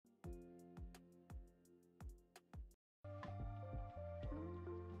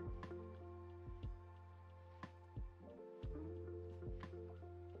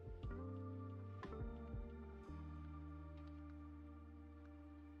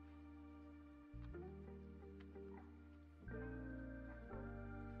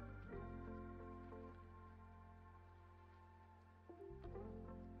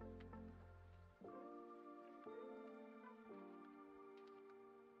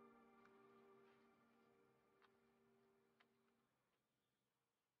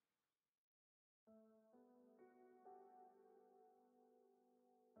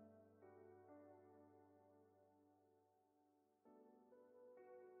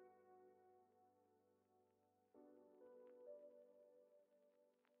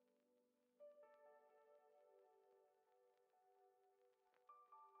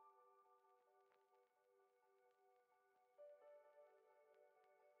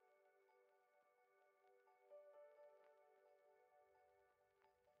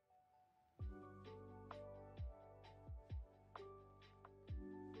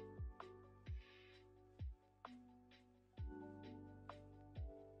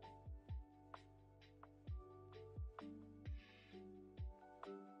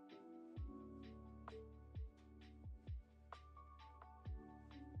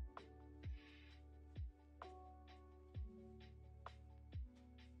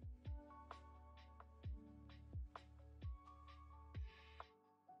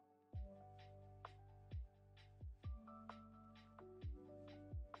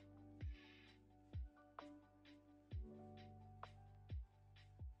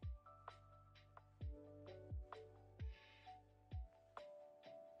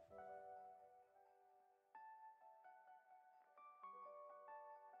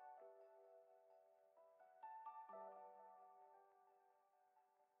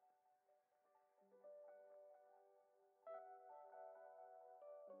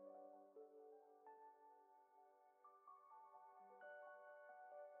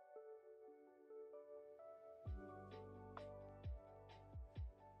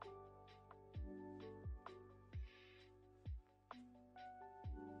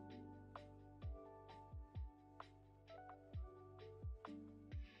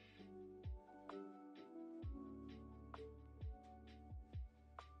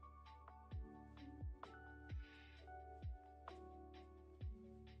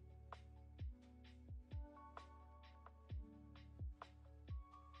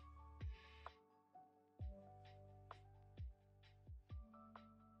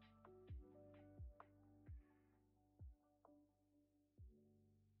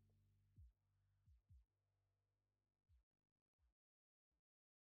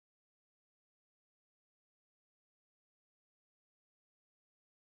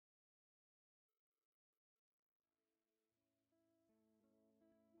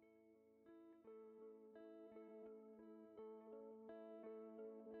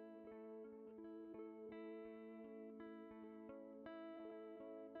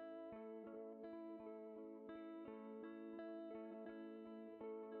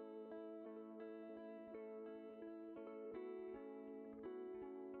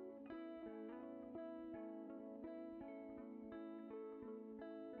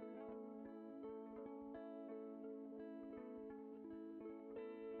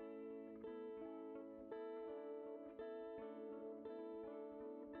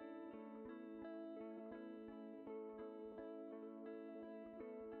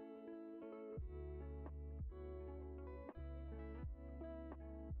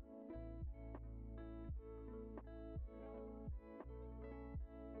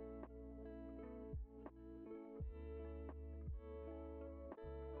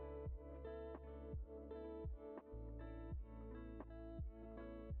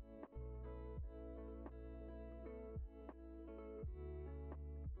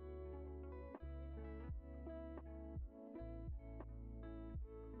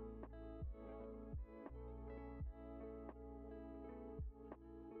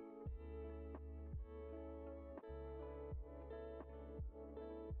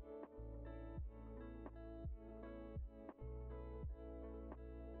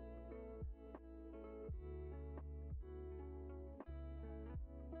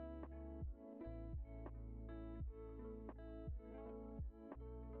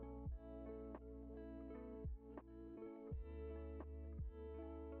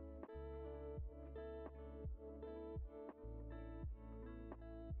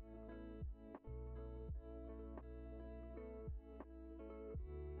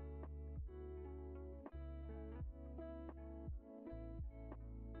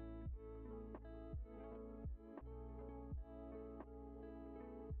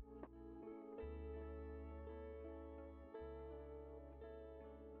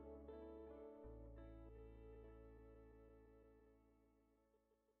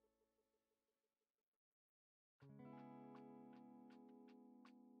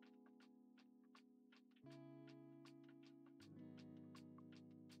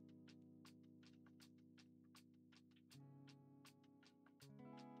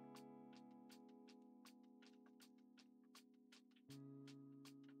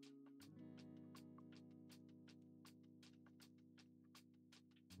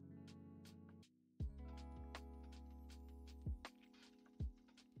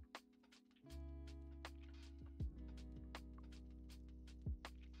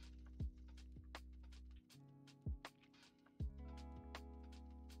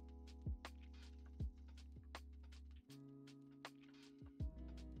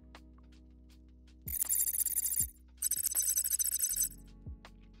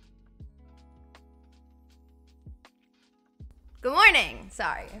Good morning.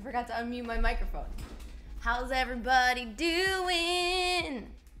 Sorry, I forgot to unmute my microphone. How's everybody doing?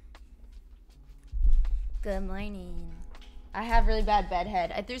 Good morning. I have really bad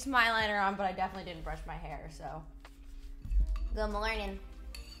bedhead. I threw some eyeliner on, but I definitely didn't brush my hair, so. Good morning.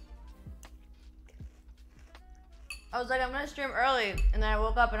 I was like, I'm gonna stream early, and then I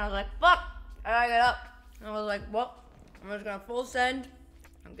woke up and I was like, fuck, I gotta get up. And I was like, well, I'm just gonna full send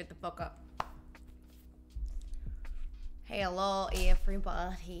and get the fuck up. Hello,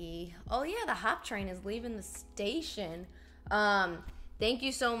 everybody. Oh yeah, the hop train is leaving the station. Thank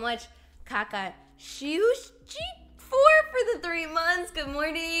you so much, Kaka Shushi. For the 3 months. Good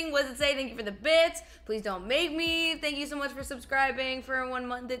morning. What does it say? Thank you for the bits. Please don't make me. Thank you so much for subscribing for 1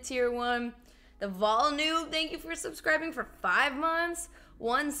 month at tier 1. The Vol Noob, thank you for subscribing for 5 months.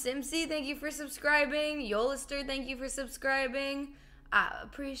 One Simpsy, thank you for subscribing. Yolister, thank you for subscribing. I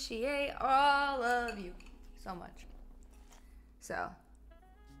appreciate all of you so much. So,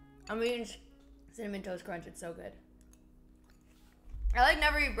 I'm eating Cinnamon Toast Crunch. It's so good. I like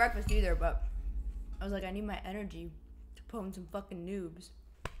never eat breakfast either, but I was like, I need my energy to pwn some fucking noobs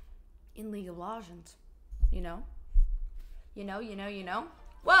in League of Legends. You know? You know?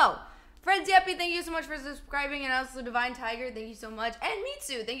 Whoa! Friends Yeppy, thank you so much for subscribing. And also Divine Tiger, thank you so much. And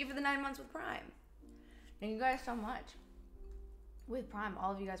Mitsu, thank you for the 9 months with Prime. Thank you guys so much. With Prime,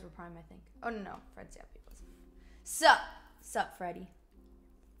 all of you guys were Prime, I think. Oh, no, Friends Yeppy wasn't. Sup, Freddy.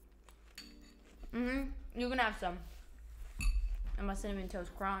 You can have some. And my Cinnamon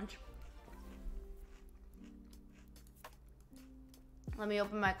Toast Crunch. Let me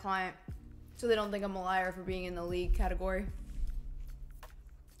open my client so they don't think I'm a liar for being in the league category.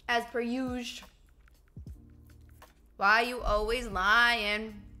 As per usual. Why you always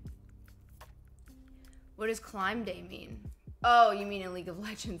lying? What does climb day mean? Oh, you mean in League of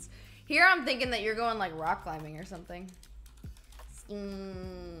Legends. Here I'm thinking that you're going like rock climbing or something.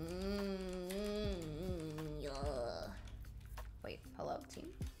 Wait, hello, team?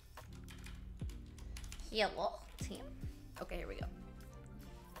 Hello, team? Okay, here we go.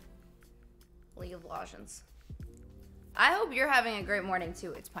 League of Legends. I hope you're having a great morning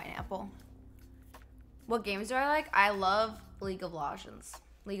too. It's Pineapple. What games do I like? I love League of Legends.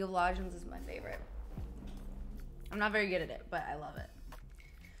 League of Legends is my favorite. I'm not very good at it, but I love it.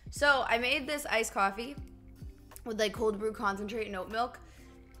 So I made this iced coffee with like cold brew concentrate and oat milk.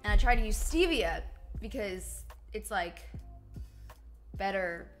 And I tried to use stevia because it's like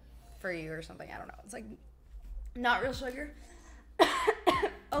better for you or something. I don't know. It's like not real sugar.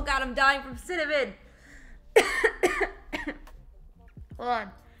 Oh God, I'm dying from cinnamon. Hold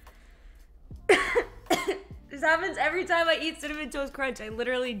on. This happens every time I eat Cinnamon Toast Crunch. I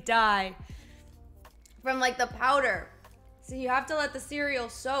literally die from like the powder. So you have to let the cereal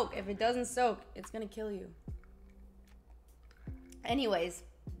soak. If it doesn't soak, it's gonna kill you. Anyways,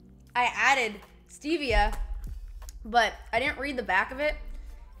 I added stevia, but I didn't read the back of it.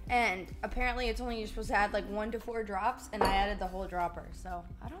 And apparently it's only you're supposed to add like 1 to 4 drops, and I added the whole dropper. So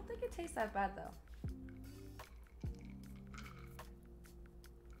I don't think it tastes that bad though.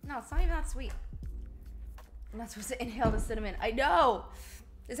 No, it's not even that sweet. I'm not supposed to inhale the cinnamon. I know.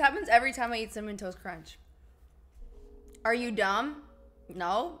 This happens every time I eat Cinnamon Toast Crunch. Are you dumb?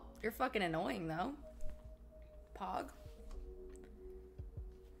 No. You're fucking annoying though. Pog.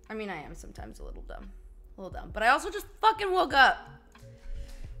 I mean, I am sometimes a little dumb. But I also just fucking woke up.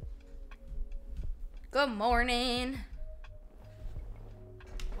 Good morning.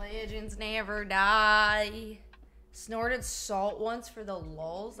 Legends never die. Snorted salt once for the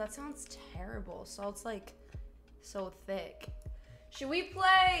lulz. That sounds terrible. Salt's like so thick. Should we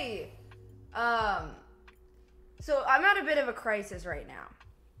play? So I'm at a bit of a crisis right now.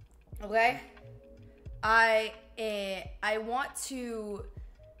 Okay? I want to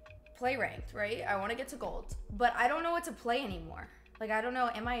play ranked, right? I want to get to gold, but I don't know what to play anymore. Like, I don't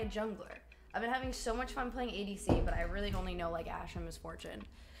know. Am I a jungler? I've been having so much fun playing ADC, but I really only know like Ashe and Misfortune.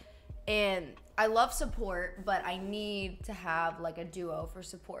 And I love support, but I need to have like a duo for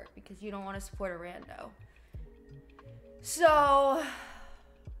support because you don't want to support a rando. So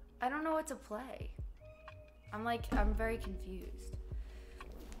I don't know what to play. I'm very confused.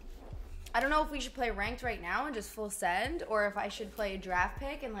 I don't know if we should play ranked right now and just full send, or if I should play a draft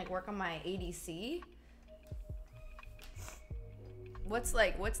pick and like work on my ADC. What's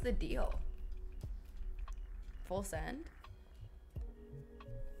the deal? Full send?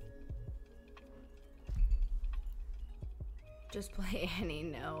 Just play any.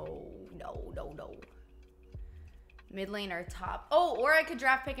 No. Mid lane or top. Oh, or I could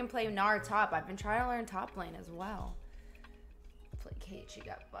draft pick and play Gnar top. I've been trying to learn top lane as well. placate, she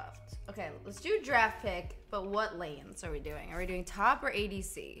got buffed. Okay, let's do draft pick, but what lanes are we doing? Are we doing top or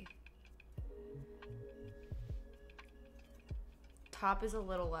ADC? Top is a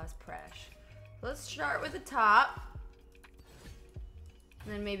little less fresh. Let's start with the top.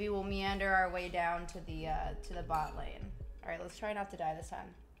 And then maybe we'll meander our way down to the bot lane. All right, let's try not to die this time.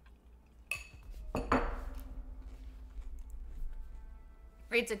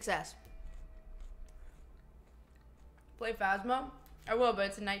 Great success. Play Phasmo? I will, but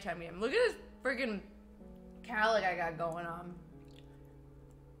it's a nighttime game. Look at this freaking calic I got going on.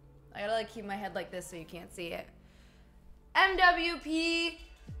 I gotta like keep my head like this so you can't see it. MWP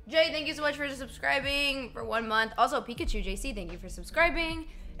Jay, thank you so much for subscribing for 1 month. Also, Pikachu JC, thank you for subscribing.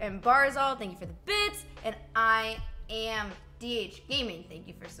 And Barzal, thank you for the bits. And I am DH Gaming, thank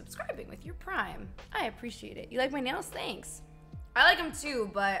you for subscribing with your Prime. I appreciate it. You like my nails? Thanks. I like them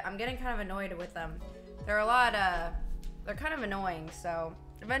too, but I'm getting kind of annoyed with them. They're a lot, they're kind of annoying, so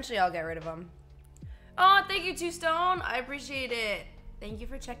eventually I'll get rid of them. Oh, thank you, Two Stone. I appreciate it. Thank you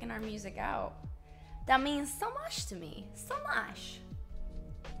for checking our music out. That means so much to me. So much.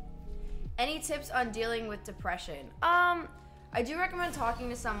 Any tips on dealing with depression? I do recommend talking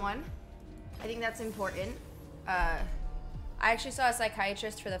to someone. I think that's important. I actually saw a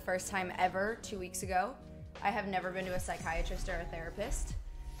psychiatrist for the first time ever 2 weeks ago. I have never been to a psychiatrist or a therapist.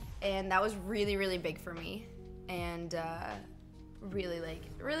 And that was really, really big for me. And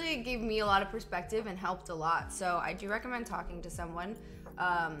really gave me a lot of perspective and helped a lot. So I do recommend talking to someone.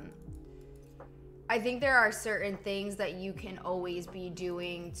 I think there are certain things that you can always be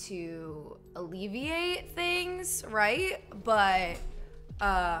doing to alleviate things, right? But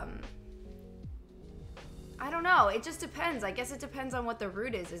I don't know. It just depends. I guess it depends on what the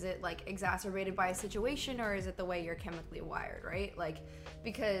root is. Is it like exacerbated by a situation, or is it the way you're chemically wired, right? Like,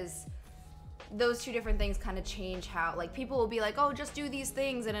 because those two different things kind of change how, like, people will be like, oh, just do these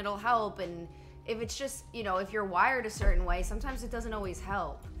things and it'll help. And if it's just, you know, if you're wired a certain way, sometimes it doesn't always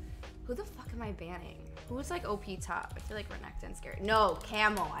help. Who the fuck am I banning? Who's like OP top? I feel like Renekton's scary. No,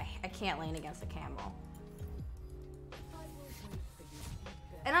 Camel. I can't lane against a Camel.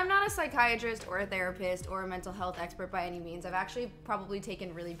 And I'm not a psychiatrist or a therapist or a mental health expert by any means. I've actually probably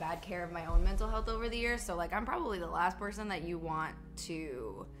taken really bad care of my own mental health over the years. So like, I'm probably the last person that you want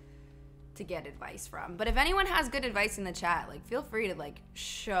to get advice from. But if anyone has good advice in the chat, like, feel free to like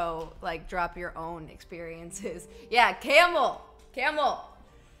drop your own experiences. Yeah, Camel.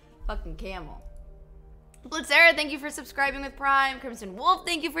 Fucking Camel. Blitzera, thank you for subscribing with Prime. Crimson Wolf,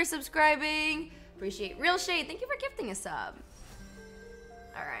 thank you for subscribing. Appreciate Real Shade, thank you for gifting a sub.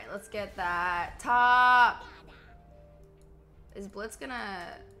 All right, let's get that top. Is Blitz gonna?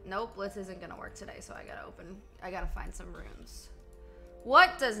 Nope, Blitz isn't gonna work today, so I gotta find some runes.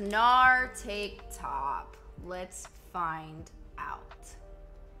 What does Gnar take top? Let's find out.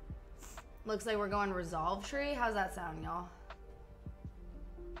 Looks like we're going Resolve Tree. How's that sound, y'all?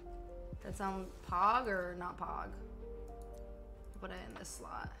 That sound Pog or not Pog? Put it in this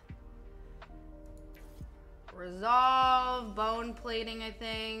slot. Resolve, bone plating, I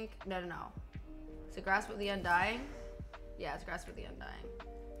think. No. Is it Grasp of the Undying? Yeah, it's Grasp of the Undying.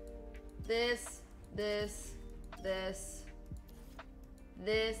 This.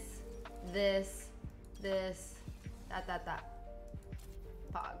 That.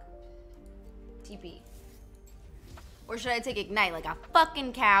 Pog. TP. Or should I take Ignite like a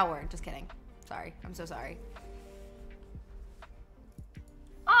fucking coward? Just kidding. Sorry. I'm so sorry.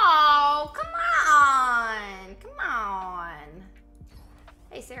 Oh, come on. Come on.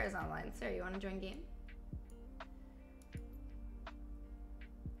 Hey, Sarah's online. Sarah, you want to join game?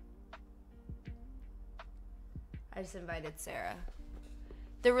 I just invited Sarah.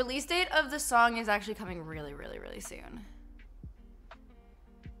 The release date of the song is actually coming really, really, really soon.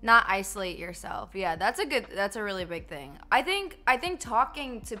 Not isolate yourself. Yeah, that's a really big thing. I think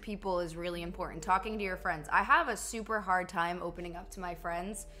talking to people is really important. Talking to your friends. I have a super hard time opening up to my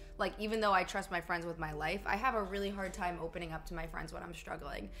friends. Like, even though I trust my friends with my life, I have a really hard time opening up to my friends when I'm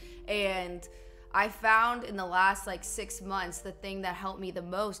struggling. And I found in the last like 6 months, the thing that helped me the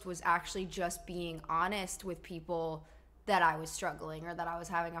most was actually just being honest with people that I was struggling or that I was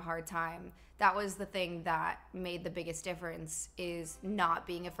having a hard time. That was the thing that made the biggest difference, is not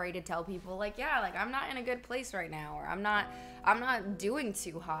being afraid to tell people like, yeah, like I'm not in a good place right now, or I'm not doing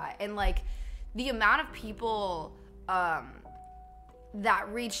too hot. And like the amount of people that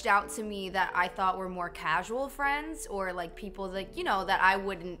reached out to me that I thought were more casual friends, or like people that, you know, that I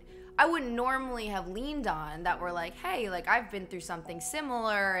wouldn't normally have leaned on, that were like, hey, like I've been through something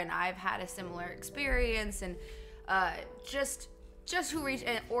similar and I've had a similar experience, and just who reached,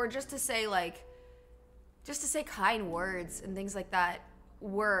 or just to say like, just to say kind words and things like that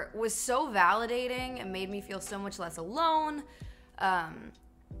was so validating and made me feel so much less alone.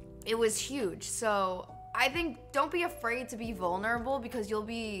 It was huge. So I think don't be afraid to be vulnerable, because you'll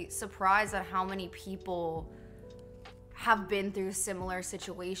be surprised at how many people have been through similar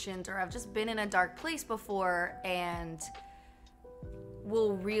situations or have just been in a dark place before and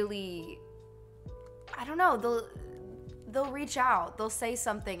will really, I don't know, they'll reach out, they'll say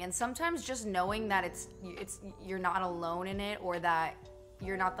something. And sometimes just knowing that you're not alone in it, or that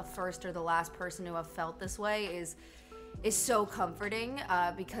you're not the first or the last person to have felt this way is so comforting,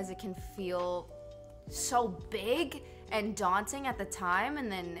 because it can feel so big and daunting at the time,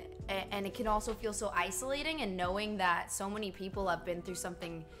 and it can also feel so isolating, and knowing that so many people have been through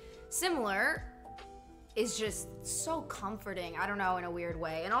something similar is just so comforting, I don't know, in a weird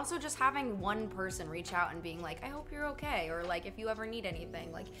way. And also just having one person reach out and being like, I hope you're okay, or like if you ever need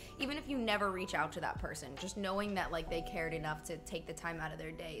anything, like even if you never reach out to that person, just knowing that like they cared enough to take the time out of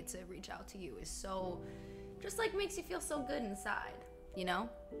their day to reach out to you is so, just like makes you feel so good inside, you know?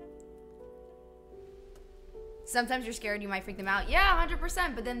 Sometimes you're scared you might freak them out. Yeah,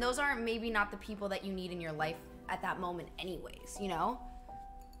 100%. But then those aren't maybe not the people that you need in your life at that moment anyways, you know?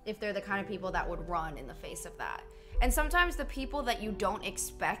 If they're the kind of people that would run in the face of that. And sometimes the people that you don't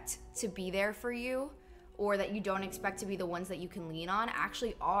expect to be there for you, or that you don't expect to be the ones that you can lean on,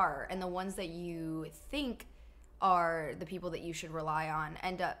 actually are. And the ones that you think are the people that you should rely on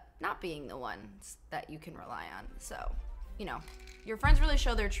end up not being the ones that you can rely on. So, you know, your friends really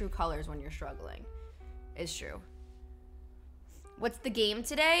show their true colors when you're struggling. It's true. What's the game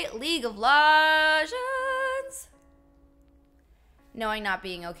today? League of Legends. Knowing not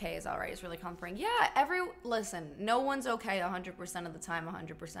being okay is alright. It's really comforting. Yeah, listen, no one's okay 100% of the time,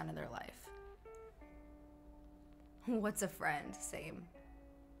 100% of their life. What's a friend? Same.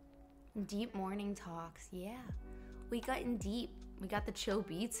 Deep morning talks. Yeah. We got in deep. We got the chill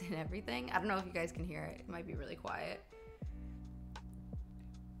beats and everything. I don't know if you guys can hear it. It might be really quiet.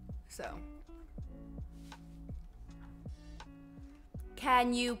 So.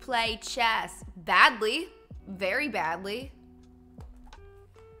 Can you play chess? Badly. Very badly.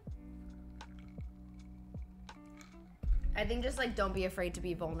 I think just like don't be afraid to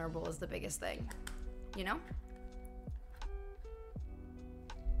be vulnerable is the biggest thing, you know?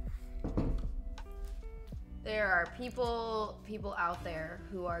 There are people out there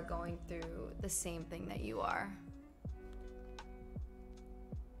who are going through the same thing that you are.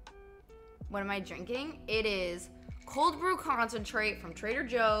 What am I drinking? It is cold brew concentrate from Trader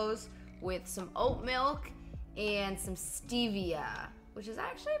Joe's with some oat milk and some stevia, which is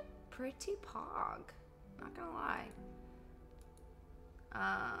actually pretty pog, not gonna lie.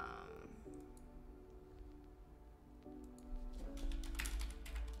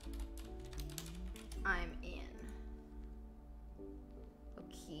 I'm in.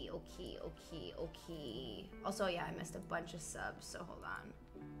 Okay. Also, yeah, I missed a bunch of subs, so hold on.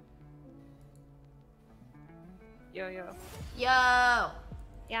 Yo.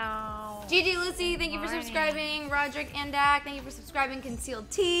 GG Lucy, thank you for subscribing. Roderick and Dak, thank you for subscribing. Concealed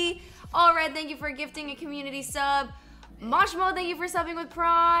T. All Red, thank you for gifting a community sub. Moshmo, thank you for subbing with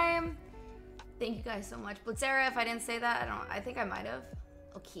Prime. Thank you guys so much. Blitzera, if I didn't say that, I think I might have.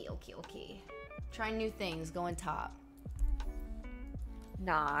 Okay. Trying new things, going top.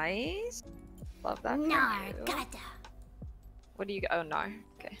 Nice. Love that. Nargada. What do you got? Oh, no.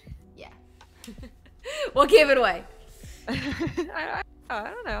 Okay. Yeah. We'll give it away. I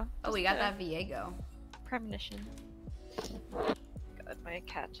don't know. Oh, we got that Viego. Premonition. God, my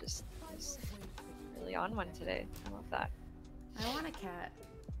cat just is really on one today. I love that. I want a cat.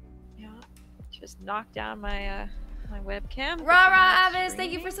 Yeah. Just knocked down my my webcam. Rara Avis,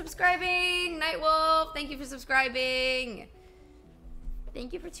 thank you for subscribing. Nightwolf, thank you for subscribing.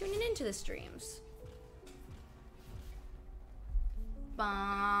 Thank you for tuning into the streams. Bum.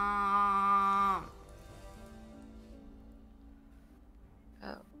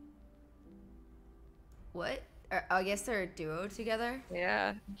 Oh. What? I guess they're a duo together.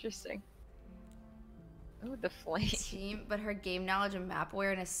 Yeah, interesting. Oh, the flame. Team, but her game knowledge and map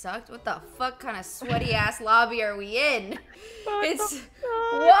awareness sucked. What the fuck kind of sweaty ass lobby are we in? It's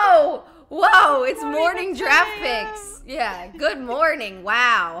whoa. It's morning draft picks. Yeah. Good morning.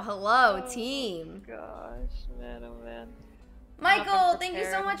 Wow. Hello, team. Gosh, man, oh man. Michael, thank you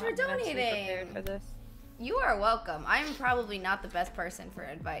so much for donating. Prepared for this. You are welcome. I'm probably not the best person for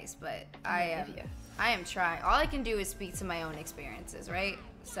advice, but I am trying. All I can do is speak to my own experiences, right?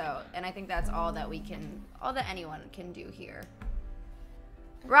 So, and I think that's all that anyone can do here.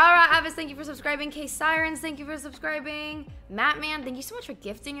 Rara Avis, thank you for subscribing. K Sirens, thank you for subscribing. Mattman, thank you so much for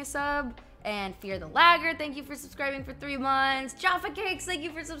gifting a sub. And Fear the Laggard, thank you for subscribing for 3 months. Jaffa Cakes, thank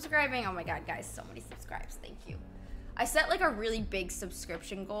you for subscribing. Oh my god, guys, so many subscribes. Thank you. I set like a really big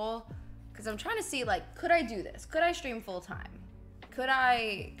subscription goal because I'm trying to see like, could I do this? Could I stream full time? Could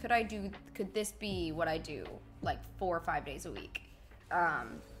this be what I do like 4 or 5 days a week?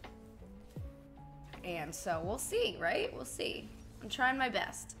 And so we'll see, right? We'll see. I'm trying my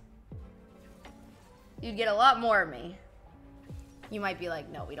best. You'd get a lot more of me. You might be like,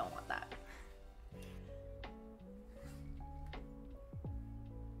 no, we don't want that.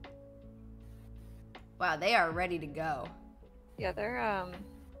 Wow, they are ready to go. Yeah,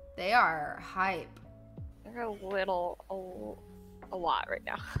 they are hype. They're a lot right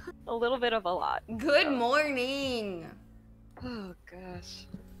now. A little bit of a lot. Good morning. Oh gosh.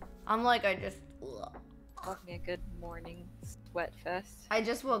 I'm like, I just Love me a good morning sweat fest. I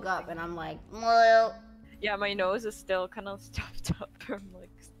just woke up and I'm like, well. Yeah, my nose is still kind of stuffed up from like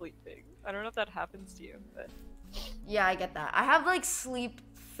sleeping. I don't know if that happens to you, but yeah, I get that. I have like sleep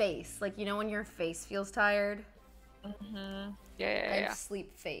face, like you know when your face feels tired. Yeah. I have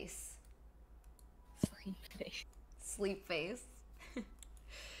sleep face. Sleep face. Sleep face.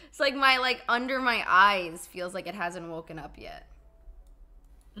 It's like my like under my eyes feels like it hasn't woken up yet.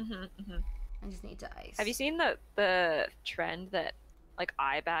 I just need to ice. Have you seen the trend that like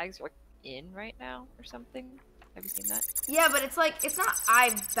eye bags are like in right now or something? Have you seen that? Yeah, but it's like it's not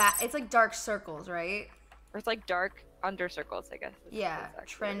it's like dark circles, right? Or it's like dark under circles, I guess. Yeah,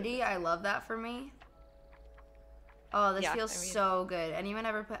 trendy. I love that for me. Oh, this feels so good. Anyone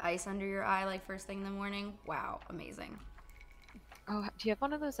ever put ice under your eye like first thing in the morning? Wow, amazing. Oh, do you have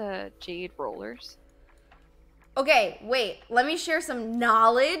one of those jade rollers? Okay, wait. Let me share some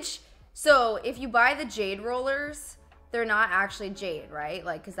knowledge. So, if you buy the jade rollers, they're not actually jade, right?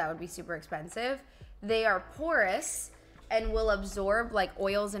 Like, because that would be super expensive. They are porous and will absorb like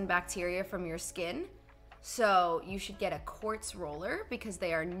oils and bacteria from your skin. So, you should get a quartz roller because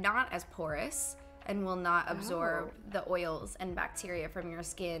they are not as porous and will not absorb the oils and bacteria from your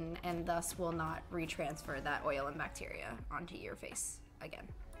skin and thus will not retransfer that oil and bacteria onto your face again.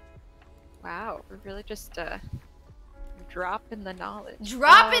 Wow, we're really just dropping the knowledge.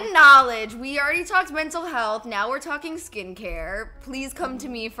 Dropping knowledge. We already talked mental health. Now we're talking skincare. Please come to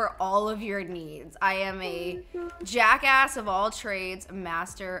me for all of your needs. I am a jackass of all trades, a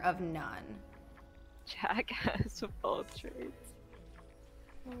master of none. Jackass of all trades.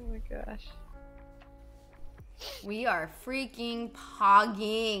 Oh my gosh. We are freaking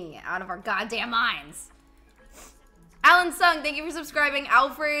pogging out of our goddamn minds. Alan Sung, thank you for subscribing.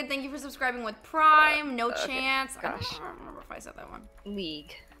 Alfred, thank you for subscribing with Prime. No chance. Gosh. I don't remember if I said that one.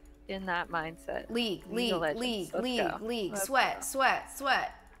 League. In that mindset. League. Let's Sweat.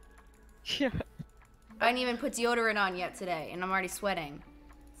 Yeah. I didn't even put deodorant on yet today, and I'm already sweating.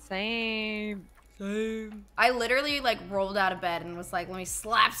 Same. I literally like rolled out of bed and was like, let me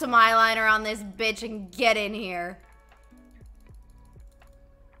slap some eyeliner on this bitch and get in here.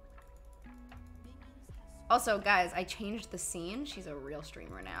 Also, guys, I changed the scene. She's a real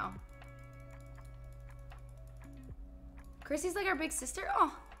streamer now. Chrissy's like our big sister.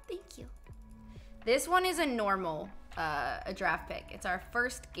 Oh, thank you. This one is a normal, a draft pick. It's our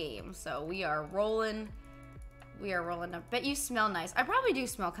first game, so we are rolling. We are rolling up. Bet you smell nice. I probably do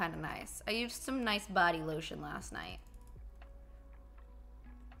smell kind of nice. I used some nice body lotion last night.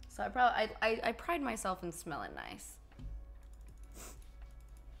 So I pride myself in smelling nice.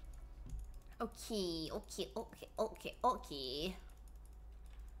 Okay.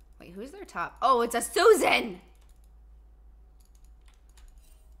 Wait, who's their top? Oh, it's a Susan!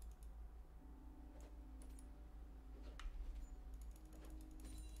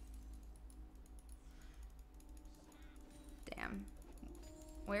 Damn.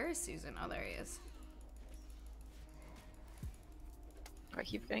 Where is Susan? Oh, there he is. I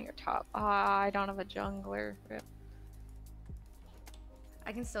keep getting your top. Ah, I don't have a jungler. Rip.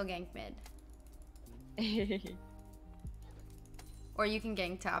 I can still gank mid. Or you can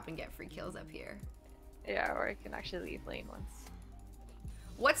gank top and get free kills up here. Yeah, or I can actually leave lane once.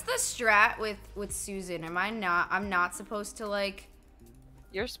 What's the strat with Susan? I'm not supposed to like...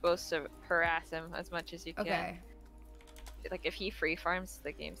 You're supposed to harass him as much as you can. Okay. Like if he free farms,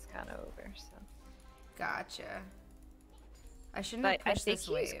 the game's kind of over, so. Gotcha. I shouldn't have pushed this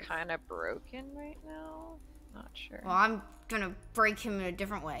wave. I think he's kind of broken right now. Not sure. Well, I'm gonna break him in a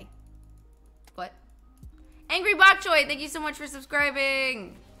different way. What? Angry Bokchoy, thank you so much for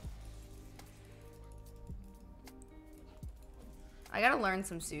subscribing. I gotta learn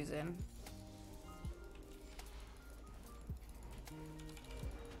some Susan.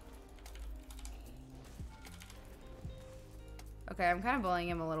 Okay, I'm kind of bullying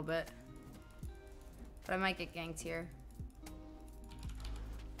him a little bit. But I might get ganked here.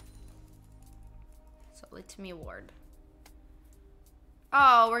 Solely to me award.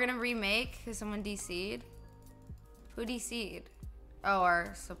 Oh, we're gonna remake because someone DC'd. Who DC'd? Oh,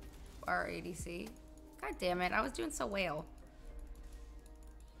 our ADC. God damn it, I was doing so well.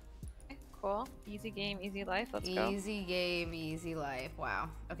 Cool. Easy game, easy life. Let's go. Easy game, easy life. Wow.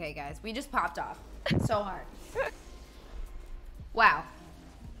 Okay, guys, we just popped off so hard. Wow.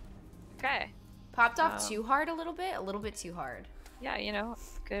 Okay. Popped off too hard a little bit too hard. Yeah, you know,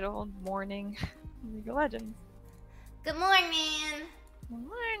 good old morning League of Legends. Good morning. Good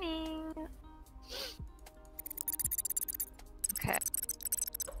morning. Okay.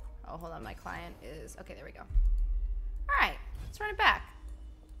 Oh, hold on, my client is, okay, there we go. All right, let's run it back.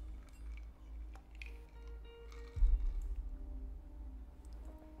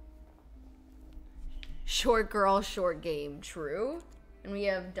 Short girl, short game, true. And we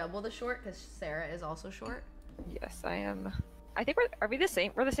have double the short because Sarah is also short. Yes, I am. I think are we the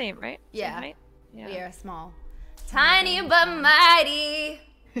same? We're the same, right? Yeah. Same height? Yeah. We are small. Tiny but mighty.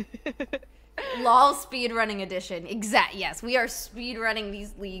 LOL speedrunning edition. Yes, we are speedrunning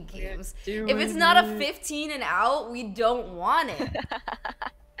these league games. If it's not a 15 and out, we don't want it.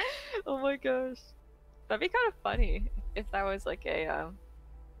 Oh my gosh. That'd be kind of funny if that was like a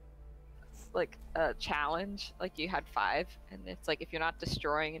challenge, like you had 5 and it's like if you're not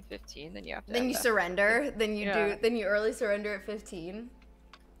destroying in 15 then you have to then you surrender, then you early surrender at 15.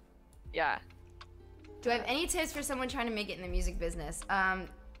 Yeah. Do I have any tips for someone trying to make it in the music business?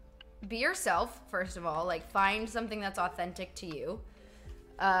 Be yourself, first of all. Like, find something that's authentic to you.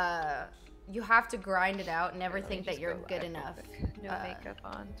 You have to grind it out. Never think that you're good enough. No makeup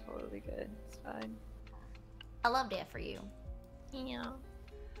on, totally good. It's fine. I love that for you. Yeah.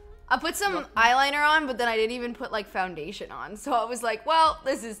 I put some eyeliner on, but then I didn't even put like foundation on. So I was like, well,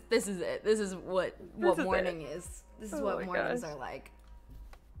 this is it. This is what morning is. This is what mornings are like.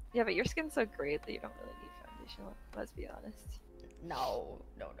 Yeah, but your skin's so great that you don't really need foundation. Let's be honest. No.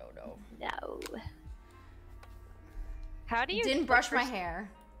 How do you didn't brush my hair?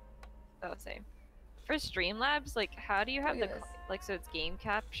 Oh, same. For Streamlabs, like, how do you have so it's game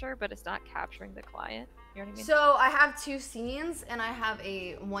capture, but it's not capturing the client? You know what I mean? So I have 2 scenes, and I have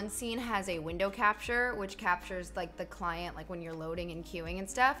one scene has a window capture, which captures like the client, like when you're loading and queuing and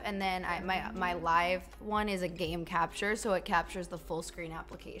stuff. And then my live one is a game capture, so it captures the full screen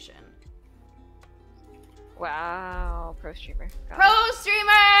application. Wow, pro streamer.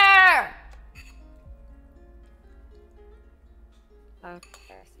 Streamer!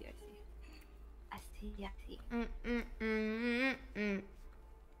 Okay, I see.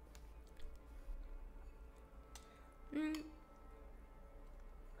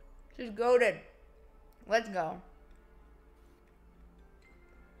 She's goated. Let's go.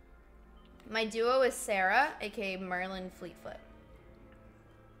 My duo is Sarah, aka Merlin Fleetfoot.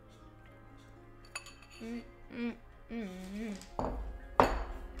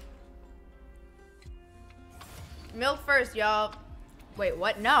 Milk first, y'all. Wait,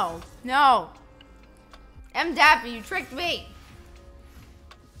 what? No. M. Dappy, you tricked me.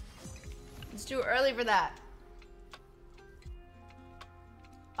 It's too early for that.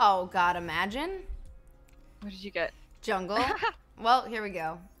 Oh, God, imagine. What did you get? Jungle. Well, here we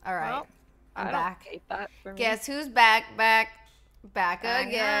go. All right. Well, I'm I back. don't hate that for me. Guess who's back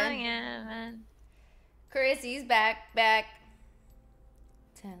again. Chrissy's back. Tell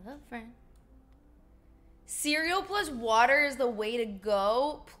a friend. Cereal plus water is the way to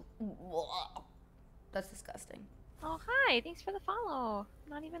go. That's disgusting. Oh, hi. Thanks for the follow.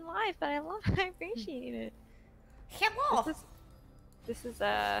 Not even live, but I love it. I appreciate it. Hello. This is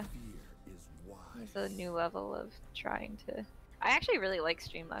a new level of trying to... I actually really like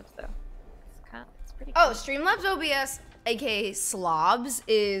Streamlabs, though. It's pretty cool. Oh, Streamlabs OBS, aka Slobs,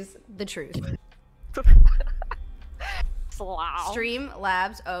 is the truth. Slob.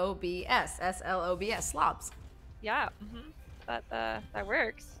 Streamlabs OBS, SLOBS, Slobs. Yeah, that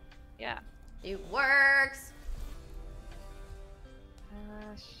works. Yeah. It works.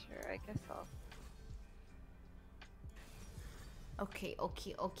 Sure, I guess I'll... Okay. Oh,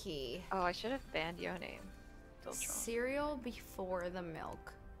 I should have banned your name. Cereal before the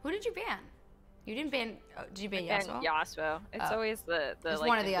milk. Who did you ban? You didn't ban... Oh, did you ban Yasuo? Yasuo. It's always the it's like,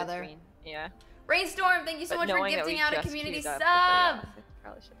 one or the other. Yeah. Rainstorm, thank you so much for gifting out a community sub. I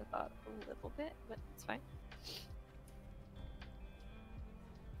probably should have thought a little bit, but it's fine.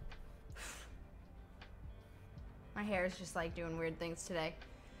 My hair is just like doing weird things today.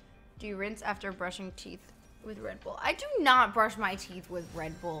 Do you rinse after brushing teeth with Red Bull? I do not brush my teeth with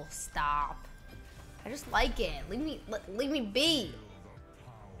Red Bull. Stop. I just like it. Leave me be.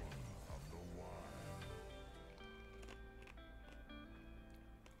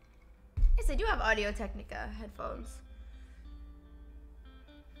 Yes, I do have Audio Technica headphones.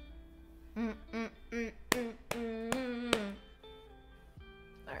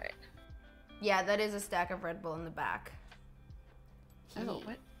 Alright. Yeah, that is a stack of Red Bull in the back. Oh,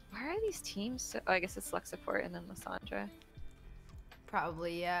 what? Why are these teams so... Oh, I guess it's Luxaport and then Lysandra.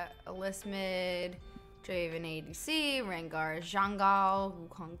 Probably, yeah. Alyss mid, Draven ADC, Rengar Zhangao,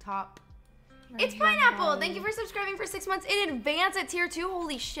 Wukong top. It's Pineapple! Thank you for subscribing for 6 months in advance at tier 2.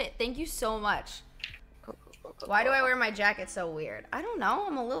 Holy shit, thank you so much. Why do I wear my jacket so weird? I don't know.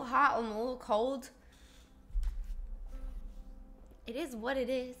 I'm a little hot. I'm a little cold. It is what it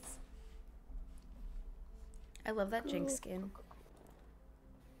is. I love that Jinx skin.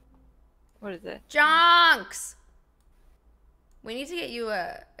 What is it? Jonks! We need to get you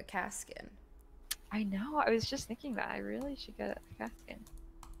a cast skin. I know. I was just thinking that. I really should get a cast skin.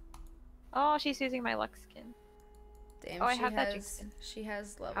 Oh, she's using my Lux skin. Damn, oh, I have that Jinx skin. She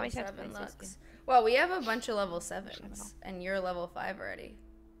has level How many 7 Lux. Well, we have a bunch of level 7s, and you're level 5 already.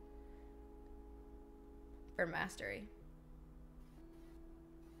 For mastery.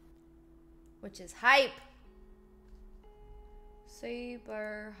 Which is hype.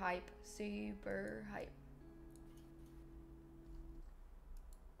 Super hype. Super hype.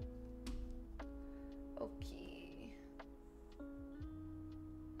 Okay.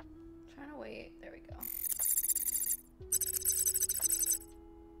 Trying to wait. There we go.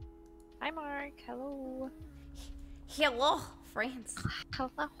 Hi, Mark. Hello. Hello, friends. Hello.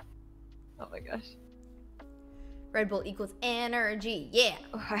 Oh my gosh. Red Bull equals energy. Yeah.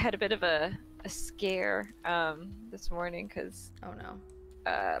 Oh, I had a bit of a scare this morning because Oh no.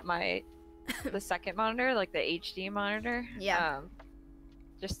 The second monitor, like the HD monitor, Yeah.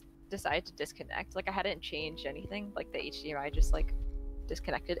 just decided to disconnect. Like I hadn't changed anything. Like the HDMI just like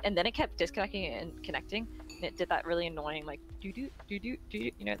disconnected, and then it kept disconnecting and connecting, and it did that really annoying like doo doo doo doo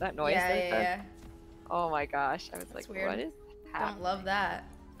doo. You know that noise? Yeah, that it does? yeah. Oh my gosh! I was That's like, weird. what is happening? Don't love that.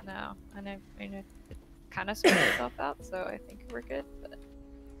 No, and I mean it kind of sorted itself out, so I think we're good. But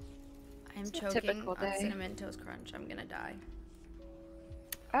I'm it's a choking typical on day. Cinnamon Toast Crunch. I'm gonna die.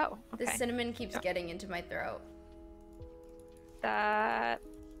 Oh, okay. This cinnamon keeps getting into my throat. That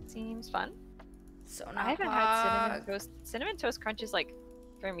seems fun. So not I haven't hot. had cinnamon toast. Cinnamon toast crunch is like,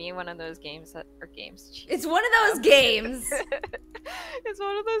 for me, one of those games that jeez. It's one of those games. It's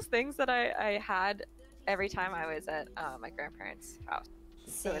one of those things that I had every time I was at my grandparents' house.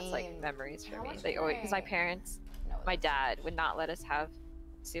 So it's like Same. memories for How me. much They always, because my more? parents, No, my dad would not let us have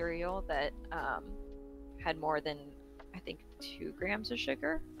cereal that had more than I think 2 grams of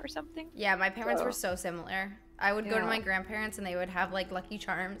sugar or something. Yeah, my parents So- were so similar. I would go to Yeah. my grandparents and they would have like Lucky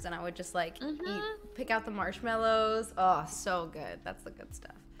Charms and I would just like Mhm. pick out the marshmallows. Oh, so good. That's the good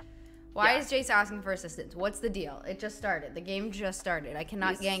stuff. Why Yeah. is Jace asking for assistance? What's the deal? It just started. The game just started. I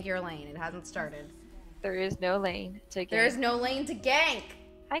cannot Yes. gank your lane. It hasn't started. There is no lane to There is gank. no lane to gank.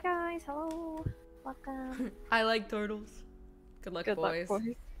 Hi guys, hello, welcome. I like turtles. Good luck, Good boys. luck,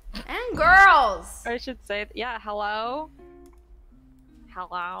 boys. And girls. I should say, yeah, hello.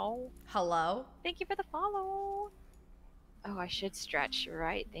 Hello. Hello. Thank you for the follow. Oh, I should stretch. You're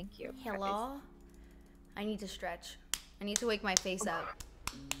right. Thank you. Hello. I need to stretch. I need to wake my face up.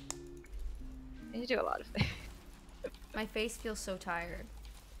 I need to do a lot of things. My face feels so tired.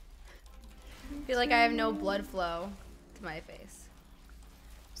 I feel like I have no blood flow to my face.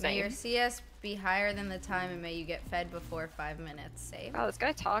 May your CS be higher than the time and may you get fed before 5 minutes. Save. Wow, this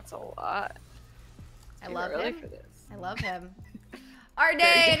guy talks a lot. I Too love early him. for this. I love him. Arday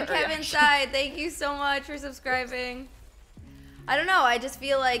Very and different Kevin reaction. Side, thank you so much for subscribing. I don't know. I just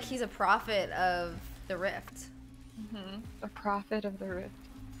feel like he's a prophet of the Rift. A prophet of the Rift.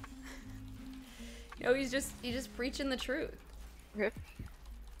 You know, he's just preaching the truth. Rift.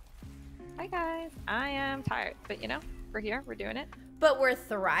 Hi guys. I am tired, but you know, we're here. We're doing it. But we're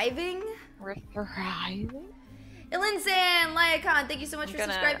thriving. We're thriving. Ilinsan, Lyacon, thank you so much I'm for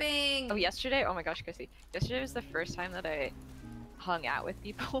gonna- subscribing. Oh, yesterday. Oh my gosh, Chrissy. Yesterday was the first time that I hung out with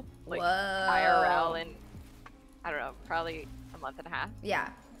people, like Whoa. IRL, in I don't know, probably a month and a half. Yeah.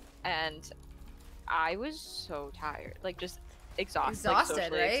 And I was so tired, like just exhausted, Exhausted, like,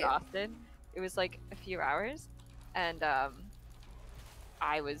 socially right? exhausted. It was like a few hours, and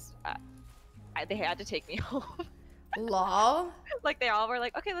I was, they had to take me home. Lol. Like they all were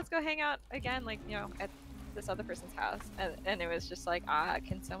like, okay, let's go hang out again, like you know, at this other person's house, and it was just like,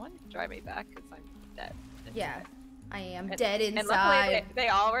 can someone drive me back because I'm dead. Yeah. I am And- dead And luckily, inside. they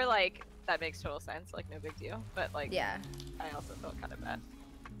all were like, that makes total sense, like no big deal. But like, Yeah. I also felt kind of bad.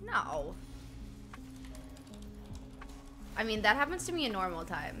 No. I mean, that happens to me in normal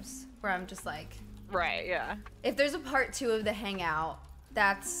times, where I'm just like... Right, yeah. If there's a part 2 of the hangout,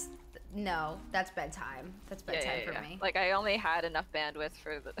 that's... No, that's bedtime. That's bedtime for me. Like, I only had enough bandwidth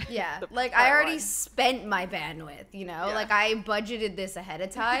for the... Yeah, the like, part I already one. spent my bandwidth, you know? Yeah. Like, I budgeted this ahead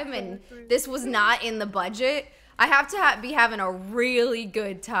of time, and this was not in the budget. I have to be having a really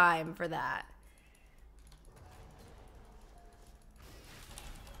good time for that.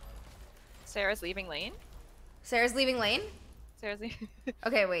 Sarah's leaving lane? Sarah's leaving lane? Sarah's leaving...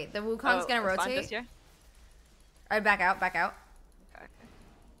 Okay, wait. The Wukong's gonna rotate. Here? Alright, back out, back out. Okay.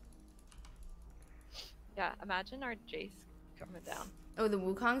 Yeah, imagine our Jace coming down. Oh, the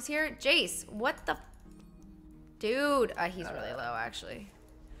Wukong's here? Jace, what the... Dude. He's really low, actually.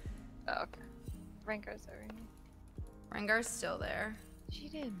 Oh, okay. Rengar's over here. Rengar's still there. She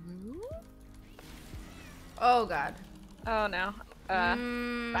didn't move? Oh, God. Oh, no.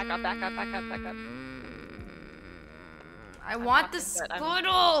 Back up, back up, back up, back up. I want the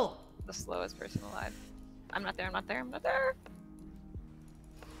Squirtle! The slowest person alive. I'm not there, I'm not there, I'm not there!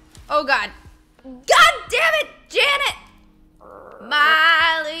 Oh, God. God damn it! Janet!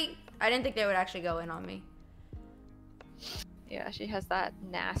 Miley! I didn't think they would actually go in on me. Yeah, she has that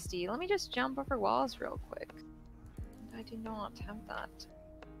nasty. Let me just jump over walls real quick. I do not attempt that.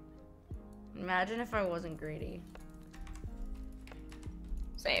 Imagine if I wasn't greedy.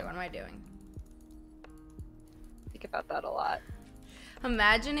 Same. What am I doing? Think about that a lot.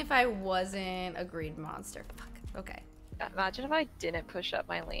 Imagine if I wasn't a greed monster. Fuck. Okay. Yeah, imagine if I didn't push up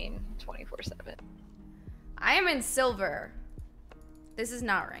my lane 24/7. I am in silver. This is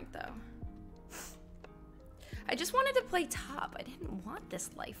not ranked, though. I just wanted to play top. I didn't want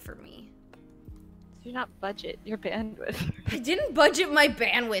this life for me. Do not budget your bandwidth. I didn't budget my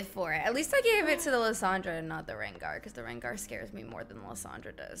bandwidth for it. At least I gave it to the Lysandra and not the Rengar, because the Rengar scares me more than the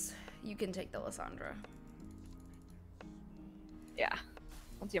Lysandra does. You can take the Lysandra. Yeah.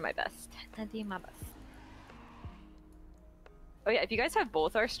 I'll do my best. I'll do my best. Oh yeah, if you guys have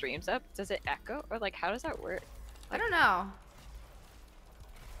both our streams up, does it echo? Or like, how does that work? I don't know. How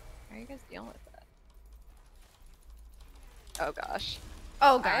are you guys dealing with that? Oh gosh.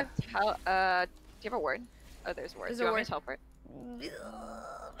 Oh god. Do you have a word? Oh, there's a word. There's do you a want me word. to teleport?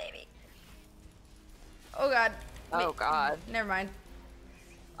 Maybe. Oh god. Oh god. Never mind.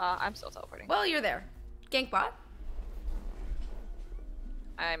 I'm still teleporting. Well, you're there. Gank bot.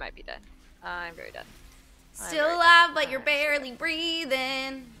 I might be dead. I'm very dead. Still alive, but you're barely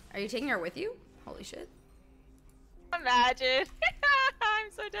breathing. Are you taking her with you? Holy shit. Imagine.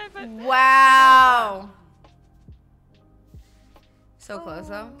 I'm so dead, but... Wow. So close,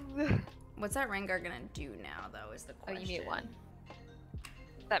 though. What's that Rengar gonna do now, though, is the question. Oh, you need one.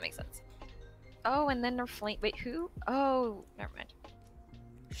 That makes sense. Oh, and then her flame... Wait, who? Oh, never mind.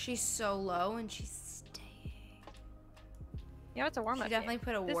 She's so low, and she's staying. You know, it's a warm-up She definitely game.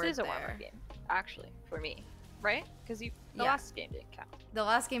 put a ward This is a there. warm-up game, actually, for me. Right? Because the Yeah. last game didn't count. The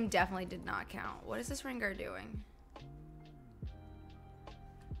last game definitely did not count. What is this Rengar doing?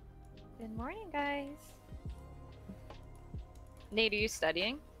 Good morning, guys. Nate, are you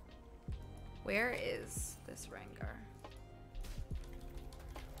studying? Where is this Rengar?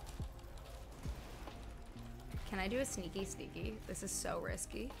 Can I do a sneaky sneaky? This is so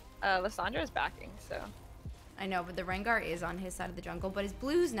risky. Lysandra is backing, so... I know, but the Rengar is on his side of the jungle, but his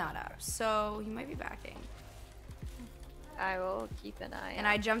blue's not up, so he might be backing. I will keep an eye And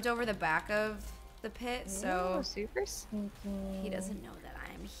I jumped over the back of the pit, so Ooh, super sneaky. he doesn't know that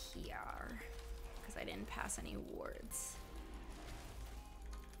I am here because I didn't pass any wards.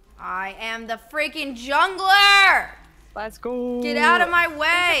 I am the freaking jungler! Let's go! Get out of my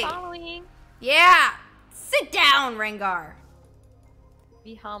way! Following. Yeah! Sit down, Rengar!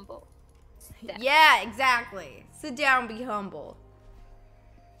 Be humble. Sit down. Yeah, exactly. Sit down, be humble.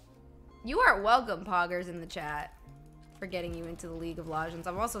 You are welcome, Poggers, in the chat, for getting you into the League of Legends.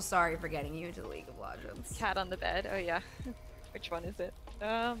 I'm also sorry for getting you into the League of Legends. Cat on the bed. Oh yeah. Which one is it?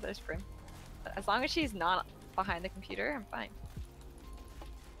 There's Prim. As long as she's not behind the computer, I'm fine.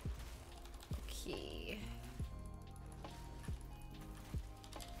 Okay.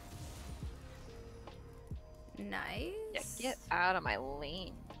 Nice. Yeah, get out of my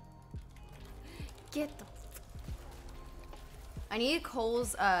lane. Get the. I need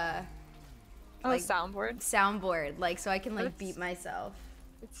Cole's like, soundboard. soundboard, like so I can like That's- beat myself.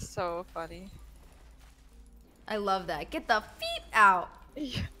 It's so funny. I love that. Get the feet out.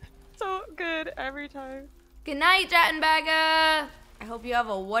 So good every time. Good night, Jattenbagger. I hope you have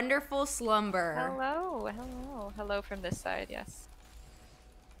a wonderful slumber. Hello, hello, hello from this side. Yes.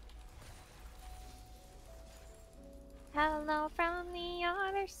 Hello from the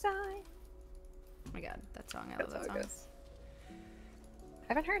other side. Oh my god, that song. I love That's that how it song. goes.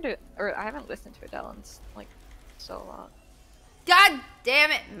 haven't heard it, or I haven't listened to Adele in like so long. God damn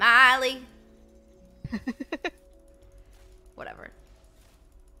it, Miley. Whatever.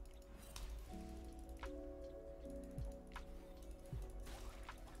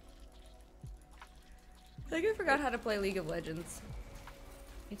 I think I forgot how to play League of Legends.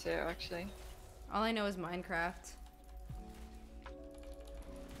 Me too, actually. All I know is Minecraft.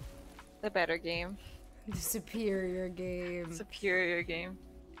 The better game. The superior game. Superior game.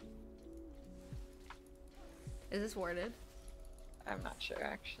 Is this warded? I'm not sure,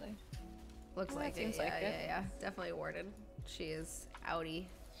 actually. Looks like it. Seems Yeah, like yeah, it. yeah. Definitely warded. She is outie.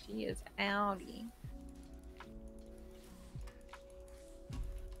 She is outie.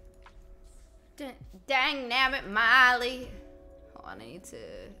 Dang nabbit, Miley. Hold on, I need to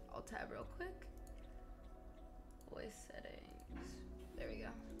alt tab real quick. Voice settings. There we go.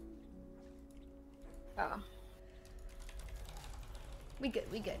 Oh. We good,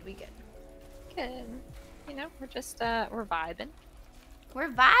 we good, we good. Good. You know, we're just, we're vibing. We're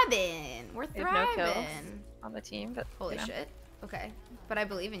vibing. We're We have no kills thriving. on the team, but Holy you know. shit. Okay. But I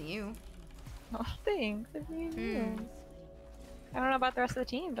believe in you. Oh, thanks. I don't know about the rest of the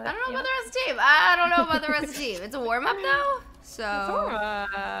team, but I don't know you about the rest of the team. I don't know about the rest of the team. It's a warm-up though. So.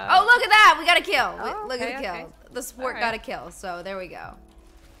 Oh, look at that. We got a kill. Oh, Look at the okay, kill. okay. The support Alright. got a kill. So there we go.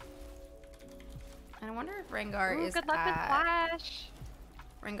 And I wonder if Rengar Ooh, is good luck with at. Flash.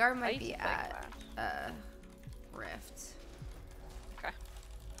 Rengar I might used be to play at Flash. Rift. Okay.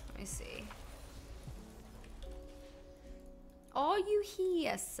 Let me see. Oh, you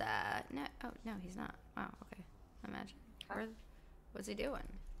here, sir? No. Oh no, he's not. Wow. Okay. Imagine. Okay. What's he doing?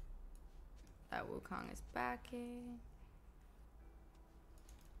 That Wukong is backing.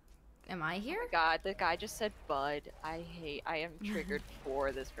 Am I here? Oh my god, the guy just said Bud. I am triggered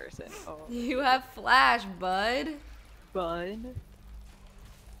for this person. Oh. You have Flash, bud. Bud?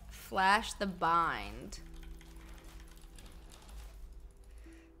 Flash the bind.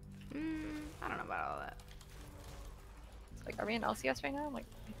 I don't know about all that. It's like, are we in LCS right now? I'm like,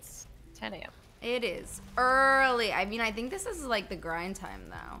 it's 10 a.m. It is early. I mean, I think this is like the grind time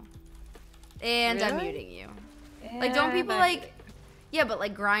now. And I'm Really? muting you. Like, don't people like... Yeah, but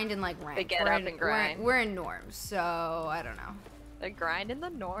like grind and like rank. They get We're up in- and grind. We're in norms, so I don't know. They grind in the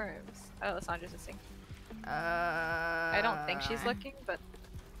norms. Oh, Sandra's missing. I I don't think she's looking, but...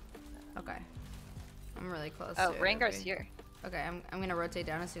 Okay. I'm really close Oh, to it, Rengar's okay. here. Okay, I'm gonna rotate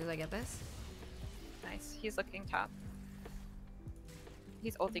down as soon as I get this. Nice. He's looking top.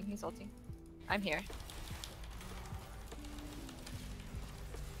 He's ulting, he's ulting. I'm here.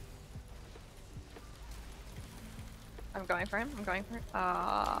 I'm going for him, I'm going for him.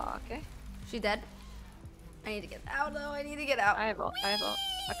 Okay. She dead? I need to get out though, I need to get out. I have ult, I have ult.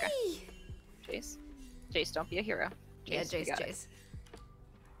 Okay. Jace. Jace, don't be a hero. Yeah, Jace, you Jace, got it. Jace.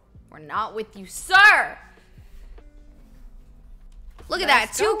 We're not with you, sir! Look at that,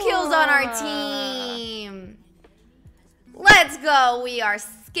 Let's 2 kills on our team. Let's go, we are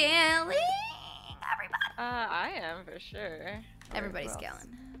scaling. Everybody. I am for sure. Everybody's Who else?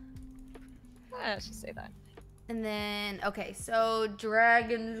 scaling. Let's just say that. And then, okay, so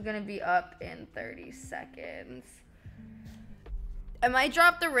Dragon's gonna be up in 30 seconds. I might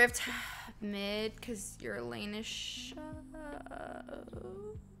drop the Rift mid because your lane is shoved.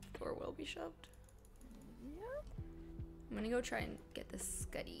 Or will be shoved. Yeah. I'm gonna go try and get this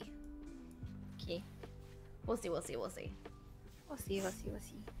Scuddy. Okay. We'll see, we'll see, we'll see. We'll see, we'll see, we'll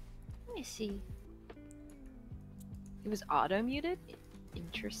see. Let me see. It was auto muted?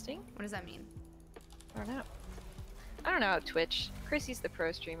 Interesting. What does that mean? I don't know. I don't know, Twitch. Chrissy's the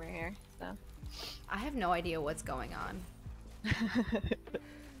pro streamer here, so. I have no idea what's going on.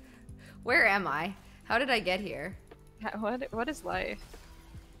 Where am I? How did I get here? What is life?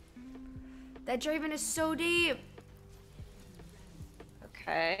 That Draven is so deep.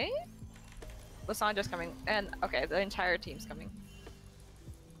 Okay. Lissandra's coming. And, okay, the entire team's coming.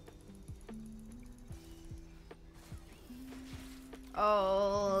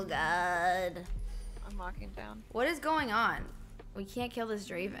 Oh, God. I'm locking down. What is going on? We can't kill this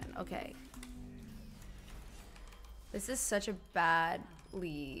Draven. Okay. This is such a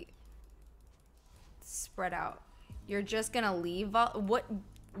badly spread out. You're just gonna leave?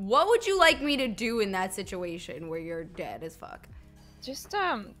 What would you like me to do in that situation where you're dead as fuck? Just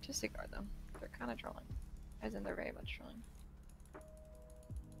ignore them. They're kind of trolling. As in, they're very much trolling.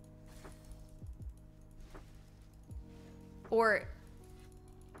 Or,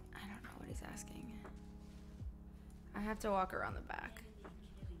 I don't know what he's asking. I have to walk around the back. Oh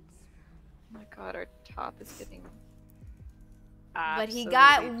my god, our top is getting But he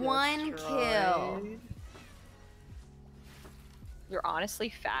got absolutely 1 kill. destroyed. You're honestly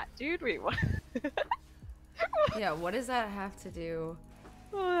fat, dude. Wait, what? Yeah, what does that have to do?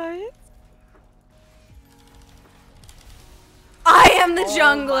 What? I am the Oh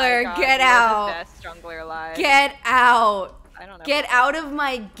jungler. my God, Get you're out. the best jungler alive. Get out. I don't know. Get out of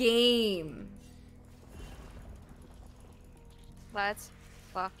my game. Let's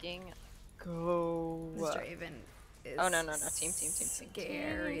fucking go. This Draven is Oh no. Team.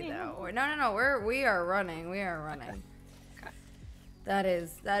 scary though. No. We are running. We are running. Okay. That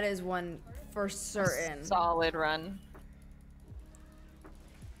is one for certain. Solid run.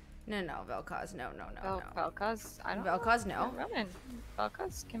 No, Vel'Koz. No. Vel'Koz, I don't Vel'Koz, know. no. Running.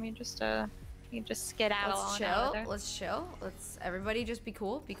 Vel'Koz, can we just skedaddle Let's on chill. out of there? Let's chill. Let's everybody just be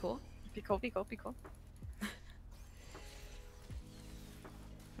cool. Be cool. Be cool.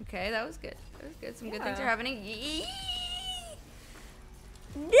 Okay, that was good. Some good things Yeah. are happening.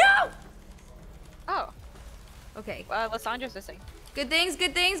 No. Oh, Okay. Lissandra's missing. Good things. Team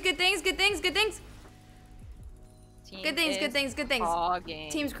Good things. Pogging.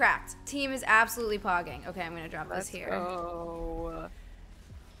 Team's cracked. Team is absolutely pogging. Okay, I'm gonna drop Let's this here. go.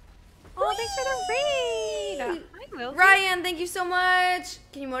 Oh, thanks for the raid. Hi, Will. Ryan, thank you so much.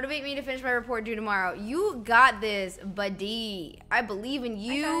 Can you motivate me to finish my report due tomorrow? You got this, buddy. I believe in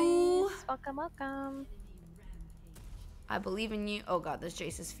you. Hi, guys. Welcome. I believe in you. Oh god, this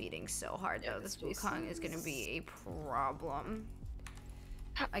Jace is feeding so hard though. Yeah, This Jace Wukong is gonna be a problem.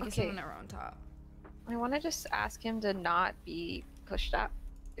 I guess Okay. I'm gonna on top. I want to just ask him to not be pushed up.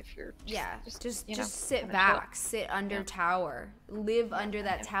 If you're Just sit kinda back, sit under Yeah. tower, live under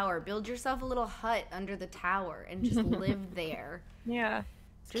that tower, build yourself a little hut under the tower, and just live there. chill. Yeah.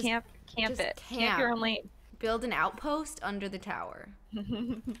 Just- Camp just it. camp. Camp your own lane. Build an outpost under the tower.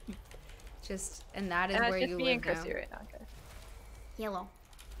 And that is where just you me live and Chrissy now. right now. Okay. Yellow.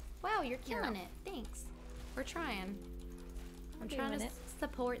 Wow, you're killing it. Thanks. We're trying. I'm trying to doing it.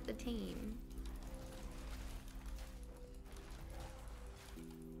 support the team.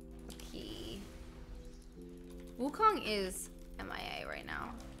 Okay. Wukong is MIA right now.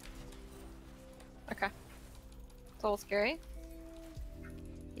 Okay. It's a little scary.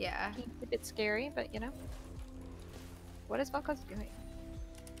 Yeah. It's a bit scary, but you know. What is Vel'Koz doing?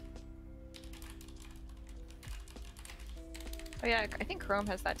 Oh yeah, I think Chrome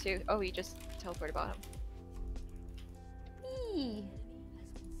has that too. Oh, he just teleported about him. Eee.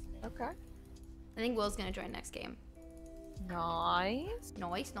 Okay. I think Will's gonna join next game. Nice.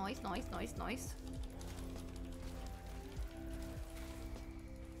 Nice.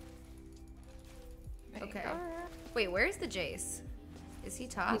 Okay. Wait, where's the Jace? Is he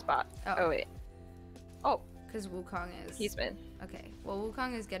top? He's bot. Oh. Oh wait. Oh, Because Wukong is... he's mid. Okay. Well,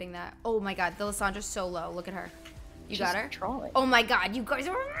 Wukong is getting that. Oh my god, the Lissandra's so low. Look at her. You got her? Trolling. Oh my god, you guys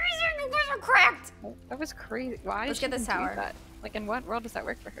are amazing! You guys are cracked! That was crazy. Why? Let's did get she this even do tower. that? Like, in what world does that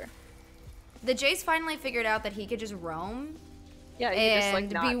work for her? The Jace finally figured out that he could just roam Yeah, you and just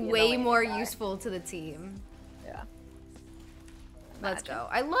like not be in the way lane more guy. useful to the team. Yeah. Let's Imagine. go.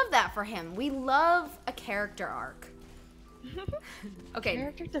 I love that for him. We love a character arc. Okay,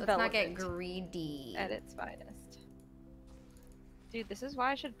 Character let's not get development. greedy. At its finest. Dude, this is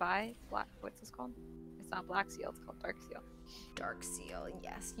why I should buy black. What's this called? It's not Black Seal. It's called Dark Seal. Dark Seal,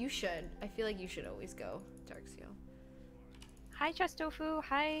 yes, you should. I feel like you should always go Dark Seal. Hi, Just Tofu.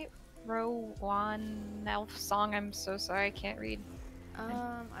 Hi, Rowan Elf Song. I'm so sorry, I can't read.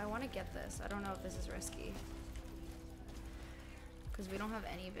 I want to get this. I don't know if this is risky. Because we don't have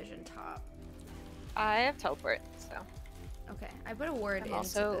any vision top. I have teleport, so Okay, I put a word I'm into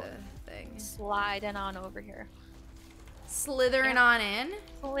also- the thing. sliding on over here. Slithering Yeah. on in.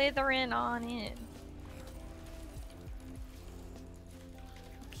 Slithering on in.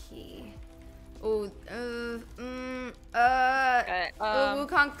 Okay. Oh, Okay. oh,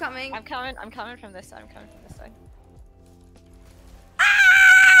 Wukong's coming. I'm coming from this side.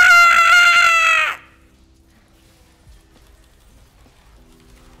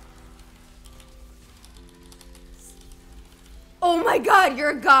 Oh my god, you're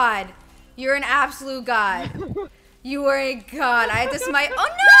a god. You're an absolute god. You are a god. I had to smite. Oh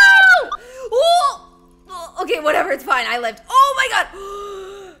no! Oh! Okay, whatever, it's fine. I lived. Oh my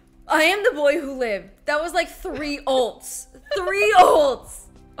god! I am the boy who lived. That was like 3 ults. 3 ults!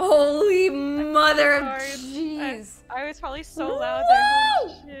 Holy mother of sorry. jeez. I was probably so loud there.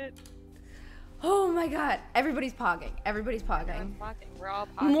 Holy shit. Oh my god. Everybody's pogging. Everybody's pogging. We're all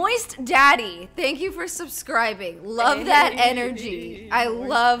pogging. Moist Daddy, thank you for subscribing. Love that energy. I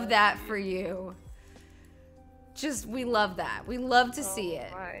love that for you. Just, we love that. We love to see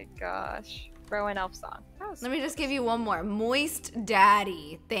it. Oh my gosh. Rowan Elf Song. Let me just give you one more. Moist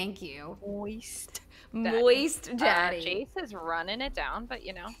Daddy, thank you. Moist. Moist daddy. Jace is running it down, but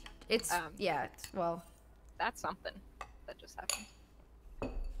you know, It's yeah. Well. that's something that just happened.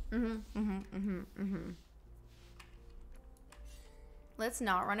 Let's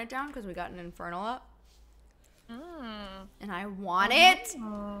not run it down because we got an infernal up. Mm. And I want it.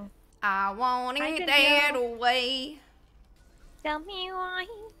 Oh. I want I it can that do. way. Tell me why.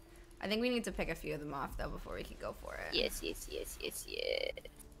 I think we need to pick a few of them off though before we can go for it. Yes.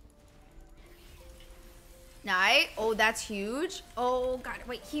 Night. Oh, that's huge. Oh god,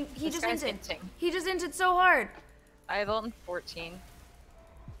 wait, he This just guy's inted. hinting. He just inted so hard. I have ult in 14.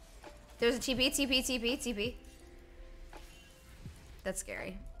 There's a TP. That's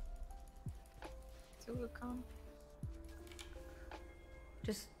scary. So come.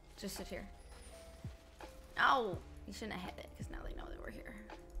 Just sit here. No, you shouldn't have hit it because now they know that we're here.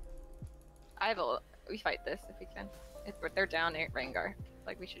 I have ult. We fight this if we can. If they're down at Rengar.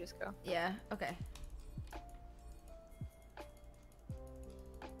 Like we should just go. Yeah. Okay.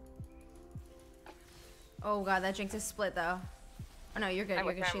 Oh god, that Jinx is split though. Oh no, you're good.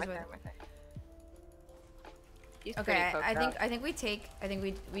 You're good. She's with. He's Okay, pretty I poked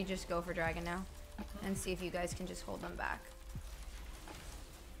think we just go for dragon now, and see if you guys can just hold them back.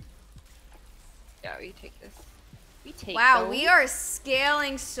 Yeah, we take this. We take. Wow, those. we are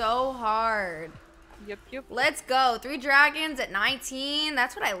scaling so hard. Yep. Let's go. 3 dragons at 19.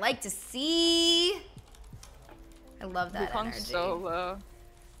 That's what I like to see. I love that Wukong's energy. so low.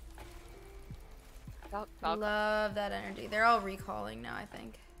 Love that energy. They're all recalling now, I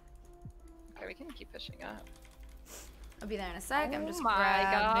think. Okay, we can keep pushing up. I'll be there in a sec. I'm just my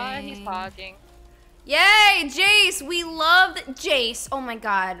god, grabbing. he's hogging. Yay, Jace! We love Jace. Oh my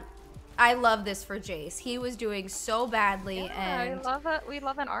god. I love this for Jace. He was doing so badly, Yeah, and I love it. We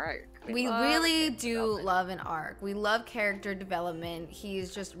love an arc. we love really character do development. love an arc. We love character development.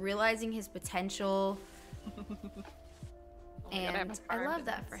 He's just realizing his potential. Oh my God, And haven't I farmed love in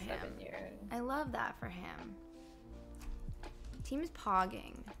that for him. 7 years. I love that for him. Team is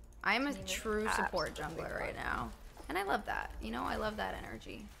pogging. I am a Team is true support absolutely jungler right pogging. now. And I love that. You know, I love that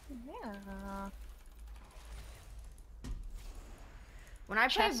energy. Yeah. When I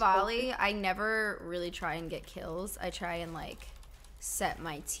play Chest volley, I never really try and get kills. I try and like set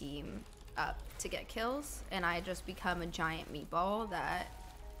my team up to get kills, and I just become a giant meatball that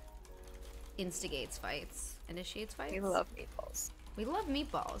instigates fights, initiates fights. We love meatballs. We love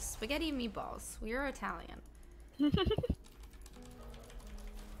meatballs, spaghetti and meatballs. We are Italian.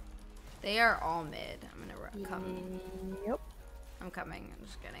 They are all mid. I'm gonna come. Yep. I'm coming. I'm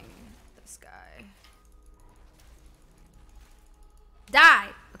just getting this guy. Die!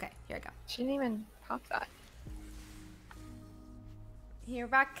 Okay, here I go. She didn't even pop that. Here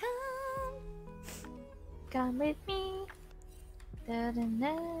I come. Come with me.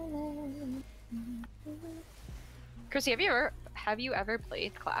 Chrissy, have you ever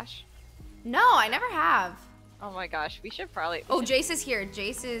played Clash? No, I never have. Oh my gosh, we should probably. Oh, Jace is here.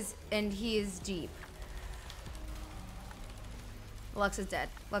 Jace is, and he is deep. Lux is dead.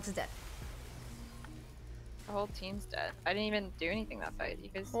 Lux is dead. The whole team's dead. I didn't even do anything that fight. You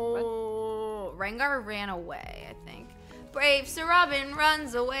guys. Oh, Rengar ran away, I think. Brave Sir Robin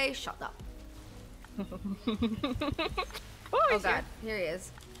runs away. Shut up. Oh god, here he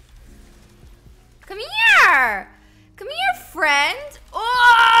is. Come here! Come here, friend!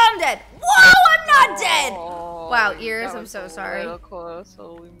 Oh, I'm dead! Whoa, I'm not dead! Wow, ears, I'm so sorry. Real close,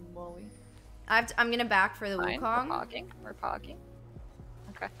 holy moly. I'm gonna back for the Fine, Wukong. We're pogging.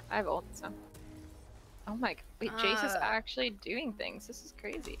 Okay, I have ult, so. Oh my god, wait, Jace is actually doing things. This is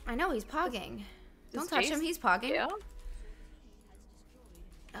crazy. I know, he's pogging. Don't Does touch Jace him, he's pogging. Yeah?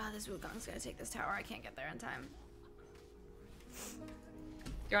 Ah, this Wukong's gonna take this tower. I can't get there in time.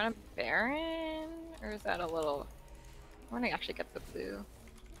 Do you want a Baron? Or is that a little... I want to actually get the blue.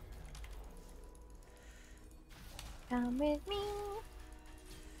 Come with me.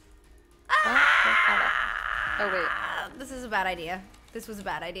 Oh, wait. This is a bad idea. This was a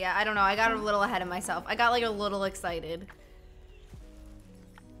bad idea. I don't know. I got a little ahead of myself. I got like a little excited.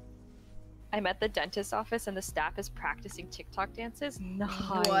 I'm at the dentist's office and the staff is practicing TikTok dances.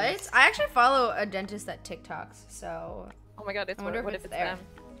 Nice. What? I actually follow a dentist that TikToks, so... Oh my god, it's I wonder what if if it's it's there. them?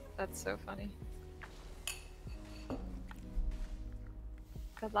 That's so funny.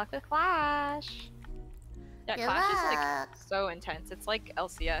 Good luck with Clash. Yeah, Good Clash is luck. like so intense. It's like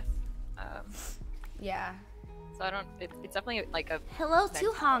LCS. Yeah. So I don't. It's definitely like a. Hello to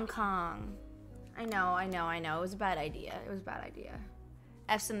mentality. Hong Kong. I know. It was a bad idea.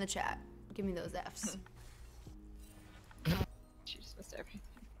 F's in the chat. Give me those F's. She just missed everything.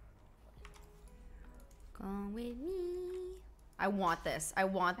 Come with me. I want this. I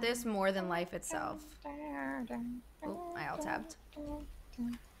want this more than life itself. Oh, I alt-tabbed.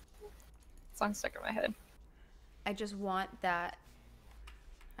 Song's stuck in my head. I just want that.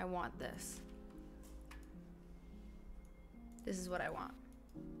 I want this. This is what I want.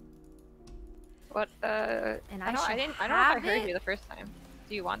 What? And I don't know if I heard you the first time.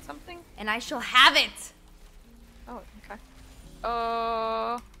 Do you want something? And I shall have it. Oh, okay.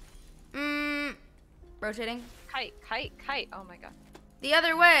 Oh. Rotating. Kite. Oh my god. The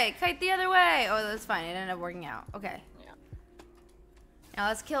other way. Kite the other way. Oh, that's fine. It ended up working out. Okay. Yeah. Now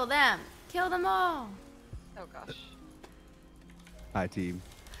let's kill them. Kill them all. Oh gosh. Hi, team.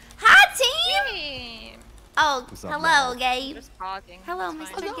 Hi, team. Oh, What's up, hello, Mel? Gabe. Just talking. Hello,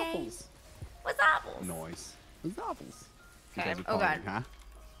 It's Mr. fine. Gabe. What's apples? Noise. What's apples? You Okay. guys are Oh, God. calling,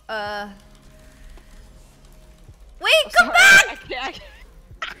 huh? Wait, come Sorry, back! I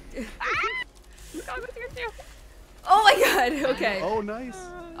can't. Dog with you too. Oh my god, okay. Oh, nice.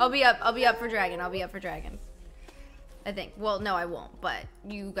 I'll be up for dragon. I'll be up for dragon. I think. Well, no, I won't, but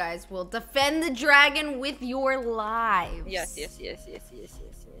you guys will defend the dragon with your lives. Yes.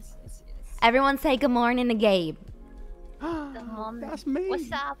 Everyone say good morning to Gabe. That's me.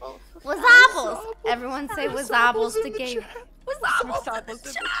 apples? Wasables! Everyone say wasables to Gabe. Wasables in to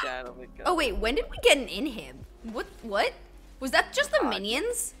the chat. Oh my god. Oh wait, when did we get an inhib? What? Was that just the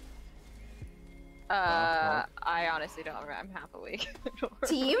minions? I honestly don't remember. I'm half awake.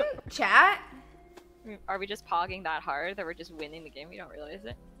 Team? Chat? Are we just pogging that hard that we're just winning the game? We don't realize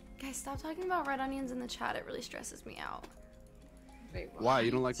it. Guys, stop talking about red onions in the chat. It really stresses me out. Wait, Why?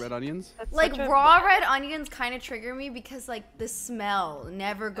 You don't like red onions? That's Like, such a- raw red onions kind of trigger me because, like, the smell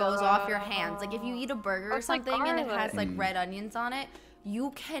never goes off your hands. Like, if you eat a burger or It's like something and it has, garlic. like, red onions on it,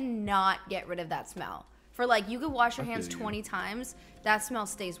 you cannot get rid of that smell. For, like, you could wash your hands feel you. 20 times, that smell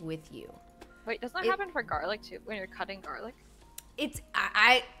stays with you. Wait, doesn't that happen for garlic too? When you're cutting garlic? It's,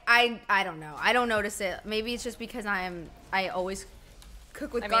 I don't know. I don't notice it. Maybe it's just because I always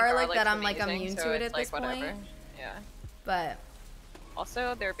cook with I mean, garlic that garlic's I'm, like, amazing, immune so to it it's at this like, whatever. point. Yeah. But,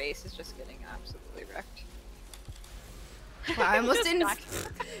 Also, their base is just getting absolutely wrecked. wow, I almost Just didn't,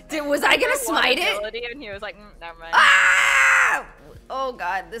 back- was I gonna One smite it? ability, and he was like, never mind. Ah! Oh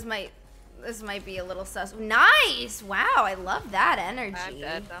god, this might be a little sus. Nice! Wow, I love that energy. I'm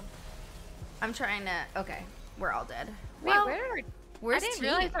dead though. I'm trying to. Okay, we're all dead. Wait, Well, I where's didn't team?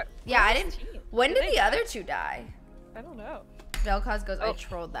 realize that- Yeah, I where's didn't. team? When did they the die? other two die? I don't know. Vel'Koz goes. I Oh,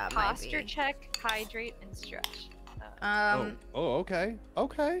 trolled that. Posture Might be. check, hydrate, and stretch. Oh, okay.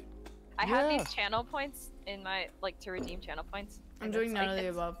 Okay. I have Yeah. these channel points in my to redeem channel points. I'm and doing it's none like- of the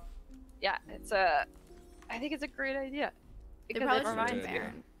it's- above. Yeah, I think it's a great idea They because probably it should reminds do you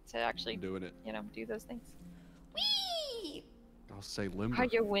Baron. to actually, I'm doing it. do those things. Whee! I'll say limber. Are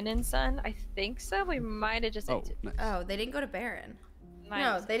you winning, son? I think so. We might have just. Oh, nice. Oh, they didn't go to Baron. Might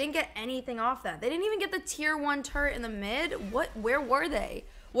No, have- they didn't get anything off that. They didn't even get the tier 1 turret in the mid. What? Where were they?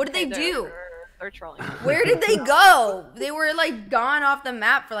 What did they do? They're trolling. Where did they go? They were like gone off the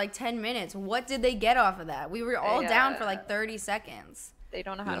map for like 10 minutes. What did they get off of that? We were all down for like 30 seconds. They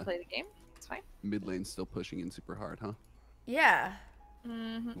don't know how to Yeah. play the game. It's fine. Mid lane's still pushing in super hard, huh? Yeah.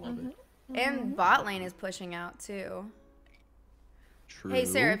 Love it. And bot lane is pushing out too. True. Hey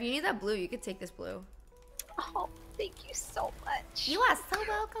Sarah, if you need that blue, you could take this blue. Oh, thank you so much. You are so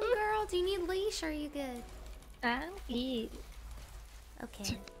welcome, girl. Do you need leash or are you good?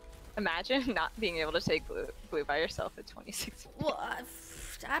 Okay. Imagine not being able to take blue by yourself at 26. Well,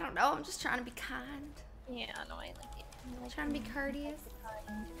 I don't know. I'm just trying to be kind. Yeah, no, I like it. I'm trying to be courteous.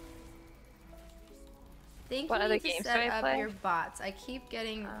 Think What you other need to games do set I up play? your bots. I keep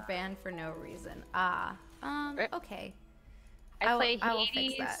getting banned for no reason. Okay. I play I will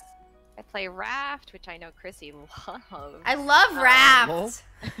Hades. fix that. I play Raft, which I know Chrissy loves. I love Raft.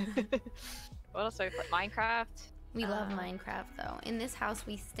 What else do I play? Minecraft. We love Minecraft though. In this house,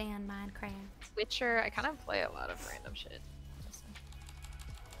 we stand Minecraft. Witcher. I kind of play a lot of random shit.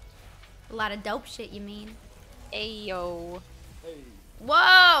 A lot of dope shit, you mean? Ayo. Whoa!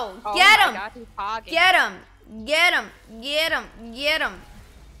 Oh Get my him! God, he's hogging. Get him! Get him! Get him! Get him!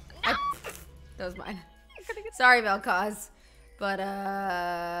 That was mine. Sorry, Vel'Koz. But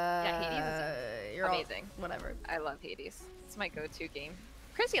Hades is you're amazing. Whatever. I love Hades. It's my go-to game.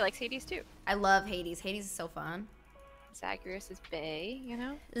 Chrissy likes Hades too. I love Hades. Hades is so fun. Zagreus is bae, you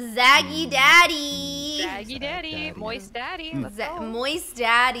know? Zaggy Daddy! Zaggy Daddy, Daddy. Moist Daddy. Let's go. Moist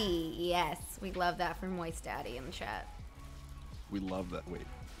Daddy. Yes, we love that from Moist Daddy in the chat. We love that. Wait.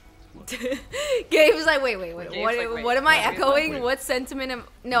 Look. Gabe was like, wait. Gabe's What, like, wait, what am I wait, echoing? wait. What sentiment am?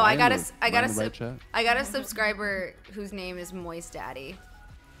 No, Mine I or- got mine or red chat? a subscriber whose name is Moist Daddy.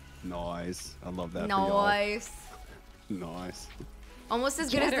 Nice. I love that for y'all. Nice. Nice. Almost as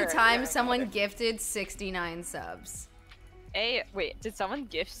good as Get the her. time Yeah, someone gifted 69 subs. Wait, did someone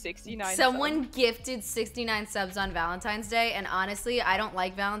gift 69 Someone subs? gifted 69 subs on Valentine's Day, and honestly, I don't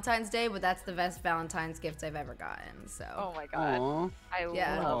like Valentine's Day, but that's the best Valentine's gift I've ever gotten. So. Oh my god. Aw. I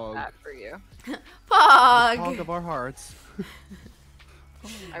Yeah. love that for you. Hog Pog. of our hearts.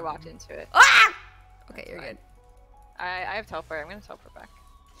 I walked into it. Ah! Okay, you're good. I have teleport. I'm gonna teleport back.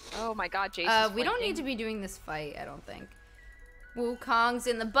 Oh my god, Jason. We don't need to be doing this fight, I don't think. Wukong's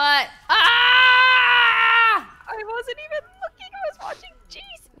in the butt. Ah! I wasn't even looking. I was watching.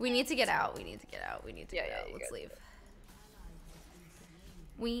 Jeez. We need to get out. We need to get out. We need to Yeah, get yeah, out. you Let's good. leave.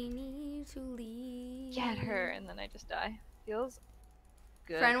 We need to leave. Get her, and then I just die. Feels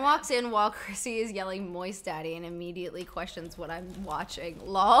good. Friend walks in while Chrissy is yelling "Moist Daddy" and immediately questions what I'm watching.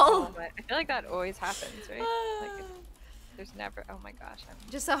 LOL. Oh, but I feel like that always happens, right? Like, there's never. Oh my gosh.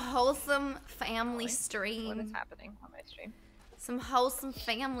 Just a wholesome family What stream. is happening on my stream? Some wholesome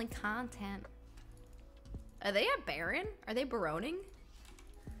family content. Are they at Baron? Are they baroning?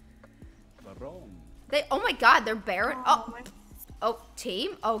 They. Oh my God, they're Baron. Oh, oh,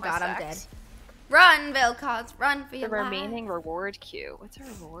 team. Oh My God, I'm dead. stacks. Run, Velcots, run for The your life. remaining reward queue. What's a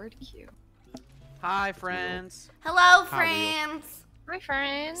reward queue? Hi, friends. Hello, How friends. Hi,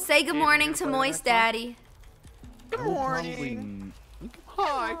 friends. Say good Hey, morning you to gonna play Moist the next Daddy. Good morning.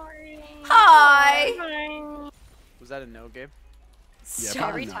 Hi. Hi. Was that a no game? Yeah, Stop.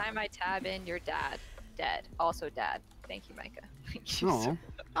 Every not. time I tab in, you're dad. Dead. Also dad. Thank you, Micah. Thank you. Aw.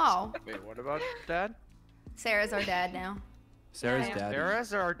 Oh, Wait, what about dad? Sarah's our dad now. Sarah's Yeah. daddy.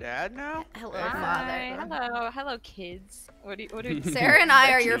 Sarah's our dad now? Hello, Hi. father. Hello, kids. What do you Sarah and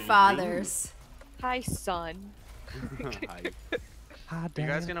I are your Children. fathers. Hi, son. Hi. Hi, You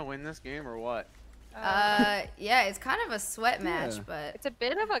guys gonna win this game or what? Yeah, it's kind of a sweat match, Yeah. but It's a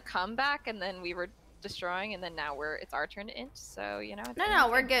bit of a comeback, and then we were destroying, and then now it's our turn to int. So you know. no,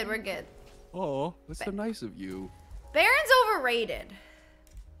 we're good, we're good. Oh, that's so nice of you. Baron's overrated.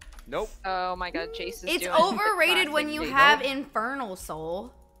 Nope. Oh my God, Jace is It's doing overrated the when classic you Jace. have Infernal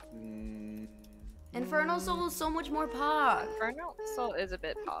Soul. Mm, Infernal Soul is so much more pog. Infernal Soul is a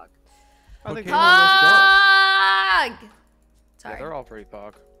bit pog. I think Okay. they're all, Pog! yeah, Sorry, they're all pretty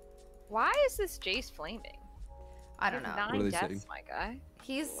pog. Why is this Jace flaming? I don't know. 9 What are they deaths, saying? my guy.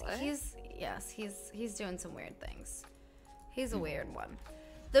 What? He's doing some weird things. He's a weird one.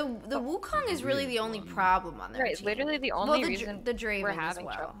 The Wukong is really the only problem on their Right, team. literally the Well, only the reason Draven we're as having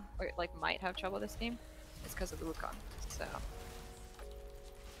well. trouble, or like might have trouble this game, is because of the Wukong. So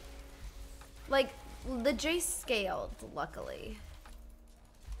Like, the Jace scaled, luckily.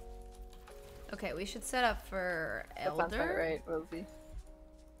 Okay, we should set up for that sounds about Elder. right, Rosie.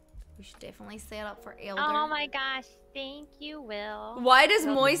 We should definitely set up for Elder. Oh my gosh, thank you, Will. Why does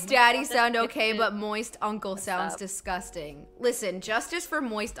Well, Moist Daddy just sound fix okay, it. but Moist Uncle sounds up? disgusting? Listen, justice for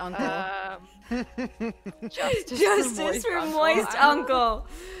Moist Uncle. Justice, Justice for Moist Uncle.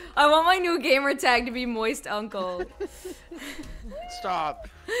 I want my new gamer tag to be Moist Uncle. Stop.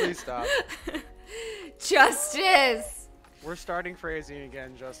 Please stop. Justice. We're starting phrasing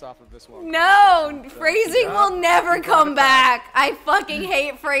again just off of this one. No, phrasing Yeah. will never You brought come it back. back. I fucking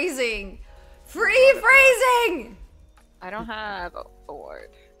hate phrasing. Free phrasing. I don't have a word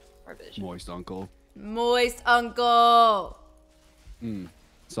or vision. Moist uncle. Moist Uncle.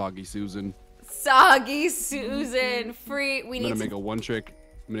 Soggy Susan. Soggy Susan. Free. We I'm need gonna to. make a one trick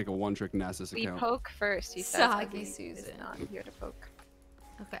Nasus We account. poke first. He says Soggy Ugly is Susan. not here to poke.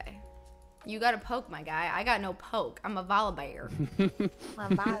 Okay. You gotta poke, my guy. I got no poke. I'm a volibear.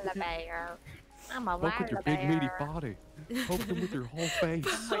 I'm a Viola Bear. I'm a Poke with your big meaty body. Poke them with your whole face.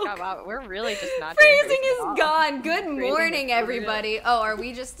 Oh my God, wow, we're really just not doing Phrasing great at all. is gone. Good Phrasing morning, is for everybody. Oh, are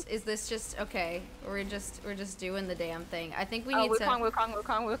we just? Is this just okay? We're just doing the damn thing. I think we Oh, need to.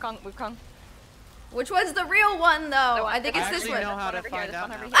 Wukong. Which one's the real one, though? I think it's I this actually one. know how to Over here, find this out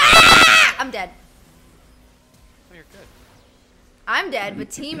one over now. here. Ah! I'm dead. Oh, you're good. I'm dead, but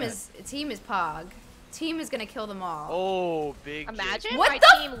team is Pog. Team is gonna kill them all. Oh, big. Imagine What my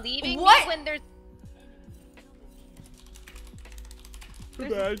the team leaving what? me when there's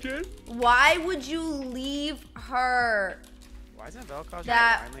Imagine. Why would you leave her? Why isn't Velkosh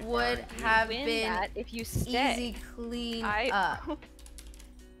That finally would flying, dude? have Win been that if you stay. easy clean I- up.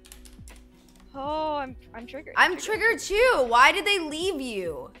 Oh, I'm triggered. I'm triggered too. Why did they leave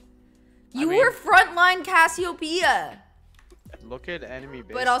you? You mean- were frontline Cassiopeia, Look at enemy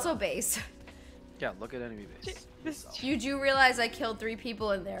base. but also base. Yeah, look at enemy base. You do realize I killed 3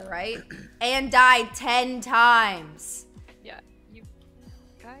 people in there, right? And died 10 times. Yeah, you.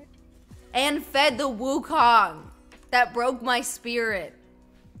 Guy. And fed the Wukong. That broke my spirit.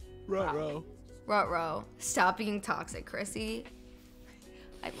 Ruh-roh. Ruh-roh. Stop being toxic, Chrissy.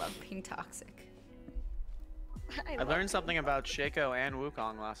 I love being toxic. I learned something about Shaco and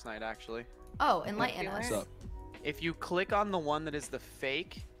Wukong last night, actually. Oh, enlighten What'd us. you What's up? If you click on the one that is the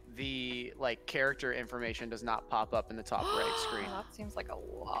fake, the like character information does not pop up in the top right screen. Oh, that seems like a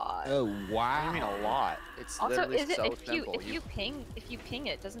lot. Oh What do wow. you mean a lot? It's Also, literally is it so if you simple. if you ping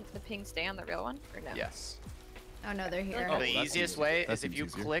it, doesn't the ping stay on the real one or no? Yes. Oh no, they're here. Oh, Oh, the that's easiest easy. way That is if seems you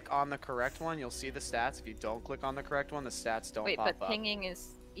easier. click on the correct one, you'll see the stats. If you don't click on the correct one, the stats don't Wait, pop but up. pinging is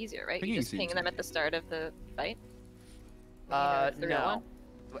easier, right? Pinging You just seems ping them at easy. the start of the fight. When you know it's the real No. one?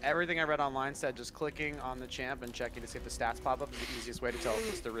 Everything I read online said just clicking on the champ and checking to see if the stats pop up is the easiest way to tell if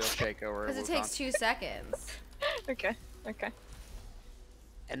it's the real Shaco or Because it Wukong. takes 2 seconds. Okay. Okay.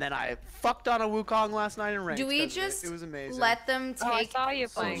 And then I fucked on a Wukong last night in ranked. Do we 'cause just it was amazing. let them Oh, I take? saw you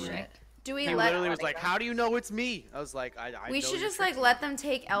Oh, playing. shit. ranked. Do we He let? literally was like, "How do you know it's me?" I was like, "I." We know should your just like tricks." let them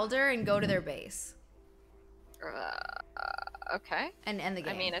take Elder and go to their base Okay. and end the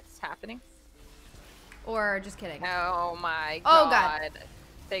game. I mean, it's happening. or just kidding. Oh my Oh, god. God.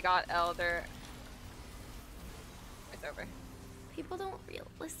 They got Elder. It's over. People don't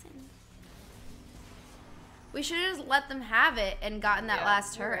listen. We should have just let them have it and gotten that Yeah,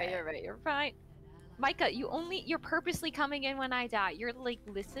 last you're turret. right, you're right, you're right. Micah, you're purposely coming in when I die. You're like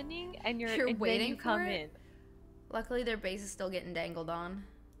listening and You're and waiting then you for come it? in. Luckily, their base is still getting dangled on.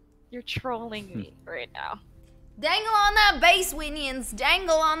 You're trolling me right now. Dangle on that base, Winions.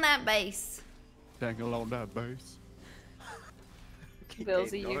 Dangle on that base. Dangle on that base.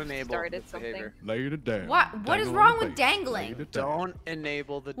 Billsy, Don't you enable started this something. behavior. Lay it down. What is Dangle on wrong the with base. dangling? Lay it down. Don't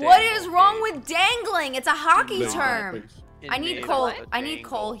enable the. What dangle, is wrong Gabe. with dangling? It's a hockey Lay that term. base. I need Enable Cole. the I need dangle.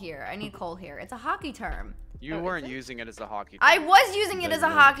 Cole here. I need Cole here. It's a hockey term. You Oh, is weren't it? using it as a hockey. I term. was using it as a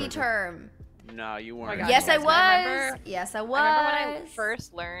Dangle, hockey dangle. term. No, you my weren't. God, Yes, I you guys, I was. remember- Yes, I was. I remember when I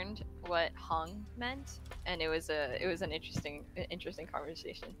first learned what hung meant, and it was an interesting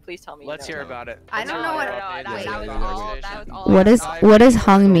conversation. Please tell me. Let's you hear know. about it. I don't know what- That was Yeah, all. yeah, That was yeah. all. What I is thought. what does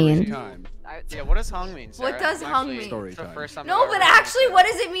hung Story mean? time. Yeah, what does hung mean? What Sarah? does I'm hung actually- mean? Story it's the time. first time No, I've but ever heard actually, it. what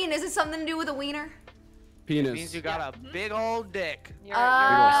does it mean? Is it something to do with a wiener? Penis. It means you got a big old dick. You're slug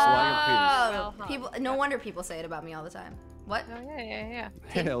of penis. well hung. People. No wonder people say it about me all the time. What? Oh yeah.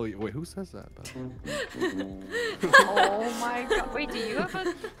 Hell yeah. Wait, who says that? By the way? Oh my god. Wait, do you have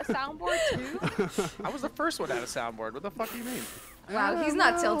a soundboard too? I was the first one to have a soundboard. What the fuck do you mean? Wow, he's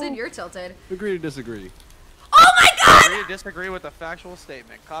not tilted. You're tilted. Agree to disagree. Oh my god! Agree to disagree with a factual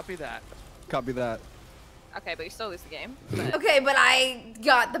statement. Copy that. Copy that. Okay, but you still lose the game. But Okay, but I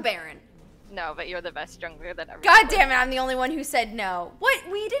got the Baron. no, but you're the best jungler that ever. God damn it! I'm the only one who said no. What?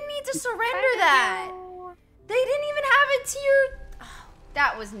 We didn't need to surrender that. They didn't even have a tier. Oh,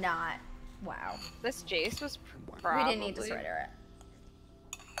 that was not. Wow. This Jace was We probably didn't need to surrender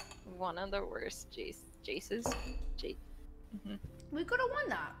it. one of the worst Jaces. We could have won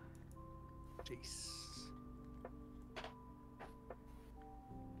that. Jace.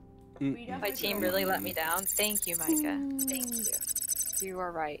 We Mm. definitely My team could've really won. let me down. Thank you, Micah. Thank you. You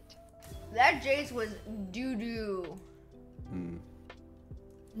are right. That Jace was doo doo. Mm.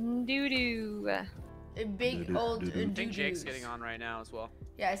 Doo doo. A big Doo-doo, old doo-doo. I doo think Jake's doos. getting on right now as well.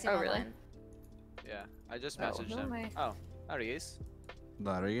 Yeah, I see him Oh, really? online. Yeah, I just Oh, messaged who him. am I? Oh, there he is.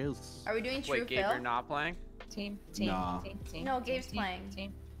 There he is. Are we doing true Wait, Gabe, Phil? you're not playing? Team. Nah. Team. No, team, Gabe's team, playing.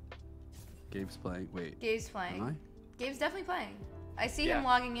 Team. Gabe's playing. Wait. Gabe's Am playing. I? Gabe's definitely playing. I see him Yeah.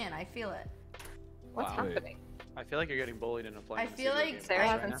 logging in. I feel it. What's Wow. Wait. happening? I feel like you're getting bullied into playing. I this feel video like game Sarah I-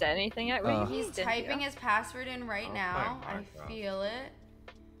 right hasn't now. said anything yet. He's Didn't typing you? his password in right Oh now. my I God. feel it.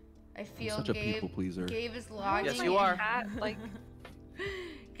 I feel such a Gabe. people pleaser. Gabe is logging. Yes, you are. Cat, like,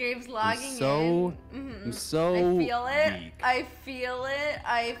 Gabe's logging so- in. Mhm. I'm so I feel it. weak. I feel it.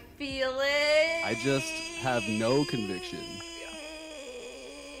 I feel it. I just have no conviction.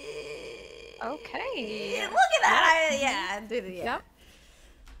 okay. Look at that. Yeah. Yep.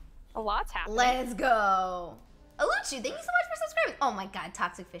 A lot's happening. Let's go. Aluchi, thank you so much for subscribing. Oh my god,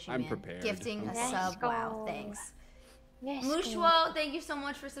 Toxic Fishing I'm Man. prepared. Gifting a Let's sub. Wow, go. thanks. Yes. Mushwo, thank you so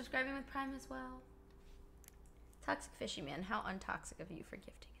much for subscribing with Prime as well. Toxic Fishy Man, how untoxic of you for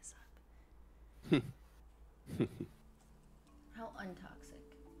gifting a sub. How untoxic.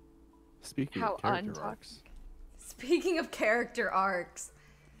 Speaking How of character untoxic. arcs. Speaking of character arcs.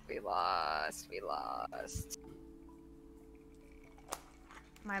 We lost. We lost.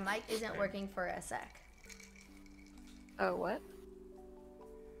 My mic isn't working for a sec. Oh, what?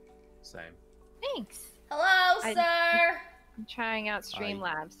 Same. Thanks. Hello, sir. I'm trying out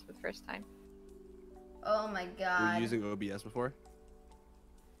Streamlabs for the first time. Oh my Were god. you using OBS before?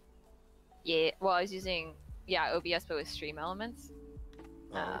 Yeah. Well, I was using OBS, but with Stream Elements.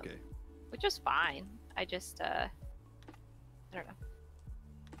 Oh, Um, okay. which was fine. I just I don't know.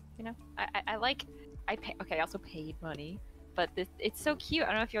 You know, I also paid money, but it's so cute. I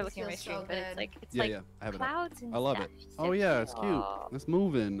don't know if you're This looking at my feels stream, so but it's good. like Yeah, I have it up. clouds and I love stuff. it. So Oh yeah, it's cute. cute. It's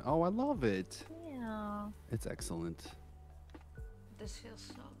moving. Oh, I love it. Yeah. It's excellent. This feels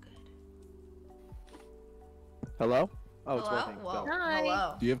so good. Hello? Oh, it's Hello? working. Whoa. Go. Hi.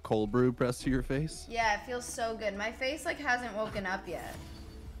 Hello. Do you have cold brew pressed to your face? Yeah, it feels so good. My face like hasn't woken up yet.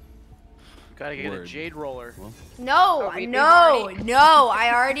 Gotta get a Word. jade roller. Well, No, Oh, we've no, already- no.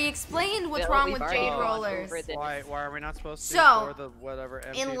 I already explained what's Bill, wrong we've with already jade gone rollers. over this. Why are we not supposed to So, for the whatever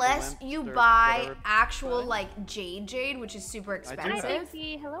empty the Unless limp you or buy whatever? actual Fine. like jade, which is super I do Hi, expensive. have-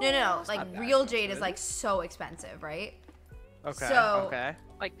 Daisy. Hello. No, like not that real expensive, jade is is like it? so expensive, right? Okay. So- okay.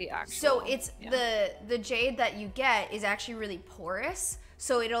 Like the actual. So it's yeah. the jade that you get is actually really porous,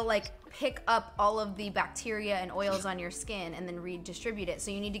 so it'll like pick up all of the bacteria and oils on your skin and then redistribute it. So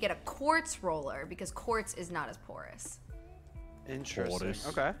you need to get a quartz roller because quartz is not as porous. Interesting. Tortoise.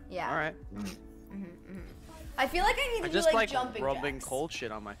 Okay. Yeah. All right. I feel like I need I to just do like like jumping rubbing jacks. cold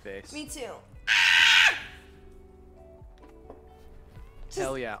shit on my face. Me too.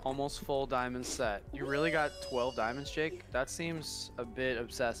 Hell yeah, almost full diamond set. You really got 12 diamonds, Jake? That seems a bit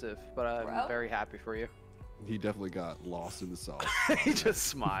obsessive, but I'm Bro. very happy for you. he definitely got lost in the sauce. He just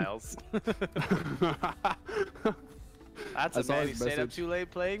smiles. That's I a saw man his who stayed up message. too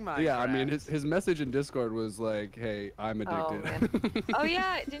late playing Minecraft. Yeah, I mean his message in Discord was like, "Hey, I'm Oh, addicted." Oh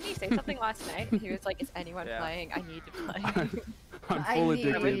yeah, didn't he say something last night? He was like, "Is anyone Yeah. playing? I need to play." I'm I full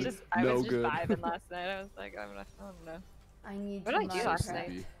need- I was addicted. just, no good. vibing last night. I was like, I don't know. I need What to did I do Minecraft. last night?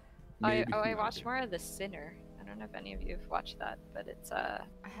 Maybe. I Maybe not watched good. more of The Sinner. I don't know if any of you have watched that, but it's I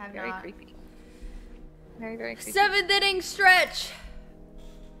have very not. creepy. Very creepy. 7th inning stretch.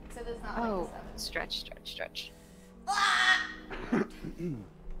 So there's not Oh, like a 7th. stretch.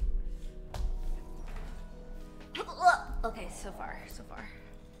 Okay, so far.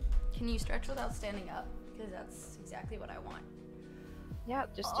 Can you stretch without standing up? Because that's exactly what I want. Yeah,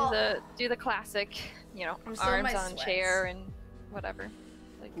 just Oh. do the classic, you know, I'm still in arms my on sweats. chair and whatever.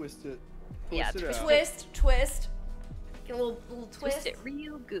 Like Twist it. Yeah, Twist it out. Twist. Get a little twist. twist it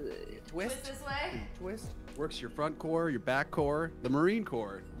real good. Twist this way. Twist. Works your front core, your back core. The Marine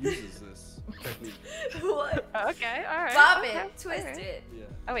Corps uses this technique. What? Okay, all right. Bop okay, it. Twist alright. it. Yeah.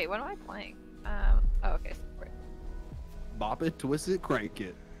 Oh wait, what am I playing? Oh okay, support. Bop it, twist it, crank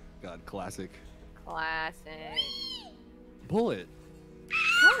it. God, classic. Classic. Pull it.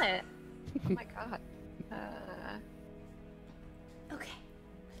 What? Oh my god. Okay.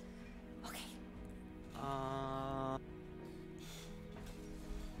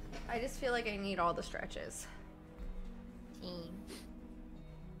 I just feel like I need all the stretches.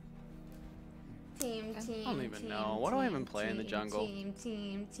 Team. I don't even know. What do I even play in the jungle? Team.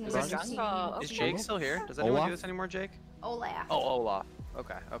 Is there jungle? Is Okay. Jake still here? Does anyone Olaf? do this anymore, Jake? Olaf. Oh, Olaf.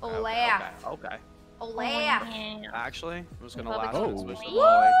 Okay. Olaf. Okay. Olaf. Actually, I'm just gonna Love laugh it. and switch to Woo!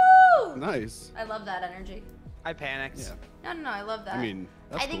 Lolly. Nice. I love that energy. I panicked. Yeah. No, I love that. I mean,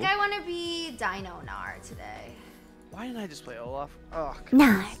 that's I think cool. I want to be Dino Gnar today. Why didn't I just play Olaf? Oh,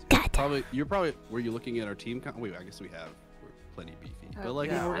 Probably were you looking at our team count? Wait, I guess we're plenty beefy. Oh, But like,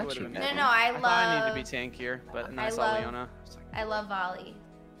 yeah, you know, that that's would've true. been No, I I thought I love. needed to be tankier, but then I I saw love- Leona. It's like, I love volley.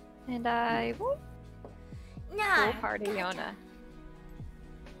 And I will Nah. full party Yona.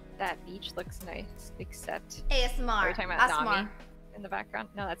 That beach looks nice, except ASMR. are you talking about ASMR. Nami in the background?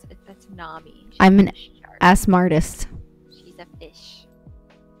 No, that's Nami. She's I'm a an fish shark. ASMartist. She's a fish.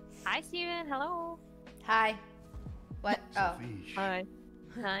 Hi, Steven. Hello. Hi. What? Oh. Hi.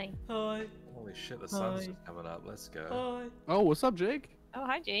 Hi. Holy shit, the sun's just coming up. Let's go. Oh, what's up, Jake? Oh,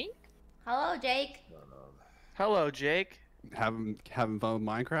 hi, Jake. Hello, Jake. hello, Jake. Having fun with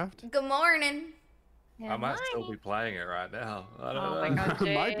Minecraft? Good morning. I might still be playing it right now. I don't Oh know. my god,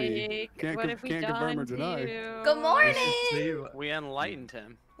 Jake. Might be. Can't what have we can't done confirm or to deny. you? Good You morning. should see, We enlightened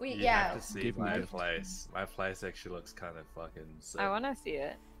him. We you yeah. have to see Give me my a- place. My place actually looks kind of fucking sick. I want to see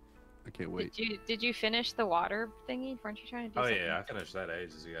it. I can't wait. Did you finish the water thingy? Weren't you trying to do Oh something? yeah, I finished that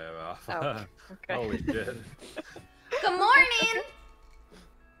ages ago. Oh, okay. Holy shit. Good morning.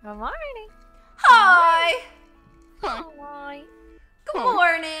 Good morning. Hi. Hi. Good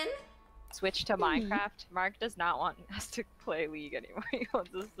morning. Switch to Minecraft. Mark does not want us to play League anymore. He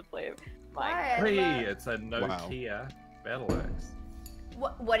wants us to play Minecraft. Why? Hey, it's a Nokia battle axe.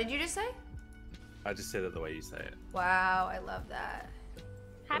 What did you just say? I just said it the way you say it. Wow, I love that.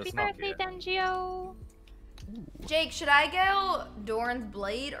 Happy it's not birthday, good. Dungio. Jake, should I go Doran's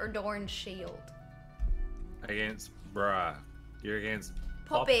blade or Doran's shield? Against bruh. You're against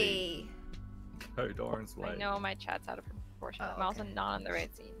Puppy. Go Doran's I Blade. know my chat's out of unfortunate. Oh, I'm also okay. not on the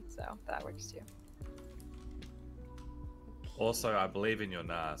right scene, so that works too. Also, I believe in your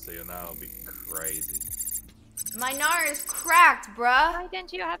Nah, so your Nah will be crazy. My NAR is cracked, bruh. Why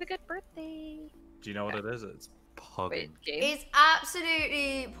didn't you have a good birthday? Do you know what it is? It's pogging. Wait, Gabe? It's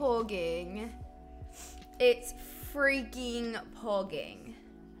absolutely pogging. It's freaking pogging.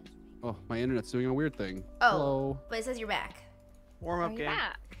 Oh, my internet's doing a weird thing. Oh, Hello. but it says you're back. Warm Are up you game.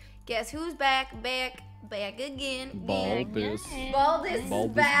 back? Guess who's back? Back again. Baldus. Baldus is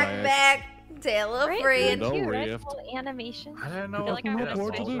Baldus back. back. Tell a Great, friend. No cute, right? rift. Little animation. I don't know I feel what like I'm to gonna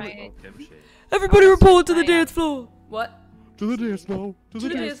report switch to my... Everybody report to the my, dance floor. What? To the dance floor. To the To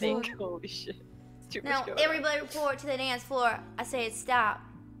the dance dance floor. floor. Holy shit. It's too Now, much going on. everybody report to the dance floor. I say it's stop.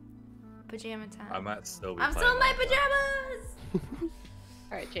 Pajama time. I might still be I'm playing still in my that, pajamas.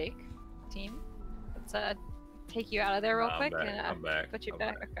 Alright, Jake. Team. Let's take you out of there real I'm quick back, and I'm back, put you I'm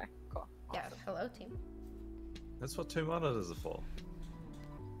back. back. Okay, cool. Yeah, hello team. but that's what 2 monitors are for.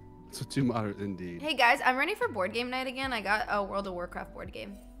 So too modern indeed. Hey guys, I'm ready for board game night again. I got a World of Warcraft board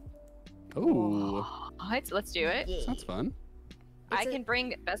game. Oh, Alright, let's do it. Yeah. sounds fun. I It's a- can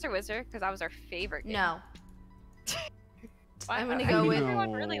bring Best or Wizard because that was our favorite game. No. Why- I'm gonna I go think with-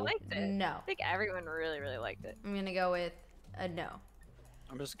 everyone really No. liked it. No. I think everyone really liked it. I'm gonna go with a no.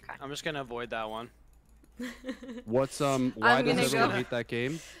 I'm just gonna avoid that one. What's why I'm does gonna everyone go- hate that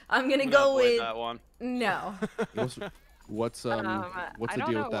game? I'm gonna I'm gonna go avoid with that one. no. What's I the don't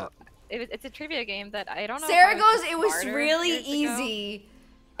deal know. with that? It's a trivia game that I don't know. Sarah if I goes, it was smarter really years ago." easy.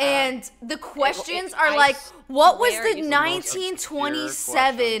 And the questions it- are I like, what was swear the it's the most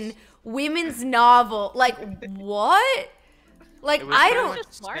 1927 obscure women's novel? Like, what? Like, It was I pretty don't. much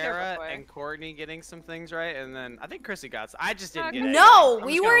Smarter Sarah before. and Courtney getting some things right, and then I think Chrissy got. I just didn't get it. No, I'm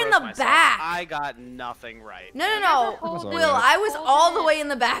we just were gonna in roast the myself. back. I got nothing right. No, no, was no. all Will, right. I was all the way in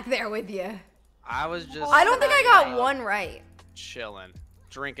the back there with you. I was just. I don't think I got uh, one right. Chilling,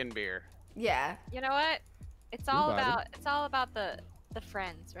 drinking beer. Yeah. You know what? It's You all got it. about the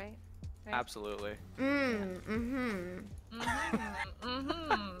friends, right? Right. Absolutely. Mm-hmm.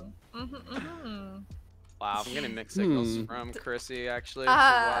 Wow, I'm getting mixed signals from Chrissy actually. She's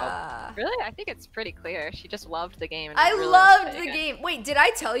wild. Ah. Really, I think it's pretty clear. She just loved the game. And I really loved playing the it. game. Wait, did I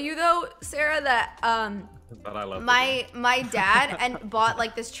tell you though, Sarah, that But I love my dad and bought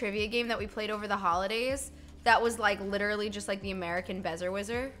like this trivia game that we played over the holidays that was like literally just like the American Bezer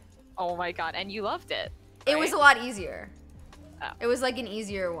Wizard. Oh my god, and you loved it. It was a right? lot easier. Oh. It was like an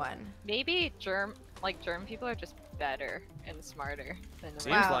easier one. Maybe germ people are just better and smarter than Seems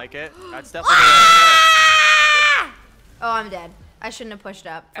Americans. Wow. like it. That's definitely. the way Oh, I'm dead. I shouldn't have pushed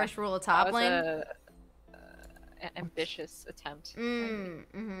up. First rule of top That was lane. an ambitious attempt.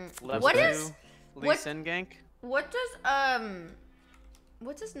 Mm-hmm. to go. What Level is- 2, Lee what- Sin gank. What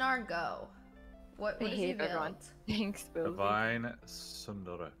does Nar go? What does he Behave, build? everyone. Thanks, Bill. Divine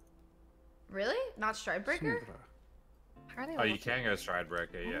Sundara. Really? Not Stridebreaker? How are they Oh, you level can go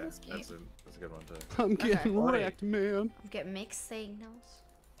Stridebreaker, yeah. this game? That's a good one too. I'm getting Okay. wrecked, man. Get mixed signals.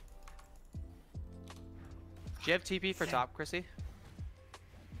 Do you have TP for top, Chrissy?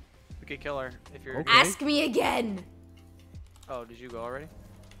 We could kill her if you're. Okay. Ask me again. Oh, did you go already?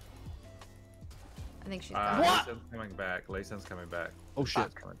 I think she's gone. What? Leeson's coming back. Leeson's coming back. Oh shit!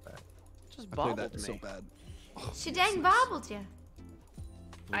 Leeson's coming back. Just I played bobbled that me. so bad. Oh, She dang Jesus. bobbled you.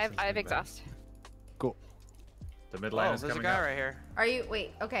 I have Leeson's coming back. exhaust. Cool. The mid Oh, lane there's is a coming guy up. right here. Are you?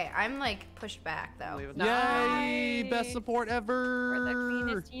 Wait. Okay. I'm like pushed back though. Leave it. Yay! Best Nice. support ever. We're the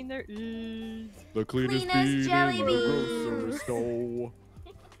cleanest team there is. The cleanest, Cleanest bean jelly in the grocery bean. store.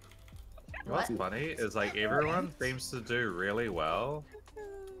 What's What? funny is like everyone seems to do really well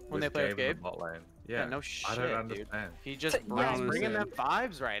When they play with in Gabe? the bot lane. Yeah, no I shit, don't dude. understand. He just Yeah, he's bringing them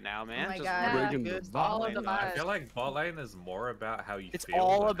honestly. vibes right now, man. my Just God. really Bringing good the bot all of lane the vibes. I feel like bot lane is more about how you It's feel.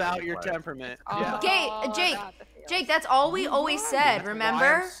 all than how about you your play. temperament. Oh, Yeah. Jake, about the feels. Jake, that's all we always said. That's why remember?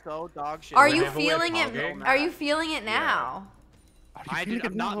 I'm so dog shit. Are Whenever you we're feeling it? talking- Are you feeling it now? I'm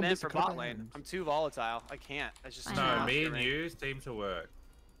not meant for bot lane. I'm too volatile. I can't. It's just I No, know. me and you seem to work.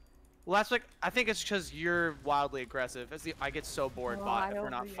 Well, that's like I think it's because you're wildly aggressive. I get so bored bot if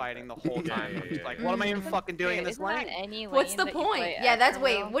we're not Wildly fighting the whole Yeah, time. yeah, I'm just yeah, like, yeah. what am I even fucking doing in Wait, this isn't that lane? any What's lane the that you point? play Yeah, that's ever,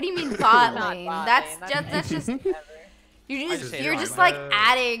 wait. Will? What do you mean bot Not lane? bot That's lane, just that's just ever. you I just just you're hate just it. like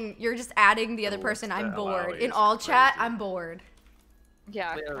adding. You're just adding the other The person. list I'm that bored. allow In is all chat, crazy. I'm bored.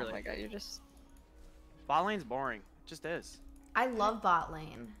 Yeah. Literally. Oh my god, you're just Bot lane's boring. It just is. I love bot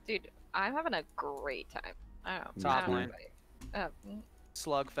lane. dude. I'm having a great time. I don't know. Top I don't know lane. about you.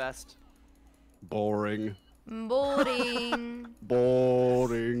 Slugfest. Boring. Boring.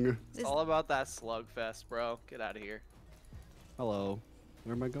 Boring. It's all about that slugfest, bro. Get out of here. Hello.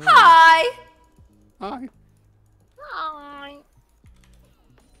 Where am I going? Hi. Hi. Hi.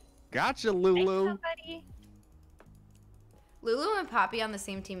 Gotcha, Thanks, Lulu. somebody. Lulu and Poppy on the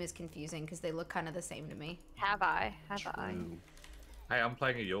same team is confusing because they look kind of the same to me. Have I? Have I? True. Hey, I'm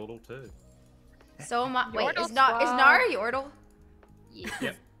playing a yordle too. So am I. Wait, Yordle is swap. Nara Yordle? Yeah.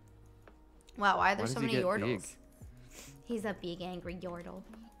 Yep. Wow, why are there Why so does he many get Yordles? big? He's a big angry Yordle.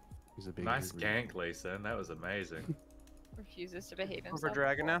 He's a big Nice angry- gank, Lisa. That was amazing. Refuses to behave Over himself.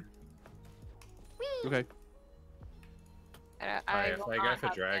 dragon now. Okay. Hey, if will they go not for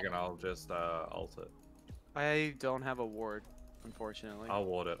have dragon, any. I'll just ult it. I don't have a ward, unfortunately. I'll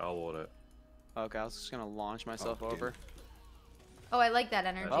ward it. I'll ward it. Okay, I was just gonna launch myself Oh, over. Oh, I like that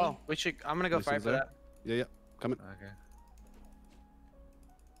energy. Oh, we should. I'm gonna go This fight one's for there? that. Yeah, yeah. Coming. Okay.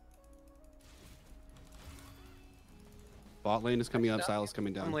 Bot lane is coming up. Actually, Silas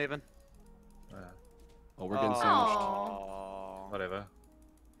coming I'm down. leaving. Oh, we're getting sandwiched. Aw. Whatever.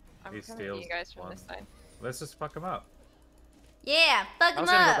 I'm He coming to steals you guys from one. this side. Let's just fuck him up. Yeah, fuck I him was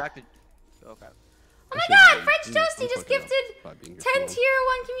gonna up. go back to. Okay. Oh I my should've god, been- French I'm Toasty just fucking up gifted by being here 10 so tier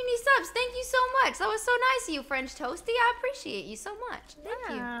long. 1 community subs. Thank you so much. That was so nice of you, French Toasty. I appreciate you so much. Thank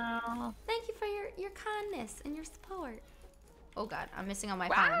you. Wow. Thank you for your kindness and your support. Oh god, I'm missing on my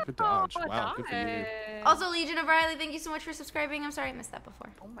Wow. phone. Good dodge. Wow, good for you. nice. Also, Legion of Riley, thank you so much for subscribing. I'm sorry I missed that before.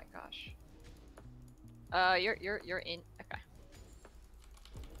 Oh my gosh. You're in. Okay.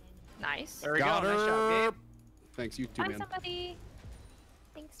 Nice. There we Got go. Nice job, her. Gabe. Thanks, you too, Hi, man. somebody.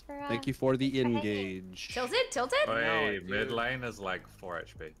 Thanks for. Thank you for the thanks for hanging. engage. Tilted? Tilted? Hey, dude. mid lane is like 4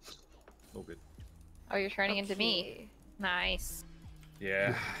 HP. All good. Oh, you're turning into me. Okay. Nice.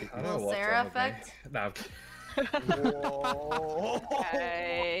 Yeah. I don't know Little what's Sarah wrong with me. effect? No, I'm kidding. Whoa.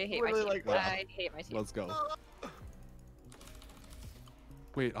 I hate my Really team. like that. I hate my team. Let's go.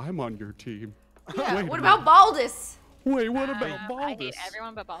 Wait, I'm on your team. Yeah, Wait a what about minute. Baldus? Wait, what about I hate Baldus?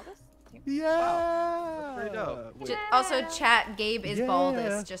 everyone but Baldus. Team. Yeah. That's pretty dope. Wait, Also, chat, Gabe is Yeah.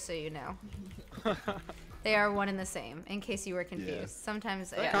 Baldus, just so you know. They are one and the same, in case you were confused. Yeah.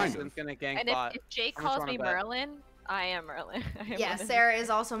 Sometimes, That yeah. kind Kristen's gonna gank And bot. if Jake How much calls wanna me bet? Merlin, I am Merlin. I am Yeah, Merlin. Sarah is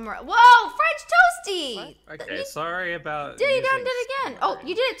also Whoa, French Toasty! Okay, sorry about. Did it using did it again. Oh,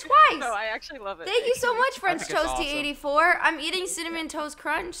 you did it twice! No, I actually love it. Thank you so much, French think it's Toasty awesome. 84. I'm eating cinnamon toast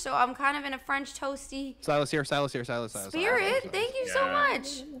crunch, so I'm kind of in a French toasty Silas here, Silas here, Silas. spirit. Thank you so Yeah.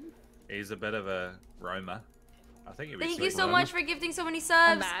 much. He's a bit of a roamer. I think he'd be Thank sweet you so with much him. for gifting so many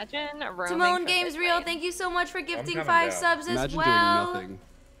subs. Imagine roaming Timon for Games this Real, lane. thank you so much for gifting coming 5 down. subs as Imagine well. doing nothing.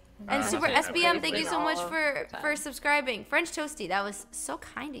 And Uh, Super nothing. SBM, thank you so All much of for the time. subscribing. French Toasty, that was so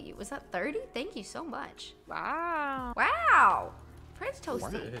kind of you. Was that 30? Thank you so much. Wow. Wow. French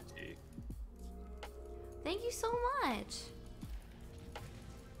Toasty, Dirty. thank you so much.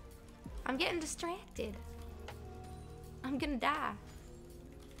 I'm getting distracted. I'm gonna die.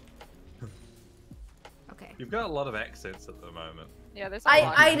 Okay. You've got a lot of accents at the moment. Yeah, there's a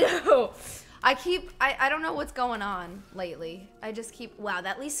lot. I know. I don't know what's going on lately. I just keep wow,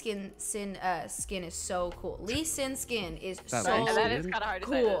 that Lee skin is so cool. Lee Sin skin is That so Lee And that is Sin? kind of hard to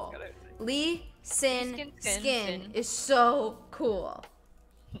say. cool. That is kinda- Lee Sin Sin skin is so cool.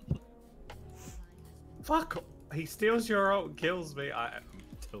 Fuck! He steals your ult, kills me. I'm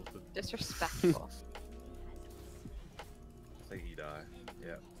tilted. Disrespectful. I think he died.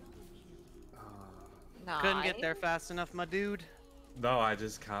 Yeah. Couldn't get there fast enough, my dude. No, I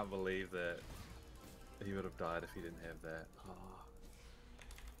just can't believe that he would have died if he didn't have that. Oh,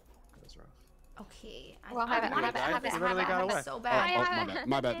 that was rough. Okay. Well, have it, wanna have it, kill have it, this have it, guy have it. so Oh, bad.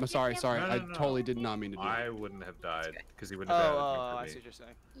 my bad. Sorry. No, I no, no. totally did not mean to do that. I wouldn't have died okay. because he wouldn't have died. Oh, I me. see what you're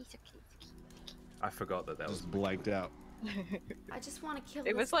saying. He's so cute. I forgot that was. Just blanked out. I just want to kill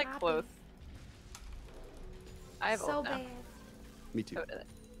It this was like Poppy close. I have so ult now. bad. Me too. Go to it.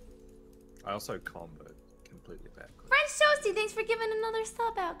 I also comboed completely backwards. French Toasty, thanks for giving another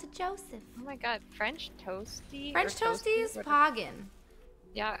sub out to Joseph. Oh my god, French toasty. French or Toasty is What Poggin.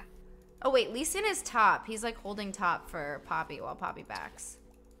 Yeah. Oh wait, Lee Sin is top. He's like holding top for Poppy while Poppy backs.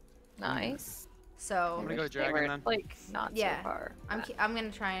 Nice. So I'm gonna go They dragon were, then. like not Yeah. so far. I'm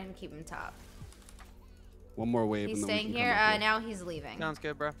gonna try and keep him top. One more wave. He's and then we staying can here. come up here. Now he's leaving. Sounds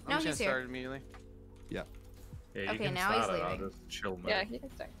good, bro. I'm No, just he's gonna here. start immediately. Yeah, you Okay, can now he's start it, I'll leaving. just chill mode. Yeah, he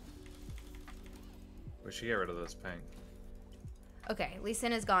can start. We should get rid of this pink. Okay, Lee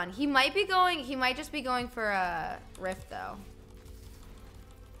Sin is gone. He might be going. He might just be going for a rift though.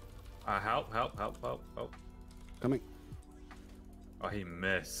 Help. Coming. Oh, he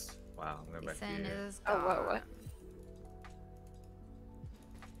missed. Wow, I'm going Lee back to Sin you. is Oh, gone. whoa, what?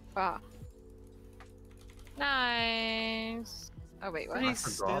 Wow. Nice. Oh wait, what? He I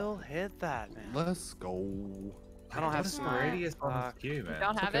forgot. still hit that, man. Let's go. I don't have What's the smart. radius on Fuck. his Q, man? You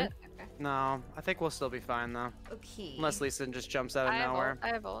don't have okay. it? Okay. No, I think we'll still be fine though. Okay. Unless Lisa just jumps out of I have nowhere. ult. I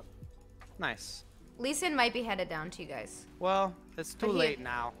have ult. Nice. Lee Sin might be headed down to you guys. Well, it's too But he- late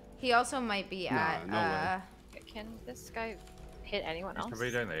now. He also might be Nah, at no way. Can this guy hit anyone He's else? probably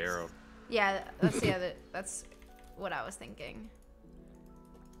doing the arrow. Yeah, that's the other. That's what I was thinking.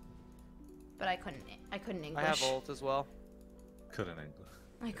 But I couldn't English. I have ult as well. Couldn't English.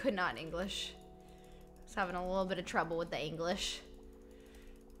 I could not English. I was having a little bit of trouble with the English.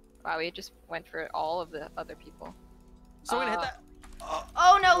 Wow, we just went for all of the other people. So we're gonna hit that.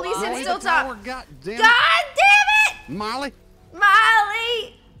 Oh no, Lee Sin's Molly still the tower, top. God damn God it. damn it! Molly.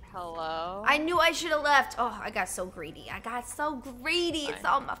 Molly! Hello? I knew I should have left. Oh, I got so greedy. It's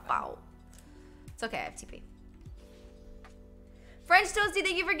all my fault. It's okay, I have TP. French Toasty,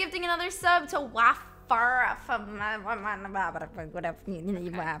 thank you for gifting another sub to Waffle from whatever.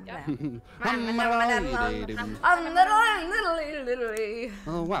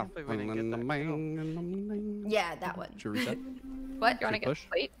 Oh wow. Hopefully we didn't get that Yeah, that one. Should we reset? What? You wanna get push? the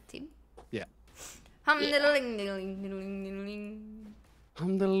plate? Team? Yeah.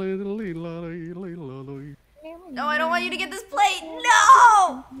 No, I don't want you to get this plate.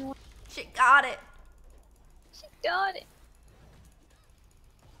 No! She got it. She got it.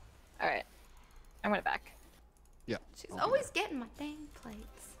 Alright. I'm gonna back. Yeah. She's I'll do always getting my dang plates.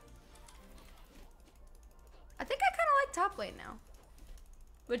 I think I kind of like top lane now.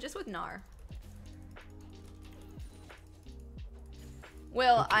 But just with Gnar.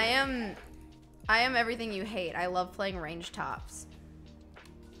 Will, I am everything you hate. I love playing range tops.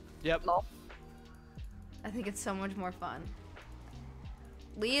 Yep. Lol. I think it's so much more fun.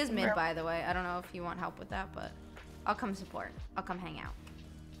 Lee is mid, by the way. I don't know if you want help with that, but I'll come support. I'll come hang out.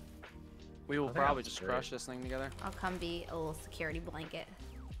 We will I think probably I'm just straight. crush this thing together. I'll come be a little security blanket.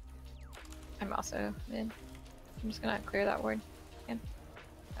 I'm also mid. I'm just gonna clear that ward. And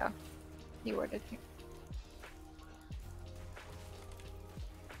oh, you warded here.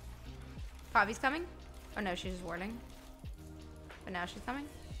 Poppy's coming? Oh no, she's just warding. But now she's coming?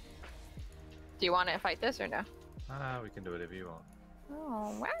 Do you want to fight this or no? We can do whatever you want.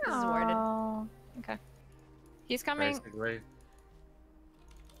 Oh wow. This is warded. Okay. He's coming. Basically,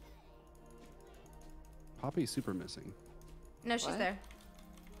 Poppy's super missing. No, she's What? there.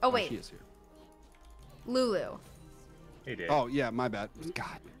 Oh She wait, is here. Lulu. he did. Oh yeah, my bad.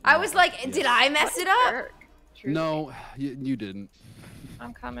 God. I was like, Yes. did I mess it up? Jerk. Truly. No, you didn't.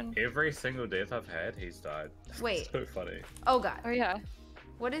 I'm coming. Every single death I've had, he's died. Wait. So funny. Oh god. Oh yeah.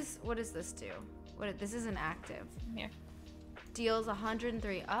 What is this do? This isn't active. Here. Deals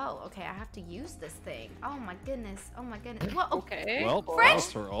 103. Oh, okay. I have to use this thing. Oh my goodness. Oh my goodness. What? Okay. Well, cool. French-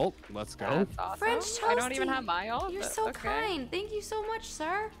 that's her ult. Let's go. That's awesome. French I don't even toasty. have my ult. You're but so okay. kind. Thank you so much,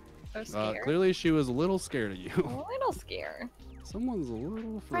 sir. So scared. Clearly, she was a little scared of A you. little scared. Someone's a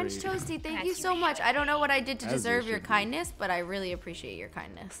little French afraid. Toasty, thank As you you so much. I don't know what I did to As you deserve your should be. kindness, but I really appreciate your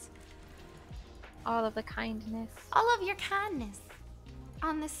kindness. All of the kindness. All of your kindness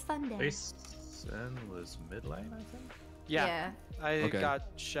on this Sunday. Jason was mid lane, I think. Yeah. I Okay. got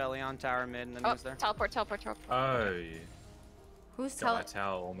Shelly on tower mid and then he Oh, was there. teleport. Oh, yeah. Who's Got my telling?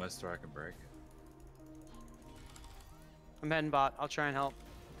 towel almost where I can break it. I'm heading bot. I'll try and help.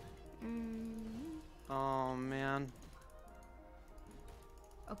 Mm, Oh man.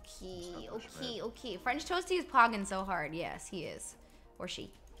 okay, Not much, okay. French Toasty is pogging so hard. Yes, he is, or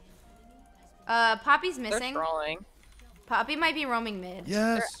she. Poppy's They're missing. trolling. Poppy might be roaming mid.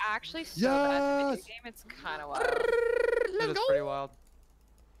 They're Yes. actually so bad at the video Yes. game. It's kind of wild. That is pretty wild.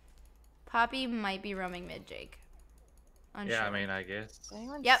 Poppy might be roaming mid, Jake. Unsure. Yeah, I mean, I guess. Does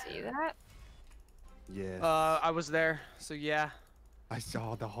anyone Yep. see that? Yes. I was there, so yeah. I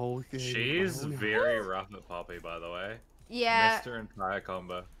saw the whole thing. She's Oh, no. very rough at Poppy, by the way. Yeah, Missed her entire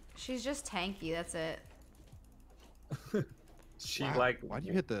combo. she's just tanky. That's it. She Wow, like why'd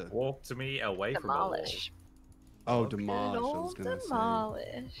you hit the- walked me away from the wall. Demolish. Oh, Okay. demolish. I was Good gonna old say.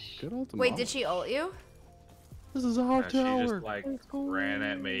 demolish. Good old Wait, demolish. did she ult you? This is our No, she tower. just like ran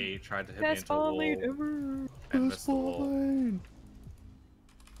at me, tried to hit me Best into a ball wall, lead ever. and This missed the ball wall. lane.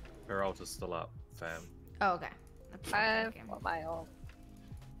 Her ult is still up, fam. Oh, okay. That's I okay. want my ult.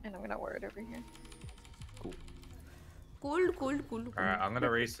 And I'm gonna word over here. Cool. Alright, I'm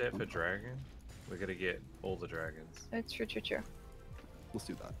gonna reset for dragon. We're gonna get all the dragons. It's true. Let's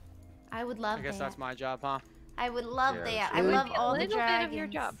do that. I would love I guess that. that's my job, huh? I would love Yeah, that. it's I really love good. all a the little dragons. bit of your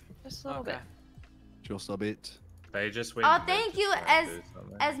job. Just a little Okay. bit. She'll still beat. They just went. Oh, mid thank to you, try and do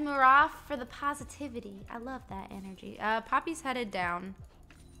something. Esmeralda, for the positivity. I love that energy. Poppy's headed down.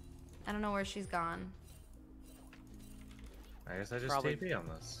 I don't know where she's gone. I guess I just Probably- TP on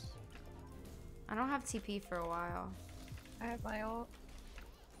this. I don't have TP for a while. I have my ult.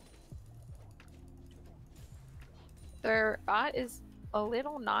 Their bot is a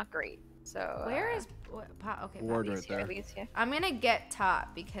little not great. So Where is okay? Ward Poppy's right here. there. Lee's here. I'm gonna get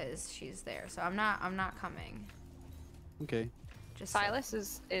top because she's there, so I'm not coming. Okay. Just Silas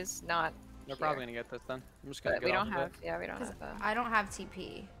is not. They're here, probably gonna get this then. I'm just gonna But get we off don't of have. it. Yeah, we don't because have. I don't have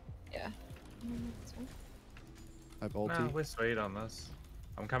TP. Yeah. I have ulti. No, we're sweet on this.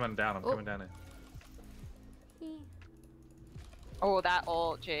 I'm coming down. I'm Oh. coming down here. Oh, that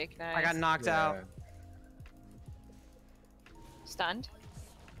ult, Jake. Nice. I got knocked out. Stunned.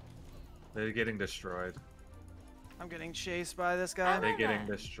 They're getting destroyed. I'm getting chased by this guy. They're getting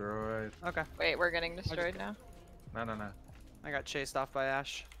destroyed. Okay. Wait, we're getting destroyed now. No, no, no. I got chased off by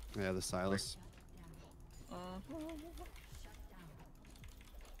Ash. Yeah, the Silas.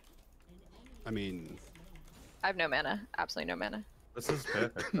 I mean, I have no mana. Absolutely no mana. This is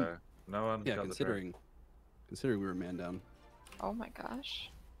perfect though. No one. yeah, got the dragon. considering we were man down. Oh my gosh.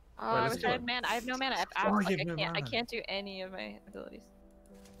 Oh, Wait, I let's wish do I it. had mana. I have no mana. Oh, Like, you I have no can't. I mana. can't do any of my abilities.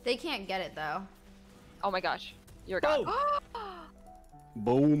 They can't get it though. Oh my gosh. You're a god.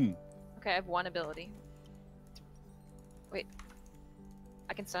 Boom. Okay, I have one ability. Wait.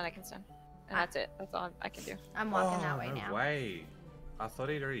 I can stun. I can stun. And that's it. That's all I can do. I'm walking that way no now. way. I thought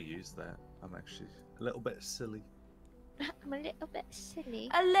he'd already used that. I'm actually a little bit silly. I'm a little bit silly.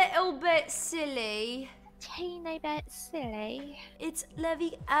 A little bit silly. Teeny bit silly. It's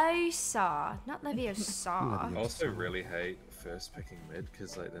Leviosa, not Leviosa. I also really hate first picking mid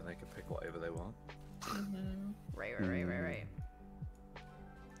because like then they can pick whatever they want. Right.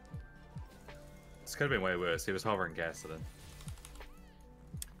 This could have been way worse. He was hovering gas then.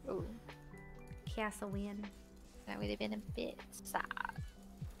 Ooh. Castle win. That would have been a bit sad.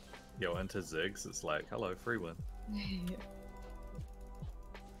 Yo, into Ziggs, it's like, hello, free win.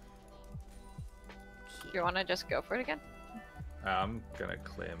 You want to just go for it again? I'm gonna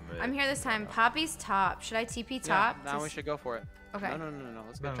clear mid. I'm here this time. Poppy's top. Should I TP top? Yeah, now we should go for it. Okay. No.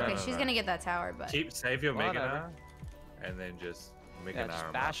 Let's get No, dragon. Okay, she's gonna get that tower, but Save your Mega Whatever. now, and then just Mega Yeah, just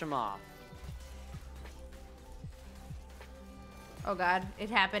Narum bash up. him off. oh god, it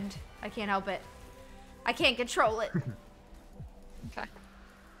happened. I can't help it. I can't control it. Okay.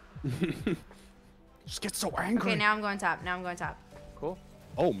 Just get so angry. Okay, now I'm going top. Cool.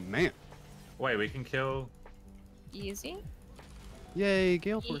 Oh man. Wait, we can kill. Easy. Yay,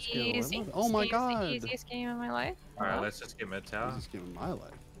 Gale Force kill. I Easy. love it. Oh my Easy, god. Easiest game of my life. Alright, Well, let's just get mid tower. This is giving my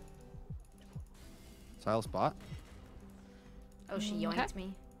life. Silas bot. Oh, she yoinked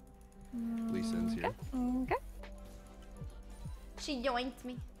me. Lee's here. Okay. She yoinked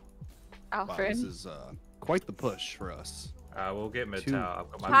me. Wow, Alfred. this is quite the push for us. We'll get mid Two. tower.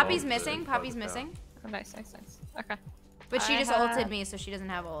 I've got my Poppy's gold to missing. cover Poppy's tower. missing. Oh, nice. Okay. But she I just have- ulted me, so she doesn't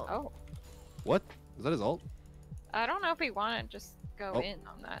have ult. Oh. What? Is that his ult? I don't know if we want to just go Oh. in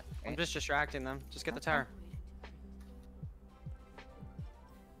on that. I'm right? just distracting them. Just get the tower.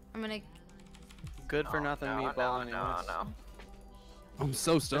 I'm gonna. Good for nothing meatball anyways. No. I'm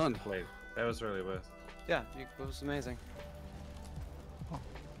so stunned. Wait, that was really worth. Yeah, it was amazing.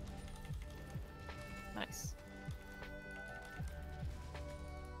 Nice.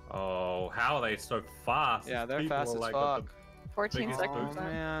 Oh, how are they so fast? Yeah, These they're people fast are as like got fuck. 14 biggest seconds. Oh boots.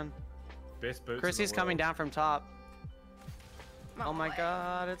 man. the best boots in Chrissy's the coming world. down from top. Oh my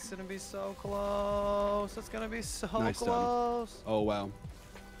god, it's gonna be so close. It's gonna be so Nice done. close. Oh wow.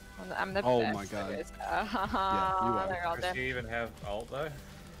 I'm the Oh best. my God. at this. you are. They're all Does dead. she even have ult though?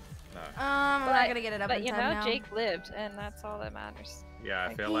 No. I'm not gonna get it up But in you time know, now. Jake lived, and that's all that matters. Yeah, I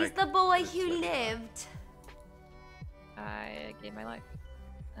Like, feel He's like the boy it's who like- lived. I gave my life.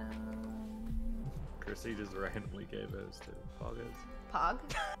 Chrissy just randomly gave hers to Poggers. Pog.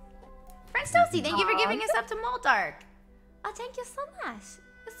 Friends Toasty, thank you for giving us up to Moldark. Oh, thank you so much.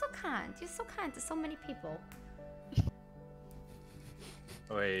 You're so kind. You're so kind to so many people.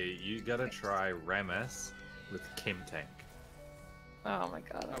 Wait, you gotta try Ramus with Kim Tank. Oh my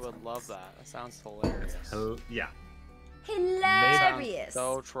god. I that would sounds- love that. That sounds hilarious. Oh, yeah. Hilarious.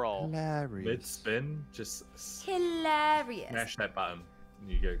 So troll. Hilarious. Mid spin, just Hilarious. smash that button and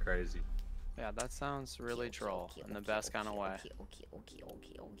you go crazy. Yeah, that sounds really troll in the best kind of way.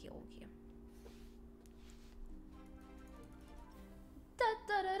 Okay. Da,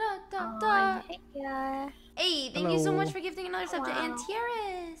 da, da, da, da, da. Yeah. Hey, thank you so Hello. much for gifting another sub to Wow.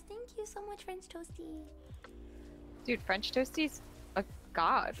 Antieris. Thank you so much, French Toasty. Dude, French Toasty's a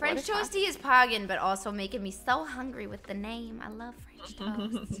god. French What is Toasty is poggin, but also making me so hungry with the name. I love French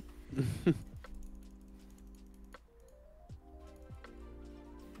toast.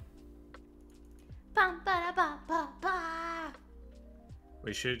 Bum, ba, da, ba, ba, ba.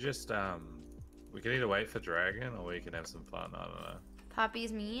 We should just we can either wait for Dragon or we can have some fun. I don't know.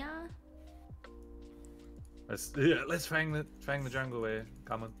 Poppy's Mia. Let's fang the jungle here.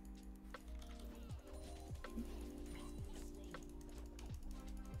 Come on.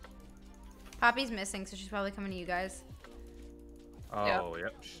 Poppy's missing, so she's probably coming to you guys. Oh,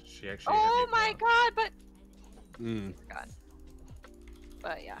 yep. She actually. Oh my god, but Mm. god.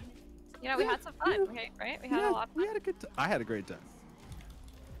 But yeah. You know, we had some fun, right? We had a lot of We fun. had a good time. I had a great time.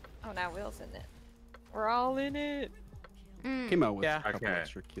 Oh, now Will's in it. We're all in it. Came out with Yeah. a couple Okay.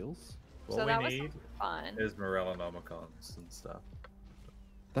 extra kills. What So we that was need fun. is Morellonomicons and stuff.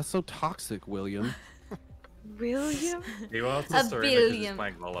 That's so toxic, William. William? He wants A us to remake just billion.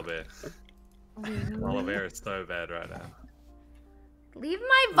 playing Volibear. Volibear is so bad right now. Leave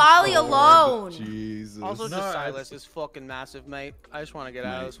my volley alone. Jesus. Also, No, just it's- Silas is fucking massive, mate. I just want to get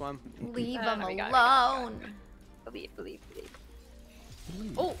out of this one. Leave him we got it, alone. Believe.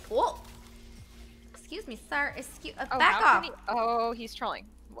 Oh, whoa. Excuse me, sir. Oh, Back how off. can he... Oh, he's trolling.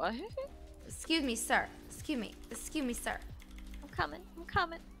 What? Excuse me, sir. Excuse me, sir. I'm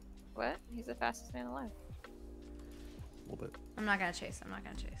coming. What? He's the fastest man alive. A little bit. I'm not gonna chase.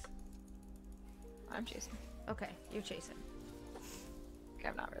 I'm chasing. Okay, you're chasing. Okay,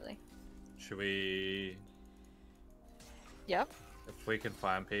 I'm not really. Should we, Yep. if we can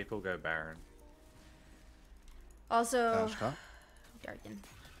find people, go Baron? Also, Ash top. Jargon.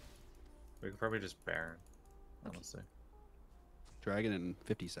 We could probably just Baron, honestly. Dragon in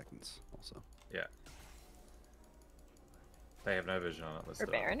 50 seconds. Also. Yeah. They have no vision on it. Let's For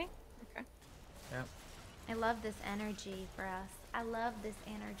do it. Barony? Okay. Yeah. I love this energy for us. I love this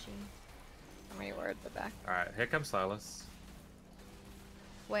energy. How many words at the back? All right, here comes Silas.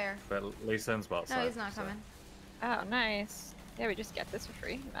 Where? But Lee Sin's bot No, side, he's not so- coming. Oh, nice. Yeah, we just get this for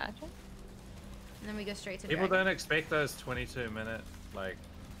free. Imagine. And then we go straight to People Dragon. don't expect those 22-minute, like,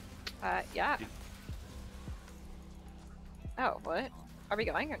 Yeah. Oh, what? Are we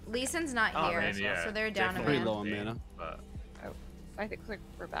going? Or... Lee Sin's not oh, here, I mean, yeah, so they're down a definitely Pretty man. low on deep, mana. But I think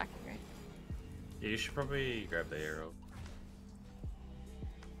we're back, right? yeah, you should probably grab the hero.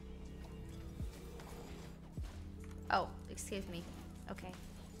 Oh, excuse me. Okay.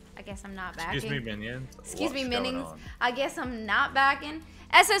 I guess I'm not backing. Excuse me, minions. Excuse me, What's going minions. on? I guess I'm not backing.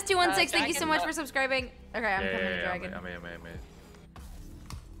 SS216, thank you Dragon so much up. for subscribing. Okay, I'm coming to Yeah, Dragon. I'm here.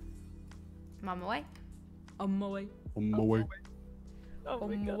 I'm on my way. On my way. On my way. Oh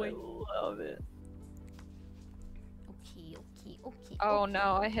my god, I love it. Okay. Oh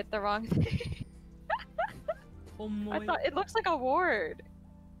no, I hit the wrong thing. I thought it looks like a ward.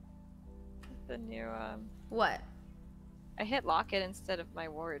 The new What? I hit locket instead of my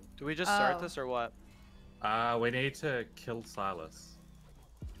ward. Do we just start Oh. this or what? We need to kill Silas.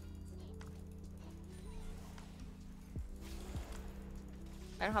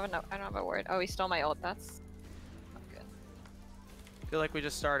 I don't have a ward. Oh, he stole my ult. That's not good. Feel like we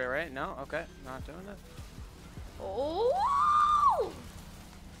just started, right? No? Okay. Not doing it. Oh!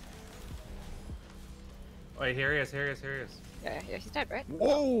 Wait, here he is. Yeah, he's dead, right?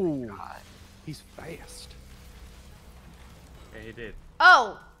 Whoa! God. He's fast. Yeah, he did.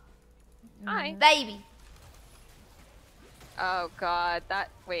 Oh! Hi. Baby. Oh god, that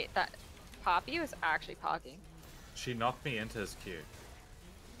Poppy was actually pogging. She knocked me into his queue.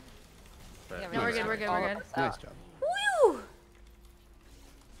 But Yeah, No, we're we good, we're good, all we're of good. us Nice out. job. Woo!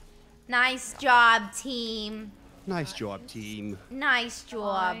 Nice job, team. Nice job, team. Nice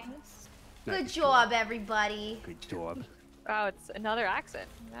job. Nice. Good Nice job, everybody. Good job. Wow, it's another accent.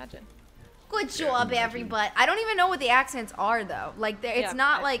 Imagine. Good job, everybody. I don't even know what the accents are, though. Like, it's Yeah,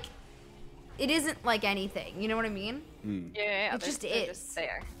 not but- like... It isn't like anything. You know what I mean? Mm. Yeah, It they're- just they're is. Just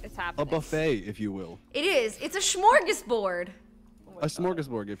there. It's A happening. buffet, if you will. It is. It's a smorgasbord. Oh my A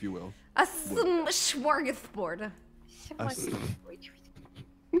smorgasbord, if you will. A smorgasbord. A s-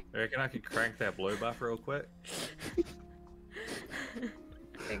 You reckon I could crank that blue buff real quick?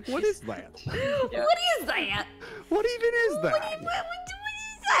 What is that? Yeah. What is that? What even is What that? is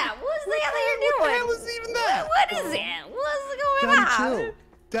that? What's the hell are you What the doing? hell is even that? What is that? What's going Daddy, on? chill.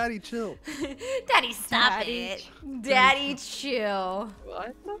 Daddy, chill. Daddy, stop Daddy, it. Daddy, chill.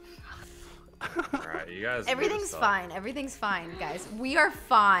 What the Alright, you guys. need to Everything's stop. fine. Everything's fine, guys. We are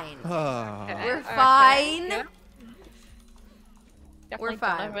fine. Ah. Okay. We're Okay, fine. yeah. Definitely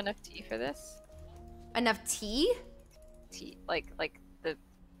fine. don't have enough tea for this. Enough tea? Tea, like the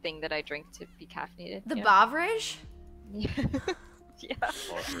thing that I drink to be caffeinated. The you know? beverage? Yeah. Yeah.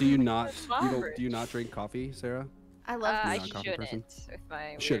 Do you not? Beverage. Do you not drink coffee, Sarah? I love I You're not a coffee shouldn't person? with my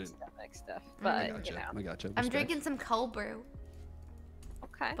weird Shouldn't. stomach stuff, I but I you gotcha. know. I gotcha. I'm Respect. drinking some cold brew,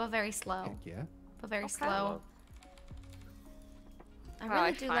 Okay. but very slow. Heck yeah. But very Okay. slow. I Oh,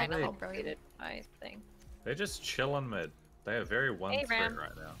 really do like finally cold brew. completed my thing. They're just chilling mid. They are very one Hey, threat Ram.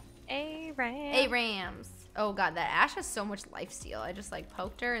 right now. A-Ram. Rams. Oh god, that Ashe has so much lifesteal. I just like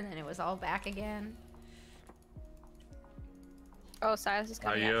poked her and then it was all back again. Oh, Silas is Oh,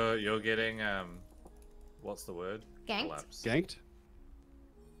 coming up. you're getting what's the word? Ganked? Collapse. Ganked?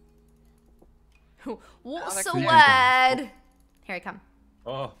 What's they're so coming. bad? Here I come.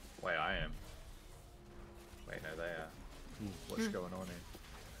 Oh, wait, I am. Wait, no, they are. What's going on here?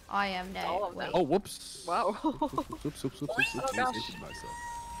 I am now. All of them. Wait. Oh, whoops. Wow. Oops. Oh, gosh. Myself.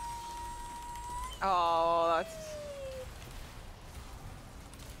 Oh, that's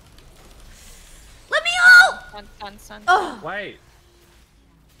Let me out! Sun. Oh, Wait.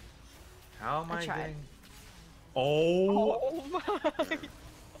 How am I I, tried. getting? Oh. Oh my.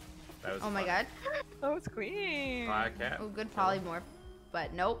 That was oh my fun. god. That was clean. Fire cat. Oh, good polymorph.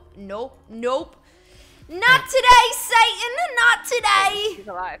 But nope. Not today, Satan! Not today! He's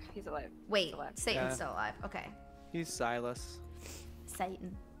alive. He's alive. Wait, He's alive. Satan's Yeah. still alive. Okay. He's Silas.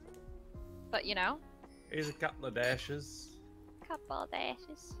 Satan. But you know, Here's a couple of dashes. couple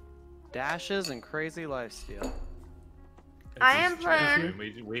dashes. Dashes and crazy lifesteal. I It's am just playing-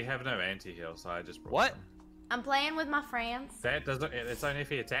 changing. We have no anti-heal, so I just brought What? them. I'm playing with my friends. That doesn't. It's only if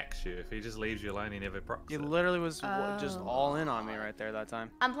he attacks you. If he just leaves you alone, he never procs He it. literally was just Oh. all in on me right there that time.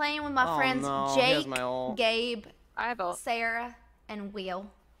 I'm playing with my Oh, friends no, he has Jake, my ult. Gabe, I have a. Sarah, and Will.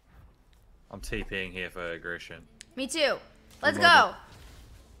 I'm TPing here for aggression. Me too. Let's love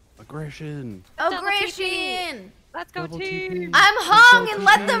go. Aggression. Aggression! Let's go Double team. TP. I'm hung and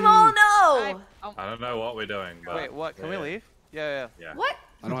let them all know. Oh, I don't know what we're doing, but Wait, what? Can we yeah, leave? Yeah. Yeah. What?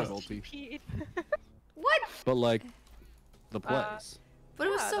 I don't have ulti. Pete. What? But like, the plays. But it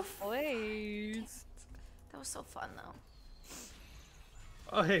was Yeah, so the plays. That was so fun though.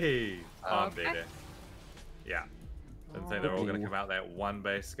 Oh hey, I'm Okay. dead. Yeah. Didn't think they were all gonna come out that one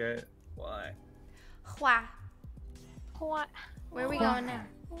base gate. Why? Why? What? Where are we going now?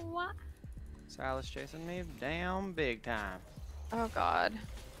 What? Silas chasing me down big time. Oh God.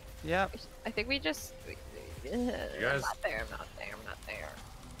 Yep. I think we just. guys- I'm not there. I'm not there.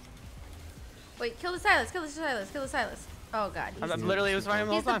 Wait, kill the Silas, kill the Silas, kill the Silas. Oh god. I'm literally, it was fine the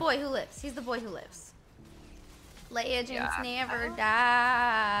whole He's the time. boy who lives. He's the boy who lives. Legends Yeah. never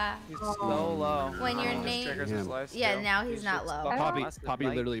die. He's so low. When your Just name- triggers his Yeah. life Yeah, steal. now he's not just low. fucking Poppy, busted, Poppy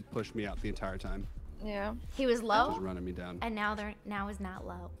like- literally pushed me out the entire time. Yeah. He was Just low, running me down. and now is not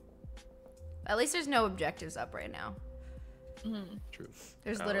low. At least there's no objectives up right now. True.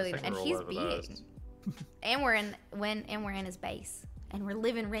 There's Oh, literally, I think and we're all he's over beating. those. And we're in his base, and we're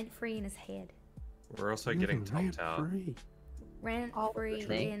living rent free in his head. We're also getting top tower. Free. Rent All free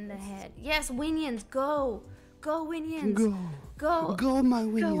the in the head. Yes, Winions, go, go Winions, Go. go, Go, my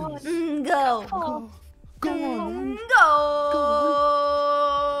wings. Go, Go on. go.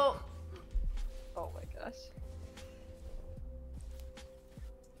 Oh my gosh.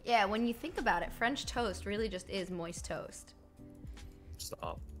 Yeah, when you think about it, French toast really just is moist toast.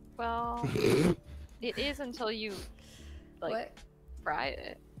 Stop. Well, it is until you like What? fry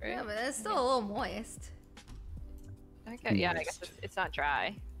it, right? Yeah, but it's still a little moist. Okay, yeah, I guess Moist. it's not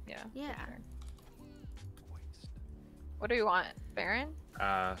dry. Yeah. Yeah. sure. What do you want, Baron?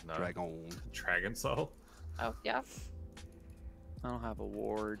 No. Dragon. Dragon Soul. Oh yeah, I don't have a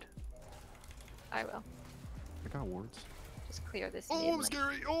ward. I will. I got wards. Just clear this. Oh, mid I'm lane.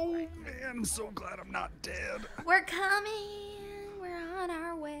 scary. Oh, man. I'm so glad I'm not dead. We're coming. We're on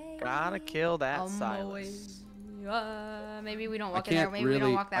our way. Gotta kill that On my way. Silas. Maybe we don't I walk in there. can't Maybe we don't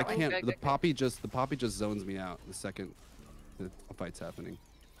really. walk I that way. can't. Okay, The okay. poppy just zones me out the second the fight's happening.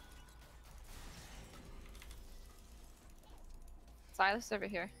 Silas over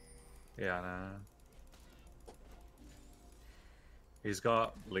here. Yeah, I know. He's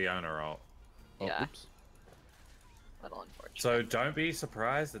got Leona ult. Oh, Yeah. oops. Little unfortunate. So don't be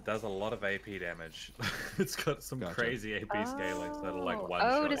surprised. It does a lot of AP damage. It's got some Gotcha. crazy AP scalings that are like Oh. one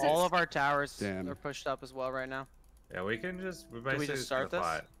Oh, shot. does it- All of our towers Damn. are pushed up as well right now. Yeah, we can just. We're we basically just just start gonna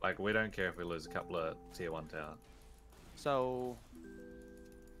this? fight. Like we don't care if we lose a couple of tier 1 tower. So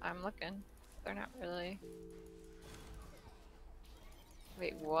I'm looking. They're not really.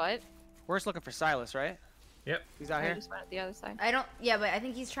 Wait, what? we're just looking for Silas, right? Yep. He's out I here. just went at the other side. I don't. Yeah, but I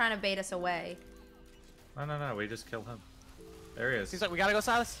think he's trying to bait us away. No. We just kill him. There he is. He's like, we gotta go,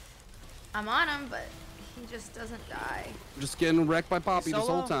 Silas. I'm on him, but he just doesn't die. I'm just getting wrecked by Poppy this whole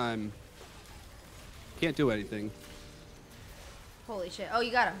Solo? time. Can't do anything. Holy shit! Oh,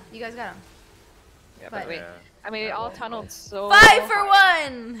 you got him. You guys got him. Yeah, but but wait. Yeah. I mean, it Yeah, all well, tunneled so. 5 for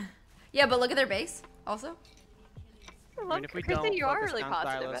hard. 1. Yeah, but look at their base. Also. I I love mean, if we Chrissy, don't you are focus really on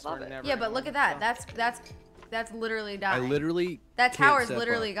positive. Silas, I love we're it. never Yeah, but gonna look win, at that. so. That's literally I dying. literally. That can't tower's step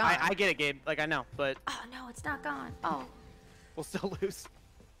literally up. gone. I get it, Gabe. Like I know, but Oh no, it's not gone. Oh. we'll still lose.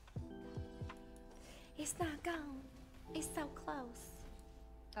 It's not gone. It's so close.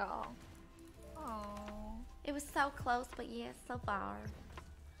 Oh. Oh. It was so close, but yeah, so far.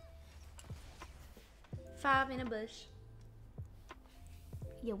 5 in a bush.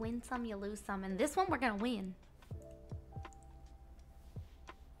 You win some, you lose some, and this one we're gonna win.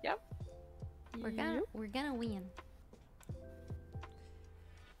 Yep. We're gonna win.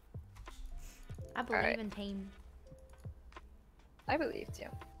 I believe Alright. in team. I believed you.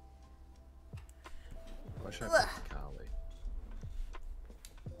 Why should I Ugh. pick Carly?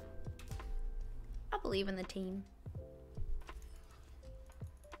 I believe in the team.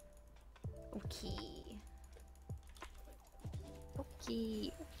 Okay.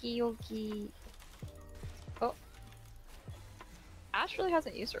 Okay. Oh. Ash really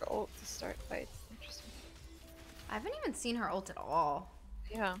hasn't used her ult to start fights. Interesting. I haven't even seen her ult at all.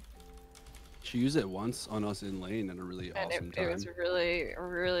 Yeah. She used it once on us in lane at a really And awesome it time. was really,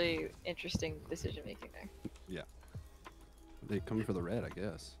 really interesting decision making there. Yeah. They coming for the red, I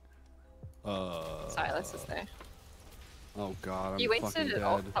guess. Silas is there. Oh god, I'm He fucking wasted dead.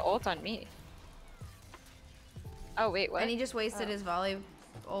 the ult on me. Oh wait, what? And he just wasted Oh. his volley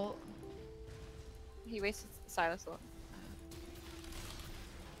ult. He wasted Silas ult.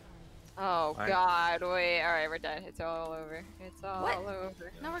 Oh I- god, wait, alright, we're done. It's all over. It's all What?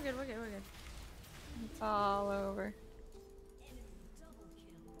 over. No, we're good, we're good, we're good. It's all over.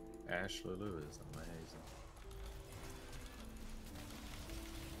 Ash Lulu is amazing.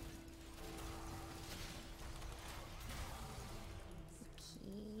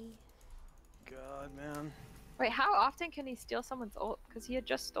 Okay. God, man. Wait, how often can he steal someone's ult? Because he had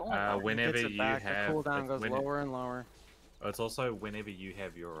just stolen it. Whenever Gets it you back, have the cooldown goes when- lower and lower. Oh, it's also whenever you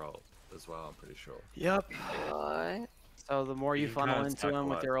have your ult as well. I'm pretty sure. Yep. What? So the more you You funnel can't into stack him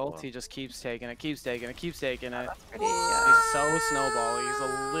with life your a ult, lot. he just keeps taking it, keeps taking it, keeps taking it. That's pretty, He's so snowball. He's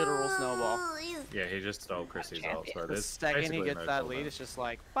a literal snowball. Yeah, he just stole Chrissy's ult. So The there's second he basically gets no that cooldown. lead, it's just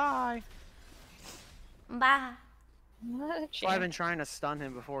like, bye. Bye. So I've been trying to stun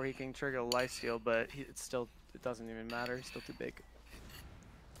him before he can trigger a lifesteal, but it doesn't even matter. He's still too big.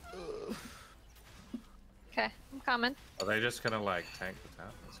 Okay, I'm coming. Are they just gonna like tank the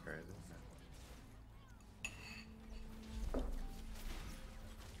top? That's crazy.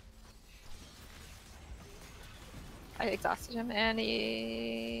 I exhausted him and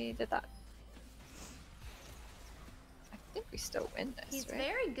he did that. I think we still win this, He's right?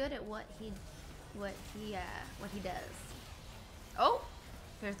 very good at what he does. Oh,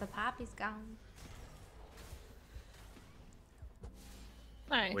 there's the pop. He's gone.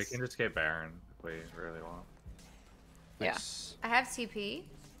 Nice. We can just get Baron if we really want. Yeah. Nice. I have TP.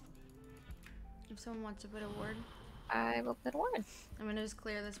 If someone wants to put a ward, I will put a word. I'm gonna just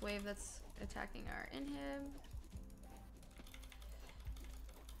clear this wave that's attacking our inhib.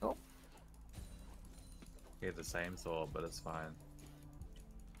 He had the same thought, but it's fine.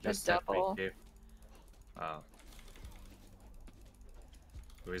 The Just have to be double. careful. Oh.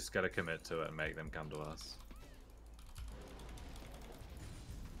 We just gotta commit to it and make them come to us.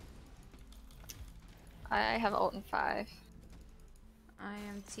 I have ult in 5. I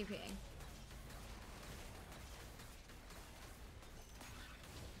am TPing.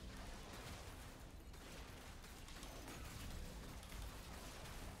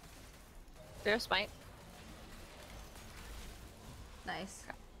 There's smite. Nice.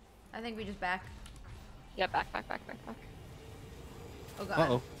 I think we just back. Yeah, back. Oh god.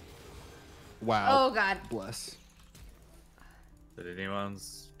 Uh-oh. Wow. Oh god. Bless. Did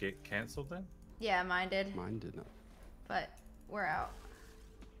anyone's get cancelled then? Yeah, mine did. Mine did not. But we're out.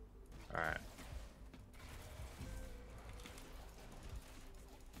 Alright.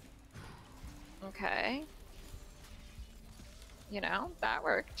 Okay. You know, that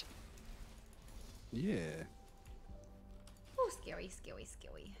worked. Yeah. Oh, scary, scary,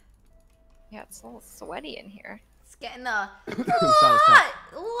 scary. Yeah, it's a little sweaty in here. It's getting a Silas hot,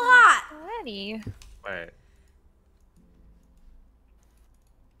 hot. Sweaty. Wait.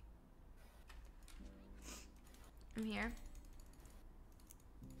 I'm here.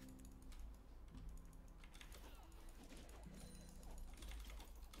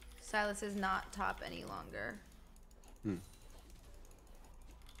 Silas is not top any longer.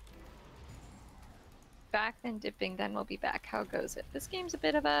 Back then dipping, then we'll be back. How goes it? This game's a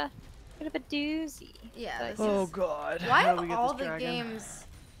bit of a doozy. Yeah. But- This Oh is... god. Why How do have we get all this the dragon? games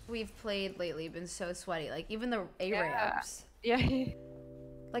we've played lately been so sweaty? Like even the ARAMs. Yeah.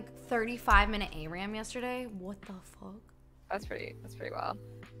 Like 35-minute ARAM yesterday. What the fuck? That's pretty wild.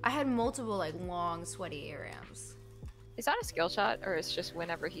 I had multiple like long sweaty ARAMs. Is that a skill shot or it's just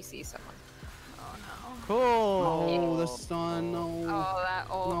whenever he sees someone? Oh no. Cool. Oh, the stun. No. Oh, that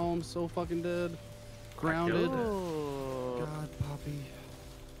ult. No, I'm so fucking dead. Grounded. Ooh. God, Poppy.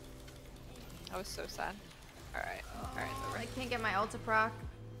 I was so sad. Alright. Alright, so I can't get my ult to proc.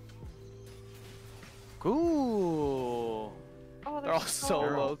 Cool. Oh, They're all so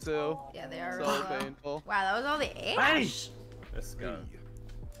low too. Yeah, they are So really low. painful. Wow, that was all the Ash. Let's go.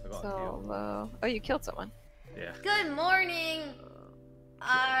 I got so killed. low. Oh, you killed someone. Yeah. Good morning,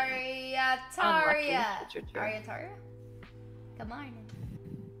 Ariataria. Unlucky. Ariataria? Good morning.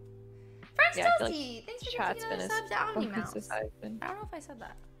 Frank Yeah, I feel like Stelzy, thanks for Chat's giving been us a sub to Omni Mouse. focus as I've been. I don't know if I said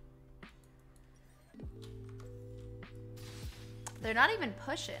that. They're not even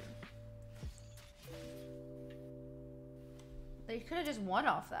pushing. They could have just won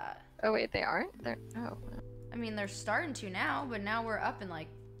off that. Oh wait, they aren't? They're oh. I mean, they're starting to now, but now we're up in like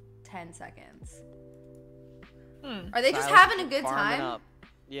 10 seconds. Are they just Silas having a good farming time? up.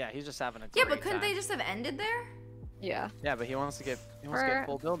 Yeah, he's just having a Yeah, great but couldn't time. they just have ended there? Yeah. Yeah, but he wants to get For-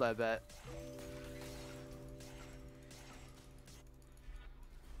 full build, I bet.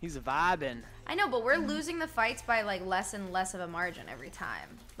 He's vibing. I know, but we're losing the fights by like less and less of a margin every time.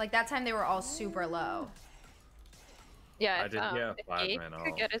 Like that time they were all super low. Yeah, I if, did get if 5 Gabe men could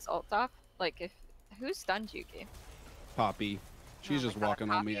ult. get his ult off, like if who stunned Yuki? Poppy. She's Oh my just God, walking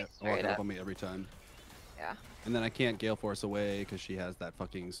on me, Poppy, straight walking up. up on me every time. Yeah. And then I can't Gale Force away because she has that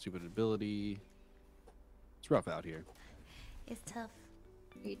fucking stupid ability. It's rough out here. It's tough.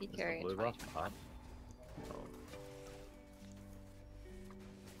 AD Is the carry in blue buff 2025. up? Oh.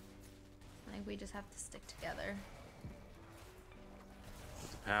 I think we just have to stick together. It's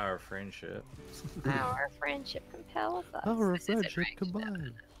the power of friendship. Our friendship compels us. Power of This isn't friendship ranked, no.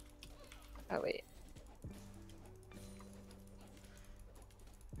 combined. Oh wait.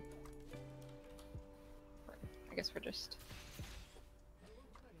 I guess we're just.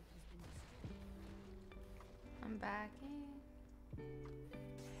 I'm back in.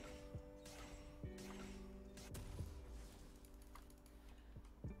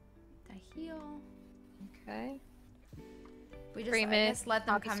 The heal. Okay. We just I Freeman, guess let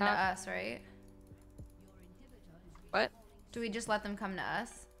them Poppy come to stop. us, right? What? Do we just let them come to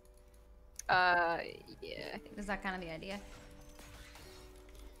us? Yeah. I think Is that kind of the idea?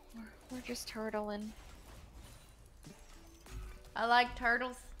 we're just turtling. I like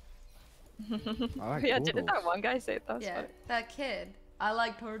turtles. I like Yeah, didn't that turtles. one guy say it? That was Yeah, funny. that kid. I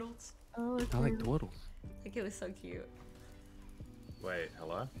like turtles. Oh, I like turtles. Like it was so cute. Wait,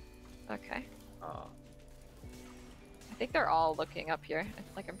 hello? Okay. Ah. I think they're all looking up here.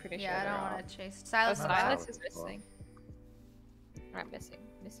 Like I'm pretty Yeah, sure I they're don't all. want to chase. Oh, Silas is Silas. back. Silas is missing. Not missing.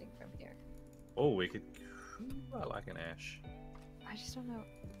 Missing from here. Oh, we could. I like an Ash. I just don't know.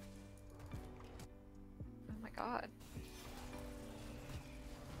 Oh my god.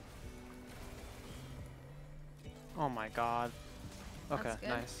 Oh my god. Okay, That's good.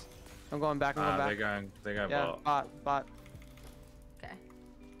 nice. I'm going back. I'm going They're back. going. They're going Yeah, bot. bot. Okay.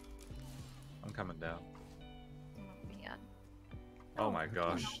 I'm coming down. Oh man. Oh my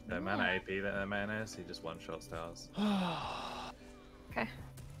gosh, the amount of AP that man has, he just one-shot stars. Okay.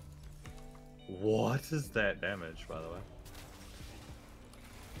 What is that damage, by the way?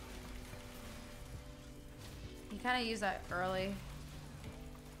 You kind of use that early.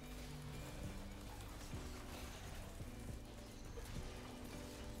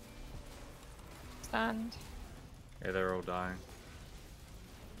 Stunned. Yeah, they're all dying.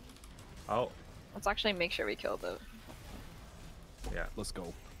 Oh, Let's actually make sure we kill the. yeah. Let's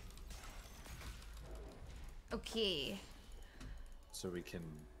go. Okay. So we can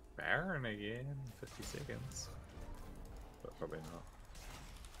Baron again in 50 seconds. But probably not.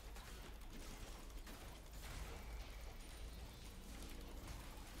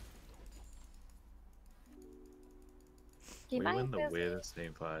 He We might win the miss- weirdest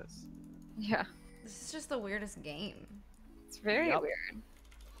team fights. Yeah. This is just the weirdest game. It's very Yep. weird.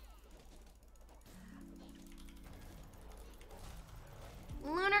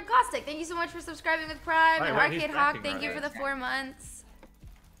 Lunar Caustic, thank you so much for subscribing with Prime. Wait, And wait, he's Arcade Hawk, backing thank right you for there. the 4 months.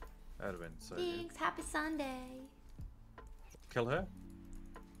 That would have been so good. Thanks. Happy Sunday. Kill her?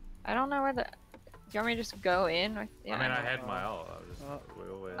 I don't know where the. Do you want me to just go in? Or... Yeah, I mean, I know. had my ult. I was just.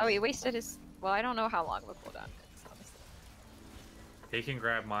 We always... Oh, he wasted his. Well, I don't know how long the cooldown is, honestly. He can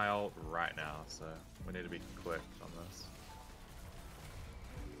grab my ult right now, so we need to be quick on this.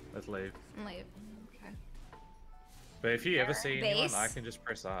 Let's leave. Leave. Okay. But if you ever see anyone, Base? I can just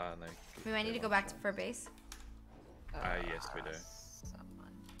press R and they. We might need to go back for base. Yes, we do.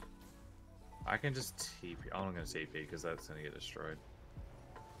 Someone. I can just TP. I'm not gonna TP because that's gonna get destroyed.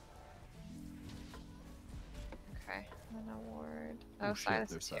 Okay. An award. Oh, shit, Silas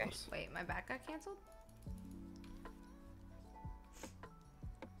there's is here. Silas. Wait, my back got canceled?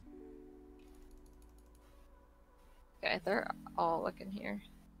 Okay, they're all looking here.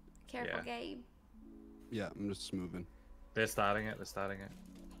 Careful, Yeah. Gabe. Yeah, I'm just moving. They're starting it. They're starting it.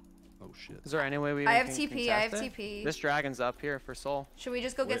 Oh shit. Is there any way we I have can TP. I have contest it? TP. This dragon's up here for soul. Should we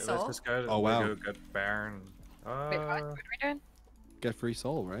just go get Let's soul? just go. Oh, wow. Go get Baron. Wait, what are we doing? Get free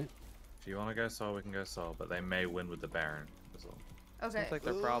soul, right? If you want to go Soul, we can go Soul, but they may win with the Baron. That's all. Okay. Seems like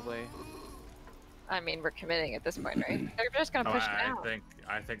they're probably. I mean, we're committing at this point, right? They're just gonna No, push it out.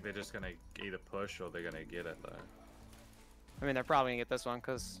 I think they're just gonna either push or they're gonna get it though. I mean, they're probably gonna get this one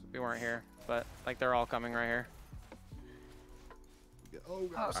because we weren't here, but like they're all coming right here. Oh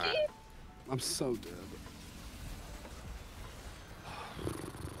Oh, Alright. I'm so dead.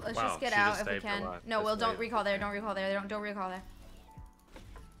 Let's Wow, just get she out just if we saved her can. life. No, That's well, don't late. recall there. Don't recall there. Don't recall there.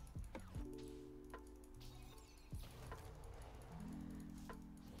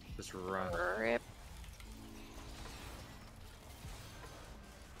 Just run. Rip.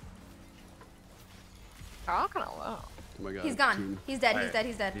 Oh, kind of low. Oh my god. He's gone. Team, He's dead. He's Wait. dead.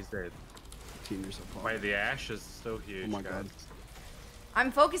 He's dead. He's dead. team yourself off. Wait, the Ash is still huge. Oh my guys. God.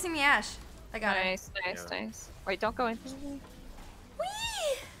 I'm focusing the Ash. I got it. Nice, nice, Yeah. nice. Wait, don't go in. Whee!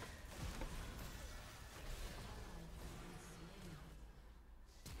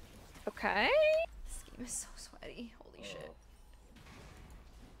 Okay. This game is so sweaty. Holy shit.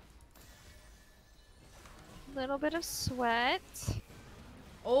 Little bit of sweat.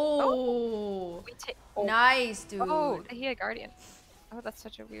 Oh, We take. Oh. nice, dude. Oh, he had Guardian. Oh, that's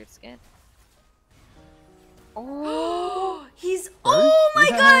such a weird skin. Oh. He's. Oh my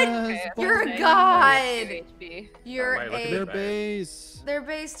god. Yes! You're a Okay. god. 2 HP. You're Wait, look at a. Their Base. base. Their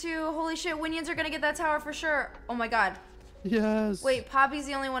base too. Holy shit. Winions are gonna get that tower for sure. Oh my god. Yes. Wait, Poppy's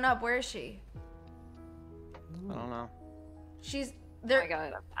the only one up. Where is she? I don't know. She's Oh there. my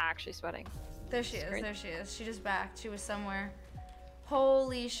god, I'm actually sweating. There she is. Screen. There she is. She just backed. She was somewhere.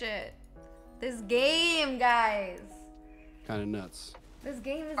 Holy shit. This game, guys. Kind of nuts. This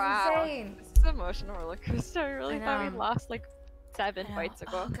game is Wow. insane. This is an emotional roller coaster. I really I thought we know. lost like 7 I know. fights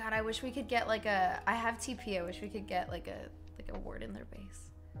ago. Oh god, I wish we could get like a. I have TP. I wish we could get like a ward in their base.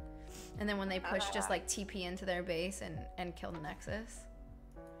 And then when they push, just like TP into their base and kill the Nexus.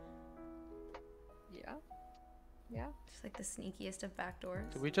 Yeah. Yeah. Just like the sneakiest of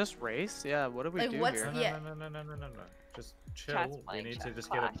backdoors. Did we just race? Yeah. What did we Like, do what's- here? No, Yeah. no. Just Chat's chill. We playing need to chat just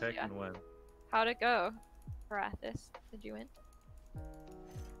get a clash, pick yeah. and win. How'd it go, Parathis? Did you win?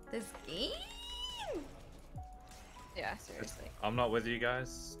 This game. Yeah, seriously. I'm not with you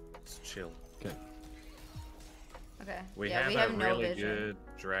guys. Just chill. Okay. Okay. We yeah, have we a have no really vision. good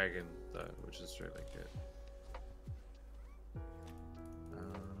dragon though, which is really good.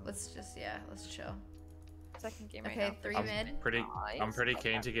 Let's chill. Second game right Okay, now. 3 I'm mid. I'm pretty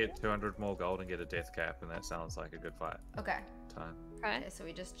keen to get 200 more gold and get a death cap, and that sounds like a good fight Okay. time. Okay. Okay, so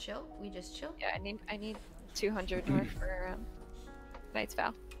we just chill. Yeah, I need 200 more for Knight's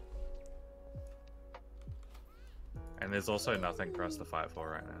Vow. And there's also nothing for us to fight for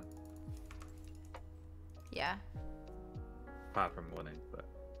right now, Yeah. apart from winning. But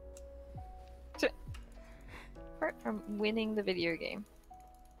Apart from winning the video game.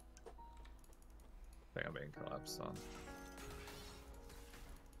 I think I'm being collapsed on.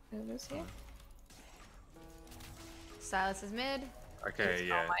 Who's here? Silas is mid. Okay, It's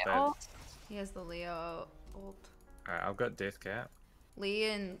yeah. on my that- ult. He has the Leo ult. Alright, I've got death cap. Lee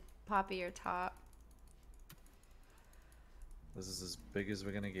and Poppy are top. This is as big as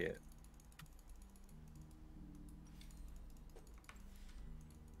we're gonna get.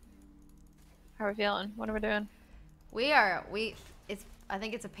 How are we feeling? What are we doing? I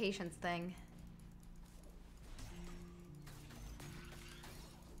think it's a patience thing.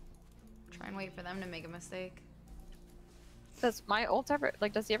 Try and wait for them to make a mistake. Does my ult ever,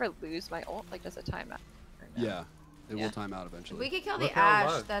 like, does he ever lose my ult? Like, does it time out? Or no? Yeah. It Yeah. will time out If eventually. we could kill Look the how Ash,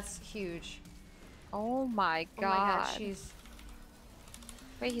 low. that's huge. Oh my Oh god. my god, she's.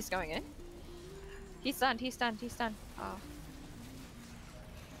 Wait, he's going in? He's stunned, he's stunned, he's stunned. Oh.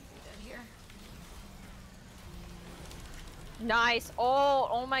 Dead here. Nice ult!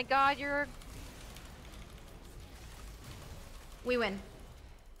 Oh my god, you're... We win.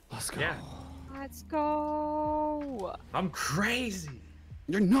 Let's go. Yeah. Let's go! I'm crazy.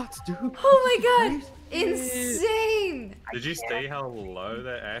 You're nuts, dude. Oh my god! Insane! Did you see how low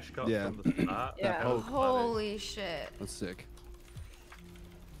that Ash got Yeah. from the start? Yeah. That was funny. Holy shit. That's sick.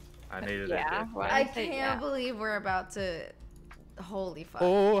 I needed Yeah, a death well, cap. I say can't yeah. believe we're about to. Holy fuck.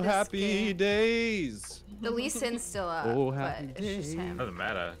 Oh, This happy game- days. The Lee Sin's still up. Oh, but happy it's just days. him. Doesn't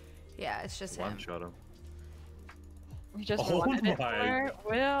matter. Yeah, it's just One him. shot him. We just Oh wanted it my- for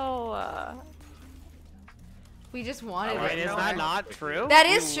Will. We just wanted I it mean, is more. that not true? That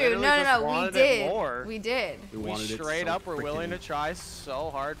We is true. literally No, just no, no. We wanted it did. more. We did. We We wanted it straight so up were willing to freaking- try so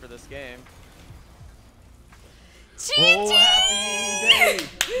hard for this game. Oh, happy day!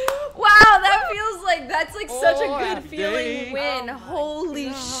 Wow, that feels like that's like such a Oh, good happy feeling day. win. Oh my Holy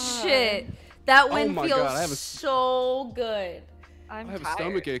God. shit. That Oh win my feels God, I have a- so good. I'm I have a tired.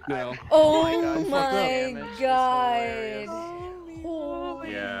 stomach ache now. Oh my God, my damage is god. hilarious.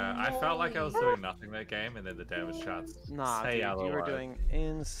 Holy Yeah, I felt like I was moly. doing nothing that game, and then the damage charts Nah, say dude, you otherwise. were doing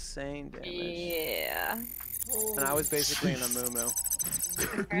insane damage. Yeah. And I was basically in a moo-moo.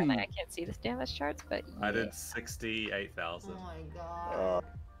 Apparently I can't see this damage charts, but I yeah. did 68,000. Oh my god.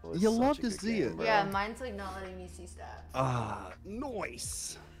 It was You such love a to good see game, it. bro. Yeah, mine's like not letting me see stats. Ah,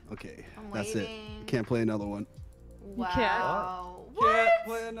 nice. Okay, I'm that's waiting. it. Can't play another one. Wow. Can't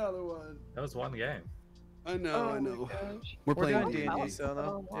play another one. That was one game. I know, I know. gosh. We're We're playing doing D&D. D&D, so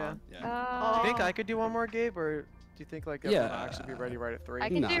though. Yeah. Yeah. Do you think Oh. I could do one more, Gabe, or do you think like Yeah. everyone will actually be ready right at 3? I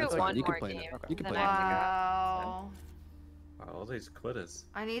can Nah, do that's fine. one You can more play it. game. Okay. You can then play I it. have to go. Wow. Wow, all these quitters.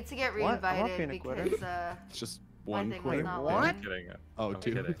 I need to get What? I'm not reinvited being a quitter. because It's just my one thing was quitter. not Wait, what? working. I'm kidding. Oh, I'm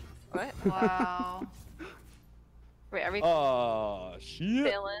two. kidding. What? Wow. Wait, are we Oh, shit.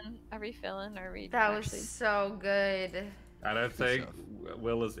 filling? Are we filling? Or are we That was actually? so good. I don't think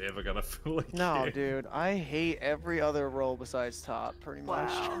Will is ever gonna fully No, get- dude, I hate every other role besides top, pretty much.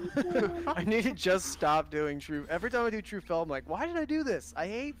 Wow. I need to just stop doing true. Every time I do true Phil, I'm like, why did I do this? I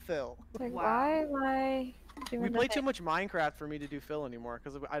hate Phil. Like, Wow. why am I doing We play too nothing? much Minecraft for me to do Phil anymore,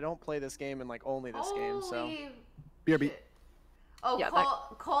 because I don't play this game and like only this game, so. Holy BRB. shit. Oh, Yeah,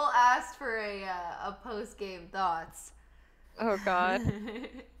 Cole asked for a post game thoughts. Oh god.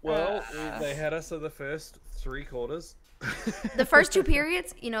 Well, they had us in the first 3 quarters. The first 2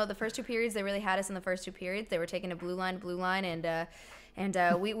 periods, the first 2 periods, they really had us in the first 2 periods. They were taking a blue line, and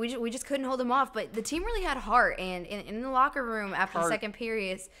we just couldn't hold them off. But the team really had heart, and in the locker room after the second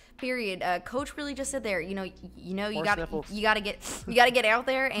period, coach really just said there, you More got sniffles. you got to get out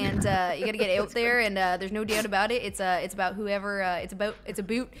there, and you got to get out there, and there's no doubt about it. It's about whoever it's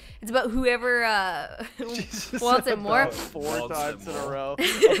about whoever wants it more. About 4 Wants times it in a more. row.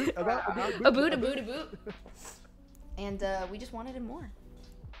 A boot. And we just wanted him more.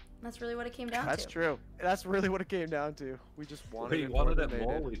 That's really what it came down That's to. true. That's really what it came down to. We just wanted We it wanted more it than they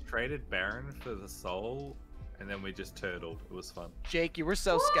more. did. We traded Baron for the soul, and then we just turtled. It was fun. Jake, you were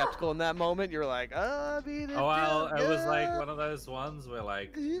so skeptical in that moment. You were like, I mean, Oh well, it was like one of those ones where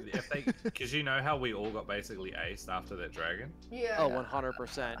like if they, because you know how we all got basically aced after that dragon. Yeah. Oh,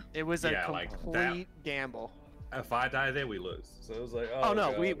 100%. It was a Yeah, like complete that. gamble. If I die there, we lose. So it was like, Oh,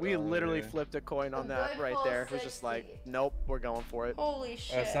 no, God, we oh, literally yeah. flipped a coin on A that good right full there. It was just like, 60. nope, we're going for it. Holy I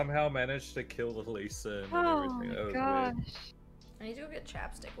shit. somehow managed to kill the Lisa and Oh everything. That my was gosh. weird. I need to go get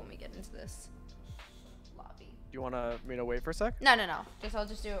chapstick when we get into this lobby. Do you want me to wait for a sec? No. I'll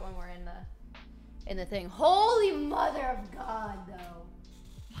just do it when we're in the thing. Holy mother of God, though.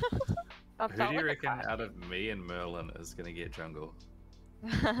 That Who felt do you like a reckon out of me and Merlin is gonna get jungle?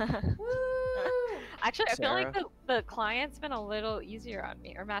 crash. Woo! Actually, I feel like Sarah? the client's been a little easier on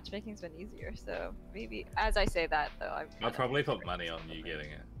me, or matchmaking's been easier. So maybe, as I say that though, I'll probably put money on you getting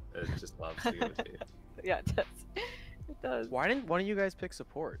it. It just loves to give it to you. Yeah, it does. It does. Why didn't one of you guys pick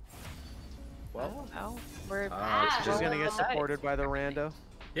support? I don't know. We're it's Just Ah, gonna get well, supported by the rando.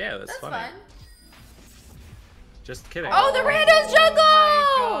 Yeah, that's, That's funny. fun. Just kidding. Oh, the rando's jungle!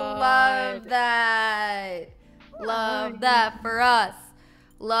 God. Love that. Love that for us.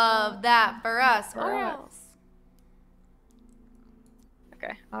 Love that for us. For Or us. else.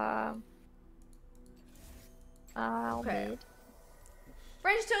 okay. I'll Okay. need.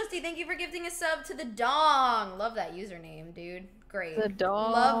 French Toasty, thank you for gifting a sub to the Dong. Love that username, dude. Great. The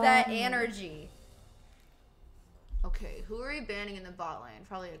dog. Love that energy. Okay, who are we banning in the bot lane?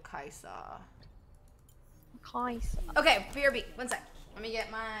 Probably a Kaisa. Kaisa. Okay, BRB, one sec. Let me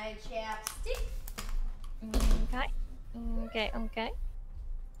get my chapstick. Okay.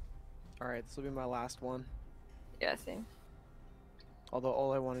 Alright, this will be my last one. Yeah, same. Although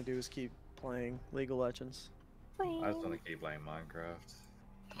all I want to do is keep playing League of Legends. I just want to keep playing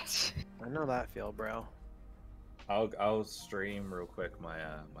Minecraft. I know that feel, bro. I'll stream real quick my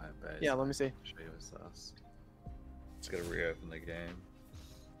my base. Yeah, let me see. Show you what's us. Just gotta reopen the game.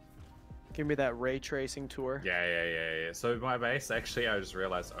 Give me that ray tracing tour. Yeah. So my base actually, I just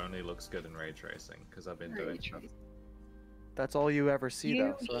realized only looks good in ray tracing because I've been Ray doing stuff. tracing. That's all you ever see,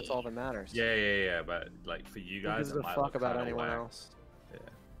 though, so that's all that matters. Yeah. But like for you Who guys, gives it a might fuck look about kinda anyone whack. else? Yeah.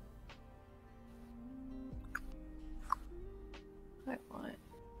 I want.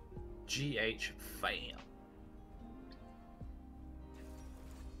 GH fam.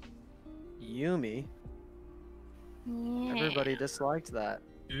 Yumi. Everybody disliked that.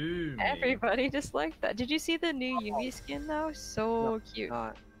 Ooh, me. Everybody disliked that. Did you see the new Yumi skin though? So cute.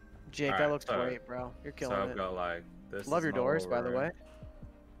 Not. Jake, that Alright, looks so- great, bro. You're killing So I've it. got like this. Love is your my doors, little by the room, way.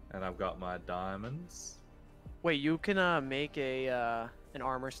 And I've got my diamonds. Wait, you can make a an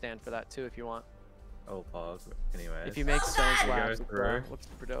armor stand for that too if you want. Oh, pause. Anyways. If you make stone You go slabs, it through. looks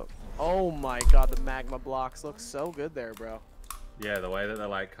super dope. Oh my god, the magma blocks look so good there, bro. Yeah, the way that they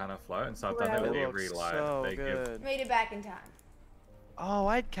like kind of float, and so I've done Wow. that with It every looks light. so They give. good. Made it back in time. Oh,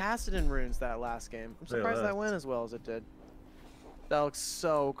 I had Cassidon runes that last game. I'm surprised that that. went as well as it did. That looks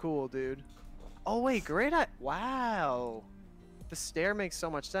so cool, dude. Oh wait, great! Wow, the stair makes so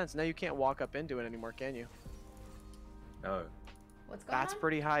much sense. Now you can't walk up into it anymore, can you? Oh. What's going That's on?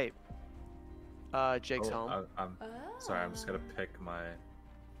 pretty hype. Jake's Oh, home. I'm Oh. sorry. I'm just gonna pick my.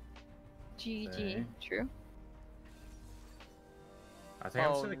 GG. Okay. True. I think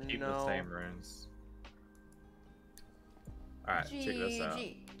I'm just Oh, gonna keep no. the same runes. Alright, check this out.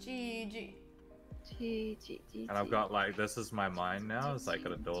 GG. GG. And I've got like this is my mine now. It's like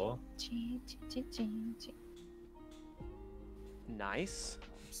got a door. Nice.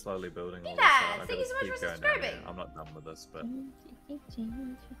 I'm slowly building all Hey this out. guys, I thank you so gotta much keep for going down here. subscribing. I'm not done with this, but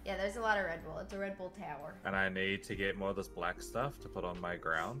Yeah, there's a lot of Red Bull. It's a Red Bull tower. and I need to get more of this black stuff to put on my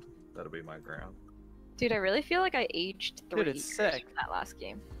ground. That'll be my ground. Dude, I really feel like I aged 3 Dude, it's years sick. from that last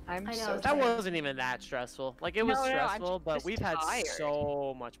game. I'm I know, so it's That Sure. wasn't even that stressful. Like it was No, I'm stressful, but just we've had tired.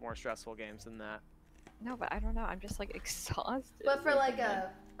 so much more stressful games than that. No, but I don't know. I'm just like exhausted. But for like a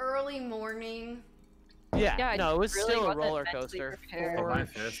early morning, Yeah, Yeah, I no, it was really still a wasn't roller mentally coaster prepared. For for my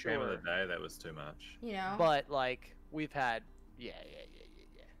first game of sure. the day, that was too much. you know. But like we've had, yeah.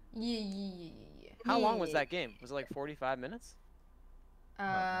 Yeah. How long was that game? Was it like 45 minutes?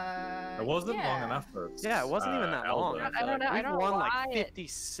 It wasn't long yeah. enough for. Yeah, it wasn't even that long. Elder, I don't know. but- We've don't know won why like it-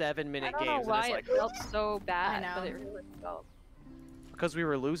 57-minute I don't know games, why and it's it like felt so bad, know. but it really felt. because we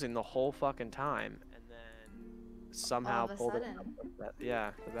were losing the whole fucking time, and then somehow All of a pulled it. sudden.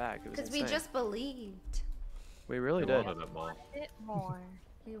 Yeah, the back. It was Because we insane. just believed. we really I did. wanted it more. Bit more.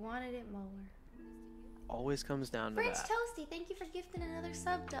 We wanted it more. Always comes down to French that. Toasty, thank you for gifting another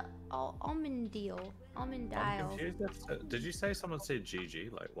sub to Almond Deal. Almond I'm Dial. confused. Did you say someone said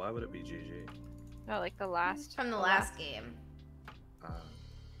GG? Like, why would it be GG? No, like the last. From the last game.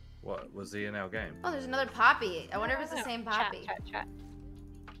 What was he in our game? Oh, there's another Poppy. I wonder if it's the No, same chat, Poppy. Chat.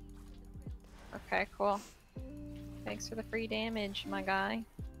 Okay, cool. Thanks for the free damage, my guy.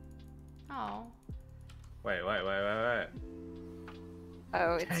 Oh. Wait.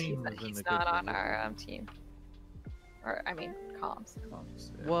 Oh, it's Dang, was in he's the not good on one. our team. Or I mean, comms.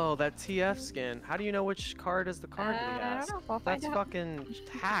 Yeah. Whoa, that TF skin. How do you know which card is the card that he I has? don't know. We'll find That's out. fucking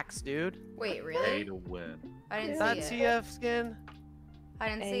hacks, dude. Wait, Pay really? to win. I didn't That see it. TF skin. I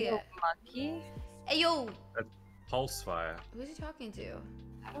didn't see Ayo, it. monkey? Hey, yo! Pulse fire. Who's he talking to?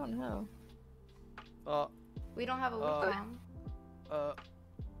 I don't know. We don't have a Uh, Wukong.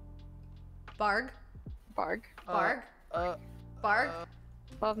 Barg? Barg. Barg? uh, Barg?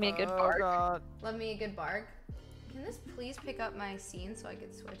 Love me a good oh barg. God. Love me a good Barg. Can this please pick up my scene so I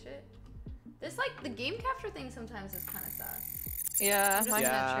could switch it? This, like, the game capture thing sometimes is kind of sus. Yeah, I'm just mine-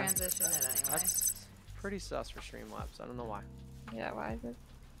 Yeah. gonna transition it anyway. That's pretty sus for Streamlabs. I don't know why. yeah. Why is it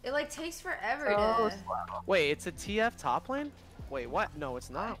It, like, takes forever so to... slow? Wait, it's a TF top lane? Wait, what? No, it's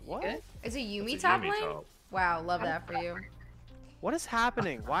not. What? Good. Is it Yumi It's a top Yumi lane? top. Wow, love that for you. What is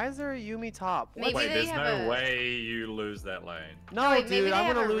happening? Why is there a Yumi top? What? Maybe Wait, they there's have no a- way you lose that lane. No, Wait, maybe dude, they I'm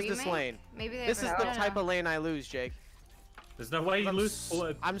have gonna a lose this remake? lane. Maybe they This have is a- the I don't type know. of lane I lose, Jake. There's no way you I'm lose.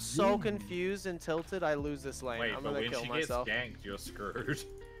 s- I'm so confused and tilted. I lose this lane. Wait, I'm but gonna when kill she myself. gets ganked, you're screwed.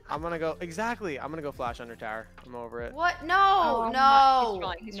 I'm gonna go exactly. I'm gonna go flash under tower. I'm over it. What? No, Oh,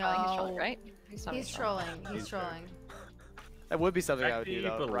 no, He's no. trolling, right? Not He's trolling. He's He's fair. trolling. That would be something I would Actually, do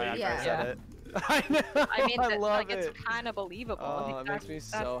though. you Right after believe. I said Yeah. it. I know. I mean, I that, love like, it. it's kind of believable. Oh, Like, it makes me that's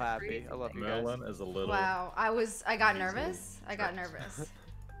so happy. crazy. I love you guys. Merlin is a little. Wow, I got nervous. I got nervous.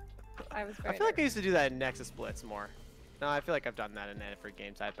 I was I very feel like I used to do that in Nexus Blitz more. No, I feel like I've done that in every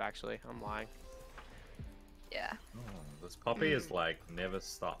game type actually. I'm lying. yeah. Oh, this puppy is like never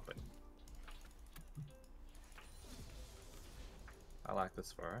stopping. I like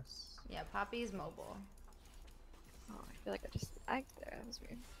this for us. Yeah, Poppy's mobile. Oh, I feel like I just lagged there. That was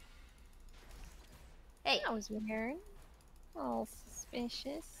weird. Hey, That was weird. Oh,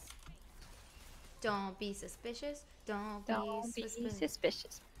 suspicious. don't be suspicious. Don't Don't be be suspicious.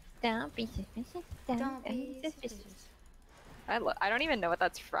 suspicious. Don't be suspicious. Don't be suspicious. I don't even know what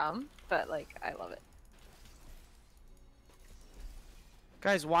that's from, but like I love it.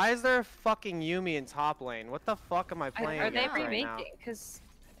 Guys, why is there a fucking Yumi in top lane? What the fuck am I playing Are they against right now? remaking? Because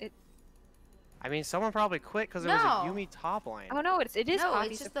it. I mean, someone probably quit because there was a Yumi top lane. Oh no, it is No, Poppy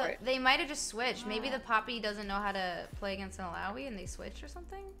it's just support. they might have just switched. Maybe the Poppy doesn't know how to play against an Alawi and they switched or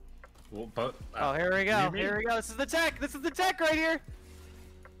something. Well, but, Oh, here we go. you mean- Here we go. This is the tech. This is the tech right here.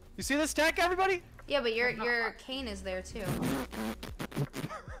 You see this tech, everybody? Yeah, but your Kane is there too.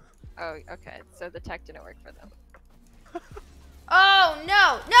 Oh, okay. So the tech didn't work for them. Oh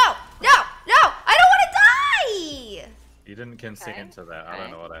no, no, no, no! I don't want to die! You didn't consent Okay, to that. I okay.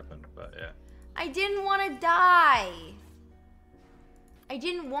 don't know what happened, but yeah. I didn't want to die. I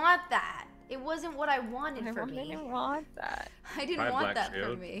didn't want that. It wasn't what I wanted for me. didn't want that. I didn't My want black that for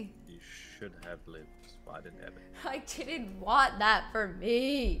shield. me. You should have lived, but I didn't have it. I didn't want that for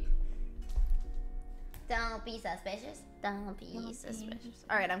me. Don't be suspicious. Don't be suspicious.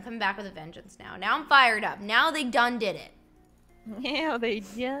 All right, I'm coming back with a vengeance now. Now I'm fired up. Now they done did it. Yeah, they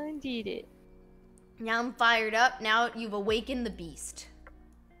done did it. Now I'm fired up. Now you've awakened the beast.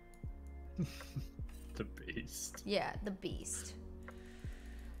 The beast. Yeah, the beast.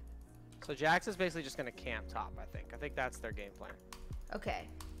 So Jax is basically just gonna camp top. I think that's their game plan. Okay.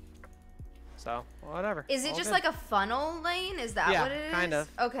 So whatever. Is it All just good. like a funnel lane? Is that yeah, what it is? kind of.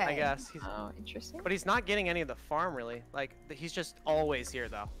 Okay. I guess. Oh, interesting. But he's not getting any of the farm really. Like he's just always here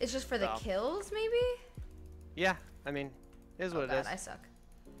though. It's just for the So. kills, maybe? Yeah. I mean, it is Oh what god, it is. I suck.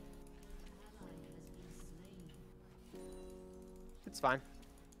 It's fine.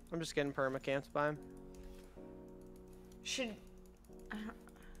 I'm just getting perma camps by him. Should...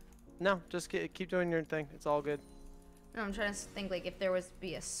 No, just keep doing your thing. It's all good. No, I'm trying to think like if there was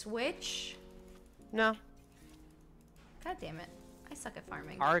be a switch. No. God damn it. I suck at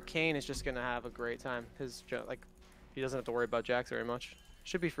farming. Arcane is just gonna have a great time. Like, he doesn't have to worry about Jax very much.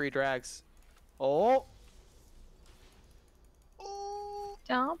 Should be free drags. Oh.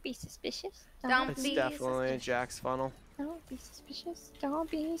 Don't be suspicious. Don't It's be definitely a suspicious. Jax funnel. Don't be suspicious. Don't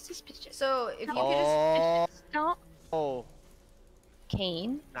be suspicious. So if you could just... Oh. Don't. Oh.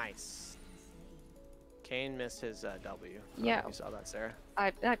 Kane. Nice. Kane missed his W. I don't know Yeah. if you saw that, Sarah.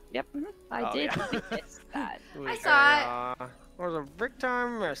 Yep. I Oh, did yeah. witness that. It I was saw it was a big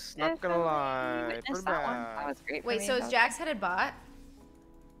time miss. Not gonna lie. Witnessed Pretty that one. bad. That was great. for Wait, me. so That is was- Jax headed bot?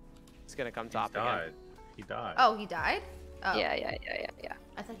 It's gonna come He top again. died. He died. Oh, he died? Oh. Yeah.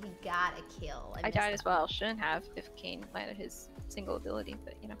 I thought he got a kill. I missed died that. as well. Shouldn't have if Kane landed his single ability,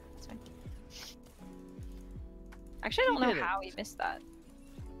 but you know, it's fine. Actually, I don't He know did it. how he missed that.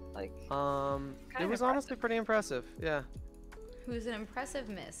 Like, It Kind of was honestly pretty impressive. Yeah. Who's an impressive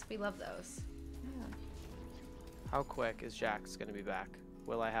miss. We love those. How quick is Jax gonna be back?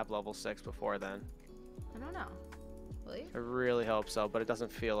 Will I have level 6 before then? I don't know. Will you? I really hope so, but it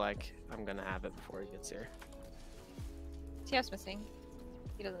doesn't feel like I'm gonna have it before he gets here. TF's missing.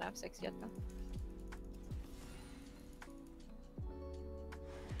 He doesn't have 6 yet, though.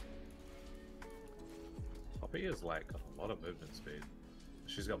 Poppy is like a lot of movement speed.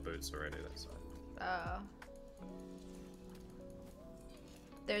 She's got boots already, that's fine. Oh.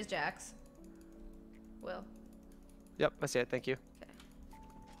 There's Jax. Will. Yep, I see it. Thank you.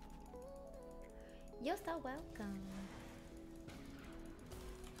 You're so welcome.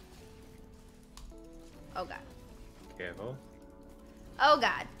 Oh god. Careful. Oh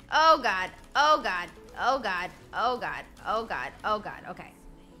god. Oh god. Oh god. Oh god. Oh god. Oh god. Oh god. Okay.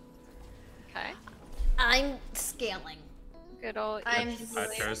 Okay. I'm scaling. Good old. I'm I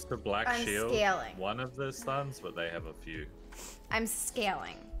chose the black I'm shield. scaling. One of the stuns, but they have a few. I'm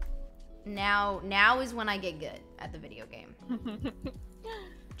scaling. Now is when I get good at the video game.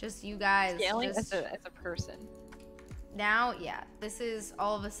 Just you guys. Scaling just- as a person. Now, yeah. This is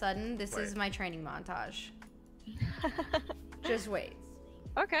all of a sudden. This is Wait. my training montage. Just wait.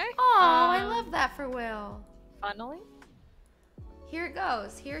 Okay. Oh, I love that for Will. Funneling. Here it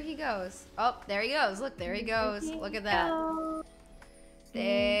goes. Here he goes. Oh, there he goes. Look, there he goes. Look at that.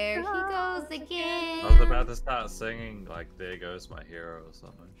 There he goes again. I was about to start singing like "There Goes My Hero" or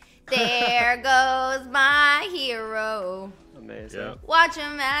something. There goes my hero. Amazing. Yeah. Watch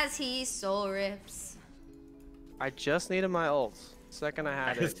him as he soul rips. I just needed my ults. Second I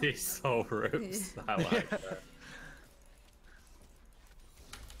had it. These soul rips. I like that.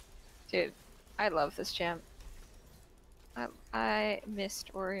 Dude, I love this champ. I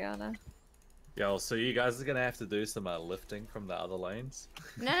missed Oriana. Yo, so you guys are gonna have to do some lifting from the other lanes.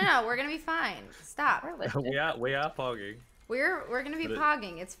 No. We're gonna be fine. Stop. We're lifted. we are pogging. We're gonna be But it-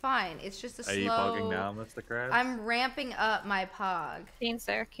 pogging. It's fine. It's just a Are slow. you pogging now, Mr. Krabs? I'm ramping up my pog. Kane's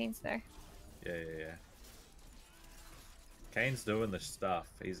there. Kane's there. Yeah. Kane's doing the stuff.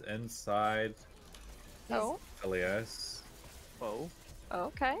 He's inside Oh. Elias. Whoa.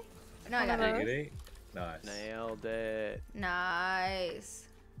 Okay. No, I got Hello. it. Giggity. Nice. Nailed it. Nice.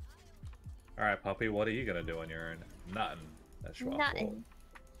 All right, Poppy, what are you gonna do on your own? Nothing. That's your fault. Nothing.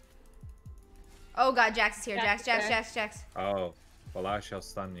 Oh god, Jax is here. Jax Jax, is Jax, there. Jax, Jax. Oh, well, I shall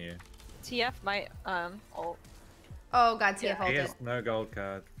stun you. TF might ult. Oh god, TF Yeah. He ulted. has no gold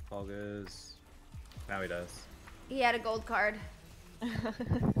card. Poggers. Now he does. He had a gold card.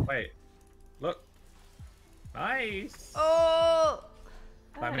 Wait. Look. Nice. Oh!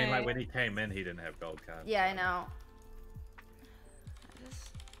 I mean, like Hey. when he came in, he didn't have gold card. Yeah, I know.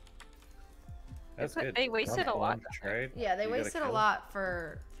 That's They good. wasted a lot. Trade. Yeah, they You got a wasted a kill? lot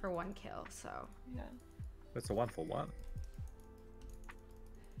for one kill, so. Yeah. It's a 1-for-1.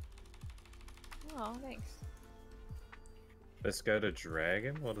 Oh, thanks. Let's go to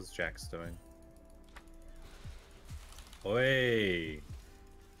Dragon. What is Jax doing? Oi!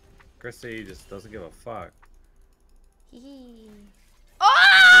 Chrissy just doesn't give a fuck. Hee. Oh!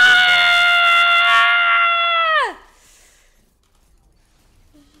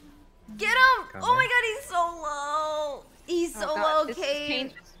 Get him! Come Oh my on. god, he's so low. He's so Oh, low, God, this is Kane.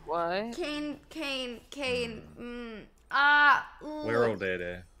 dangerous. What? Kane. Ooh. We're all dead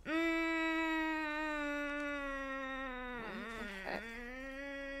here. Okay.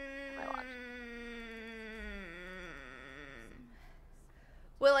 My watch.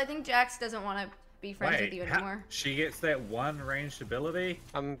 Will, I think Jax doesn't want to be friends with Wait, you anymore. she gets that one ranged ability?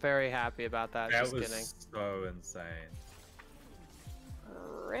 I'm very happy about that. That Just was kidding. so insane.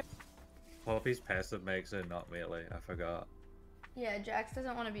 Rip. Poppy's passive makes her not melee. I forgot. Yeah, Jax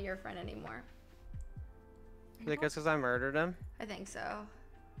doesn't want to be your friend anymore. I think it's because I murdered him. I think so.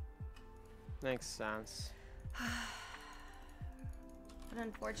 Makes sense. But Is Yumi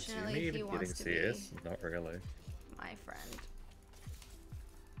unfortunately, he even wants getting to CS? Not really. be my friend.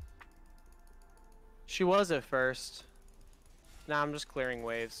 She was at first. Now I'm just clearing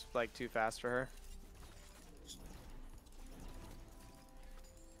waves like too fast for her.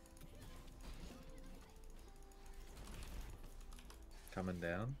 Coming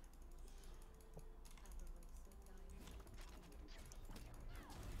down.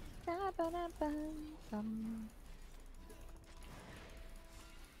 Ba-ba-da-bum-bum.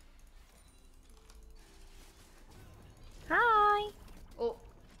 Hi. Oh,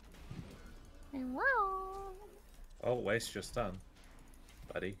 Hello. Oh, waste your stun,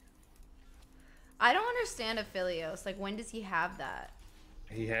 buddy. I don't understand Aphelios. Like, when does he have that?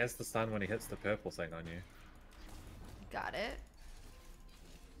 He has the stun when he hits the purple thing on you. Got it.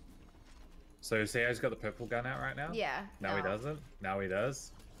 So see how he's got the purple gun out right now? Yeah. Now he no. doesn't. Now he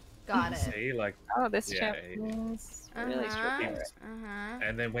does. Got it. See, like, Oh, this Yeah, champ is really Uh-huh. straightforward. Uh-huh.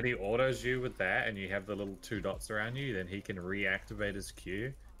 and then when he autos you with that, and you have the little 2 dots around you, then he can reactivate his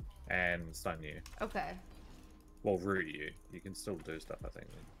Q and stun you. Okay. Well, root you. You can still do stuff, I think.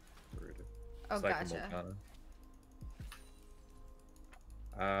 With root it. Oh, It's like a gotcha.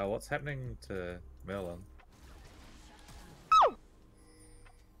 Morgana. What's happening to Merlin?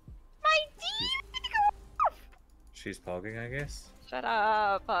 She's pogging, I guess. Shut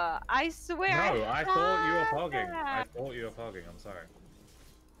up. I swear. No, I thought you were said pogging. I that. thought you were pogging. I'm sorry.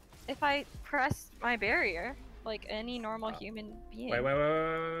 If I press my barrier, like any normal Oh. human being. Wait.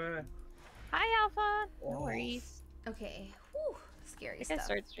 Hi, Alpha. No Oh. worries. Okay. Whew. Scary I think I stuff.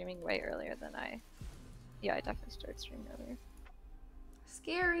 started streaming way earlier than I. Yeah, I definitely started streaming earlier.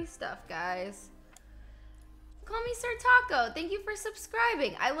 Scary stuff, guys. Call me Sir Taco. Thank you for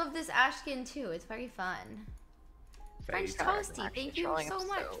subscribing. I love this Ashkin too. It's very fun. French Thank you. Toasty, actually thank you trolling so him,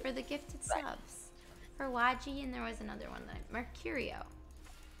 much so- for the gifted Right. subs. For Waji, and there was another one that Mercurio.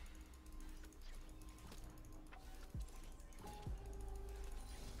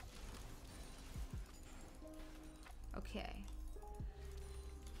 Okay.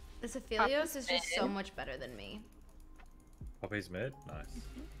 This Aphelios is just so mid. much better than me. Poppy's mid? Nice.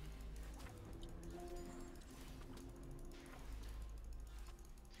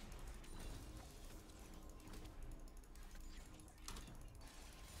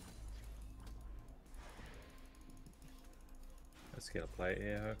 Let's get a plate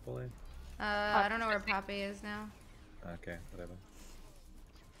here, hopefully. I don't know where Poppy is now. Okay, whatever.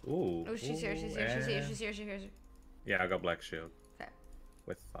 Ooh. Oh, she's here, she's ooh, here, she's here, and- she's here, she's here. Yeah, I got Black Shield. Okay.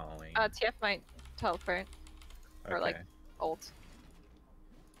 With falling. TF might teleport or like Okay. ult.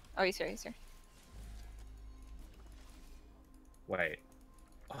 Oh, he's here, he's here. Wait.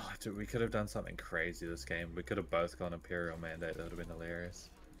 Oh, dude, we could have done something crazy this game. We could have both gone Imperial Mandate. That would have been hilarious.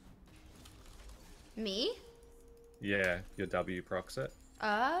 Me? Yeah, your W procs it.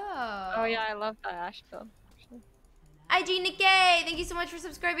 Oh. Oh yeah, I love that Ash build. Actually. IG Nikkei, thank you so much for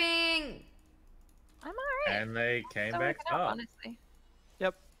subscribing. I'm alright. And they came Still back working out, up. honestly.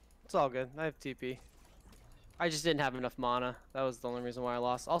 Yep. It's all good. I have TP. I just didn't have enough mana. That was the only reason why I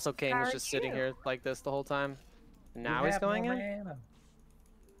lost. Also, King was Are just sitting you? here like this the whole time. And now he's going in.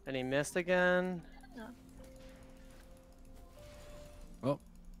 And he missed again. Oh,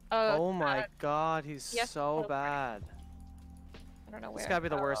 Oh my god, he's yes, so oh, bad. I don't know where. This gotta be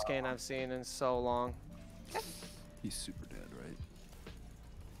the worst Kane I've seen in so long. he's super dead, right?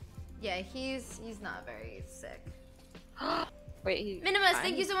 Yeah, he's not very sick. Wait, he. Minimus,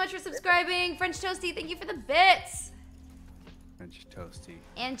 thank you so much for subscribing. French Toasty, thank you for the bits. French toasty.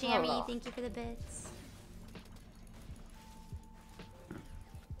 And Jammy, Oh. thank you for the bits.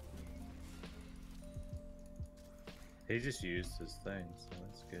 He just used his thing, so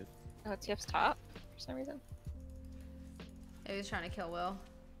that's good. Oh, TF's top for some reason. He was trying to kill Will.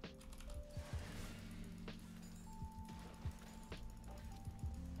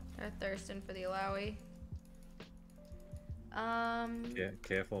 They're thirsting for the Alawi. Yeah,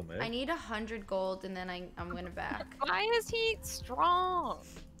 careful, man. I need 100 gold and then I'm gonna back Why is he strong?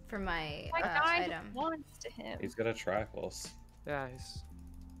 for my My guy item. wants to him. He's got a Triforce. Yeah, he's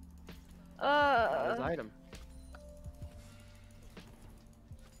his item.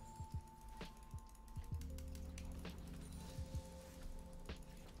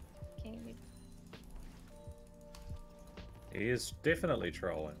 Can't even- He is definitely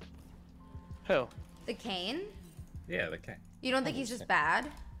trolling. Who? The Kane? Yeah, the king. You don't think he's just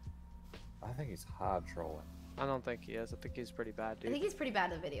bad? I think he's hard trolling. I don't think he is. I think he's pretty bad, I dude. think he's pretty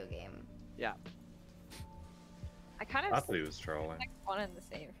bad at the video game. Yeah. I kind I of thought he was trolling. like one and the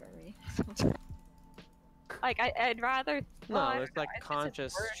same for me. Like I'd rather. No, well, I there's don't know, like I guess it's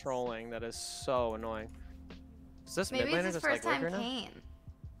conscious worse. trolling that is so annoying. Is this Maybe mid it's laner his just first like time work right now? Kane.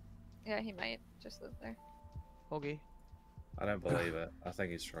 Yeah, he might just live there. Hoagie. I don't believe it. I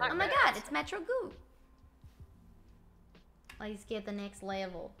think he's Oh trolling. my god, it's Metro Goo. Let's get the next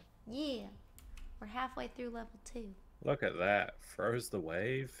level. Yeah. We're halfway through level 2. Look at that. Froze the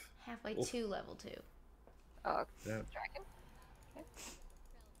wave. Halfway Oof. to level 2. Oh, Yeah. dragon.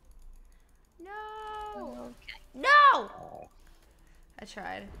 No! Okay. No! Oh, I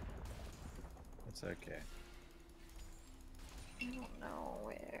tried. it's okay. I don't know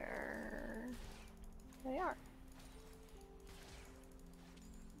where they are.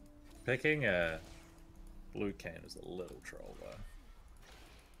 Picking a blue cane is a little troll though.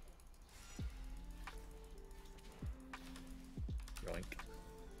 Yoink.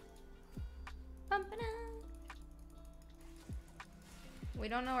 Bum-ba-dum. We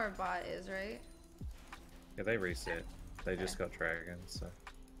don't know where bot is, right? Yeah, they reset. They just got dragons, so.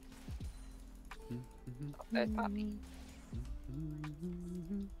 Oh, there's Poppy.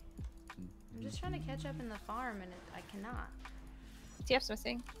 I'm just trying to catch up in the farm and I cannot. TF's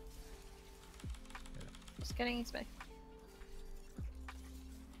missing. Just getting his back.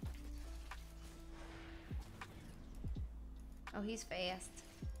 Oh, he's fast.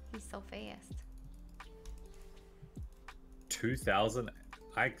 He's so fast. 2,000.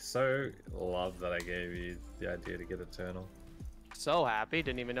 I so love that I gave you the idea to get Eternal. So happy.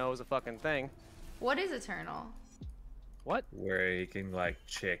 Didn't even know it was a fucking thing. What is Eternal? What? Where he can like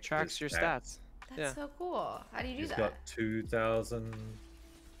check Tracks his your stats. That's Yeah. so cool. How do you do He's that? got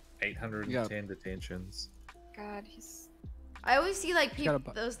 2,810 detentions. God, he's I always see like You gotta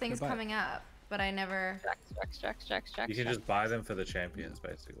people bu- those things gotta buy it. coming up, but I never. Jax. You can just buy them for the champions,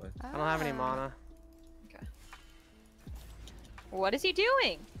 basically. I don't have any Ah. mana. Okay. What is he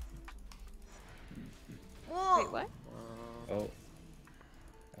doing? Whoa. Wait, what? Oh,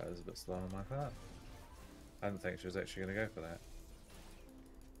 that was a bit slow on my part. I didn't think she was actually going to go for that.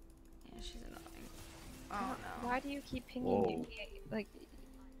 Yeah, she's annoying. Oh no. Why do you keep pinging Whoa. me? Like,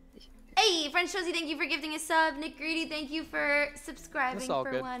 Hey, French Josie, thank you for gifting a sub. Nick Greedy, thank you for subscribing That's all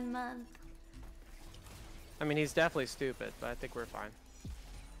for good. 1 month. I mean, he's definitely stupid, but I think we're fine.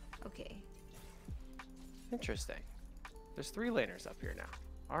 Okay. Interesting. There's 3 laners up here now.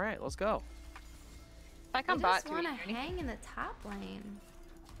 All right, let's go. if I I come bot just to want to you, Junie- hang in the top lane.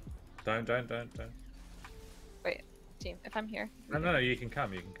 Don't. Wait, team. If I'm here. No, you can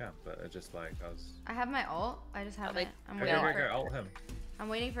come, but it just like, I was... I have my ult. I just haven't. like, I'm Go, waiting go, for. go, ult him. I'm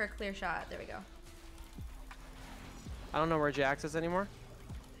waiting for a clear shot. There we go. I don't know where Jax is anymore.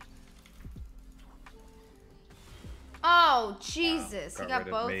 Oh Jesus! He got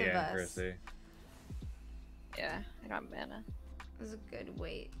rid both me of and us. Chrissy. Yeah, I got mana. It was a good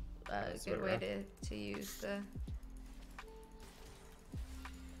wait. That's Good way alright. to use the.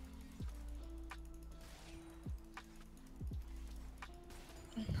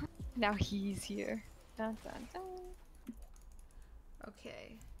 Now he's here. Dun dun dun.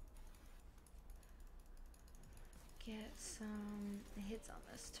 Okay. Get some hits on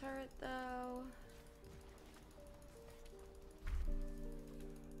this turret though.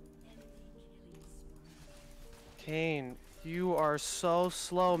 Kane, you are so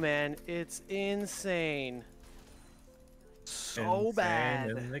slow, man. It's insane. So Insane bad.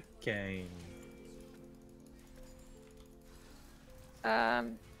 in the game.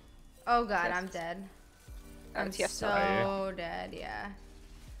 Oh god, Yes. I'm dead. Oh, I'm TF still so dead, yeah.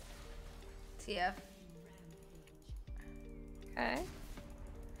 TF. Okay.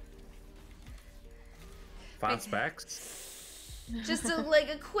 Fast specs. Just like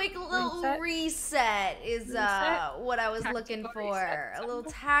a quick little reset is Reset? what I was Tactical looking for. reset. A little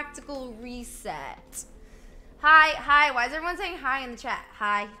tactical reset. Hi. Why is everyone saying hi in the chat?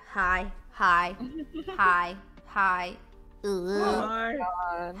 Hi. Hi. Hi. Hi. Hi. Hi.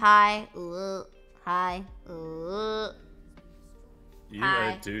 You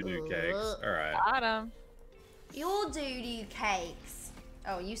Hi. are doo-doo cakes. Alright. Got him. You're doo-doo cakes.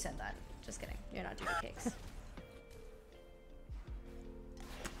 Oh, you said that. Just kidding. You're not doo-doo cakes.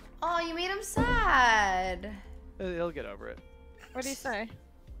 Oh, you made him sad. He'll get over it. What do you say?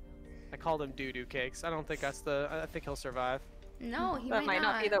 I called him doo-doo cakes. I don't think that's the. I think he'll survive. No, he That might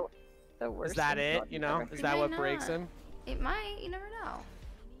not be the worst. Is that it? insult You know? ever. Is that what might breaks not. him? It might. You never know.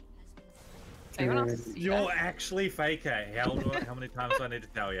 Anyone else see You're that? actually fake it. How many times do I need to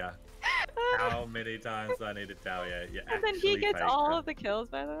tell you? How many times do I need to tell you? You're And then he actually gets fake all it. of the kills,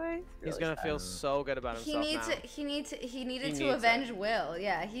 by the way. He's Really gonna sad. feel so good about He himself now. he needed He to needs avenge Will.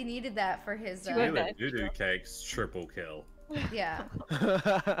 Yeah, he needed that for his. To You avenge. and doo-doo cakes triple kill. Yeah.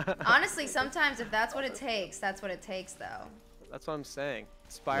 Honestly, sometimes if that's what it takes, that's what it takes, though. That's what I'm saying. A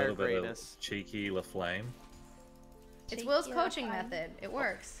Inspired little bit greatness. of cheeky LaFlame. It's Cheeky Will's little coaching fun. method. It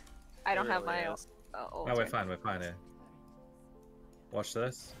works. I don't It have really my. is. Oh, No, we're fine here. Watch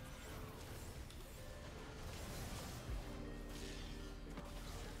this.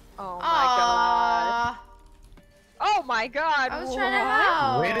 Oh my god. Aww. Oh my god. I was trying to what?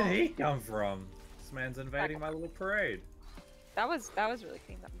 help. Where did he come from? This man's invading my little parade. That was really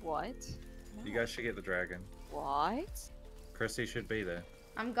clean. What? You guys should get the dragon. What? Chrissy should be there.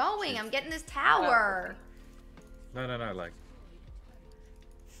 I'm going. I'm getting this tower. No, like,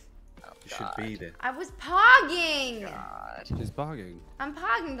 Oh, you should be there. I was pogging. God. She's bogging. I'm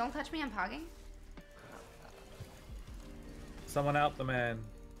pogging. Don't touch me. I'm pogging. Someone help the man.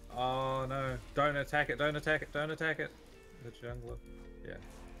 Oh no. Don't attack it. Don't attack it. Don't attack it. The jungler. Yeah.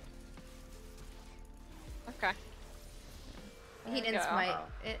 Okay. He There we didn't go. smite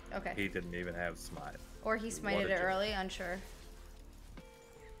it. Okay. He didn't even have smite. Or he smited What a it jerk. early. Unsure.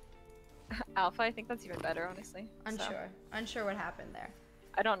 Alpha, I think that's even better, honestly. So, Unsure. Unsure what happened there.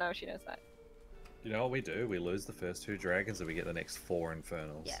 I don't know if she knows that. You know what we do? We lose the first 2 dragons and we get the next 4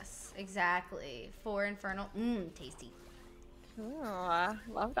 infernals. Yes, exactly. 4 infernal. Tasty. Ooh, I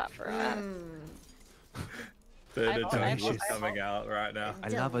love that for us. The Eyeball, jungler's eyeball, coming out right now. I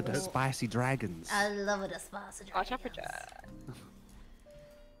love it, the spicy dragons. I love it, a spicy Watch out for Jack.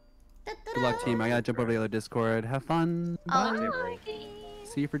 Good luck, team. I gotta jump over to the other Discord. Have fun. Oh, Bye. bro.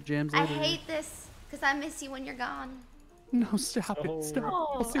 See you for gyms I later. hate this because I miss you when you're gone. No, stop So it. Stop. rough.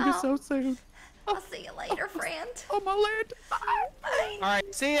 I'll see you so soon. I'll see you later, friend. Oh, my land. Bye.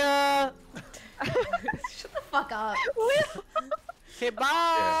 Alright, see ya! Shut the fuck up. Okay,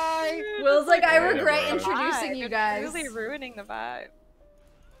 bye! Will's like, I Yeah, regret bro. introducing you It's guys. really ruining the vibe.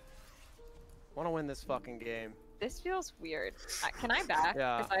 Wanna win this fucking game. This feels weird. Can I back?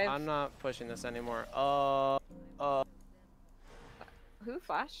 Yeah, 'Cause I've- I'm not pushing this anymore. Who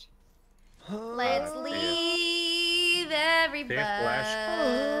flashed? Let's Yeah. leave everybody.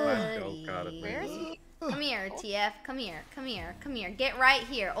 Flash gold card at Where is me. he? Come here, TF. Come here. Come here. Come here. Get right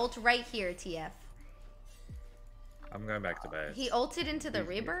here. Ult right here, TF. I'm going back to base. He ulted into the He-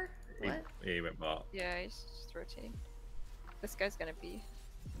 Reaper? He, What? he went bot. Yeah, he's just rotating. This guy's gonna be.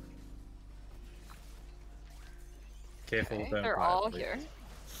 Careful, Okay, don't they're fight, all please. here.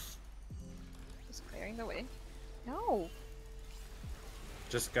 Just clearing the way. No.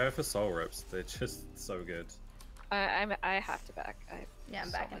 Just go for soul rips. They're just so good. I have to back. Yeah, I'm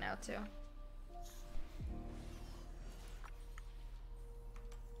so backing much- out too.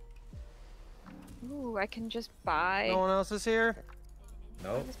 Ooh, I can just buy. No one else is here?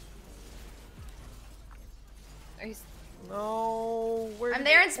 Nope. Oh, he's- No, where I'm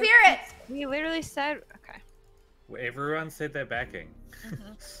there in spirit! He literally said. Okay. Everyone said they're backing.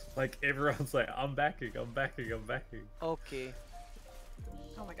 Mm-hmm. Like everyone's like, I'm backing, I'm backing, I'm backing. Okay.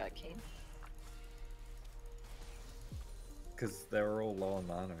 Oh my god, Kane. Because they were all low on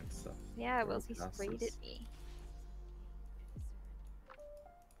mana and stuff. Yeah, They're well, all he sprayed casters. at me.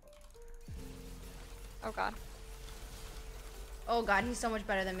 Oh god. Oh god, he's so much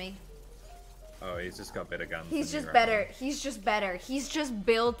better than me. Oh, he's just got better guns. He's than you just right better. now. He's just better. He's just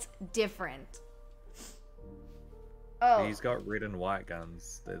built different. Oh, He's got red and white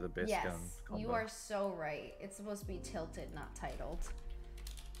guns. They're the best yes, gun you combo. are so right. It's supposed to be tilted, not titled.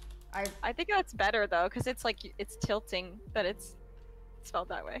 I think that's better though, because it's like it's tilting that it's spelled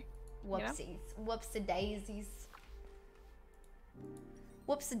that way. Whoopsies. Whoopsie-daisies.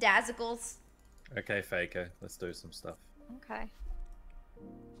 Whoopsie-dazzicles. Okay, Faker, let's do some stuff. Okay.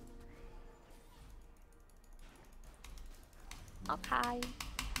 Okay.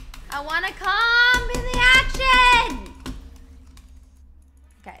 I want to come in the action!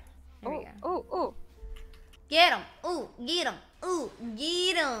 Okay, here we go. Oh, oh, Get him! Ooh, get him! Ooh,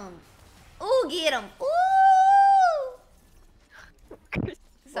 get him! Ooh, get him! Ooh! oh.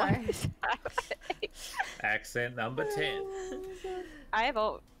 Sorry. Accent number 10. I have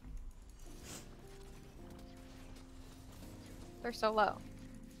a. They're so low.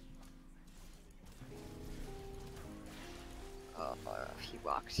 Oh, he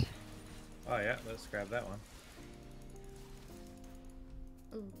walked. Oh yeah, let's grab that one.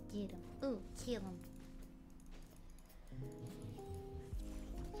 Ooh, get him! Ooh, kill him!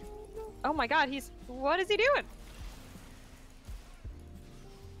 Oh my god, he's. What is he doing?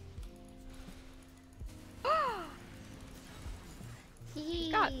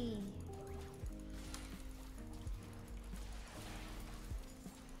 God.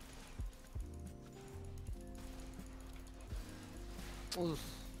 Oof.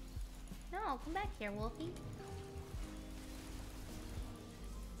 No, come back here, Wolfie.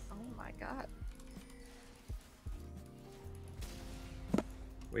 Oh my god.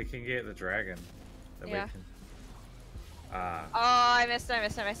 We can get the dragon. Then Yeah. we can. Oh, I missed. Sorry,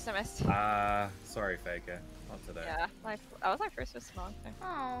 Faker. Not today. Yeah, that was my first miss in a long time.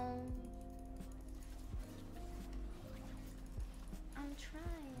 Oh. I'm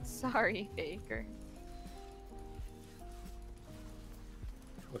trying. Sorry, Baker.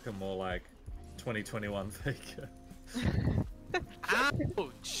 Looking more like 2021 Faker.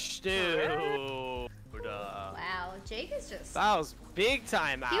 Ouch, dude. Wow, Jake is just. That was big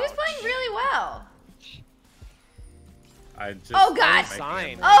time out. He was playing really well. I just. Oh, God.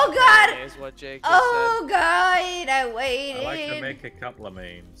 Sign. Oh, God. Is what Jake just Oh God, I waited. I like to make a couple of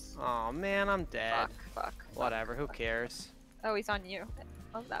memes. said. Oh man, I'm dead. Fuck. Whatever, who cares? Oh, he's on you.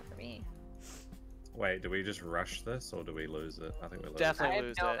 Love that for me. Wait, do we just rush this or do we lose it? I think we lose Definitely. I have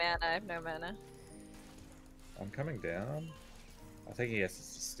lose no it. mana. I have no mana. it. I'm coming down. I think he has to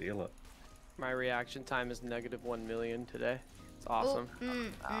steal it. My reaction time is -1 million today. It's awesome.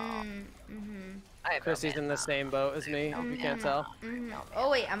 I have Chrissy's no in mana. the same boat as me, if you can't tell. Oh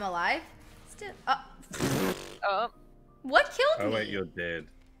wait, I'm alive. Still. Oh, What killed Oh me? wait, you're dead.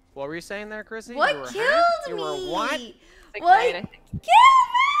 What were you saying there, Chrissy? What You were killed hacked? You me? were what? like What nine, I think. killed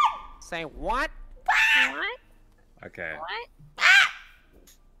me? Saying what? What? Okay, What?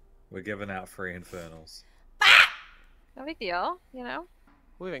 we're giving out free infernals. No big deal, you know?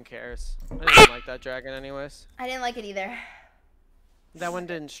 Who even cares? I didn't like that dragon anyways. I didn't like it either. That one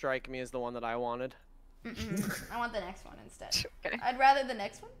didn't strike me as the one that I wanted. I want the next one instead. Okay. I'd rather the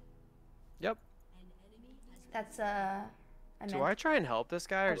next one. Yep. That's Do I try and help this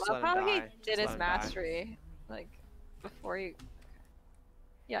guy or I just love let him how he die? did Just his let him die. mastery, like, before you...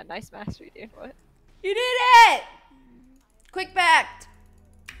 Yeah, nice mastery, dude. What? You did it! Quick back.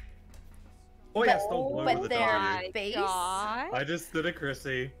 Oh yeah, still But blue with the they're- W. Base? God. I just did a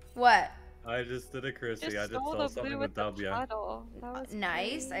Chrissy. What? I just did a Chrissy. I just stole saw the something blue with with the W. puddle. That was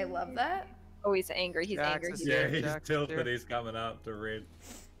Nice. great. I love that. Oh, he's angry. He's Jax angry. is He's here. Yeah, angry. he's Jax is tilted. here. He's coming up to red.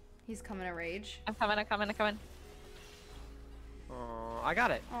 He's coming to rage. I'm coming. Oh, I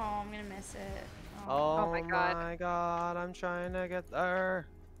got it. Oh, I'm gonna miss it. Oh, my God. my god, I'm trying to get there.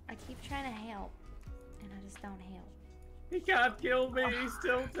 I keep trying to help, and I just don't help. He can't kill me. He's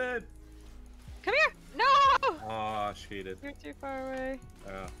tilted. Come here! No! Oh, cheated. You're too far away.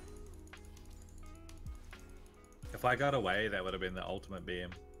 Yeah. If I got away, that would have been the ultimate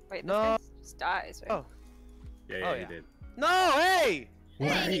BM. Wait, this No. guy just dies, right? Oh. Yeah, Oh, he yeah. did. No, hey!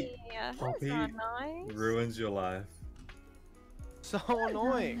 Wait. Yeah, that's Poppy not nice. ruins your life. So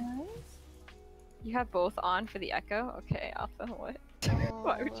annoying. Nice. You have both on for the echo? Okay, Alpha, what?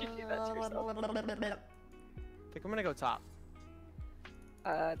 Why would you do that to yourself? I think I'm gonna go top.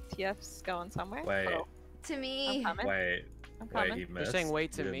 TF's going somewhere? Wait. Oh, To I'm me. coming. Wait, I'm wait, coming. he You're missed. saying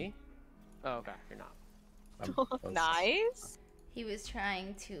wait to He me? Oh, okay, you're not. didn't. Nice. He was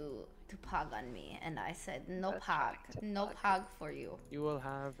trying to pog on me, and I said no That's pog, trying to no pog. pog for you. You will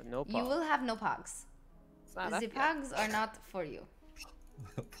have no You pop. will have no pogs. It's not The up yet. pogs are not for you.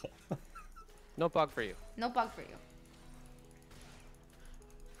 No pog for you. No pog for you.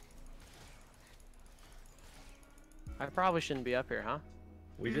 I probably shouldn't be up here, huh?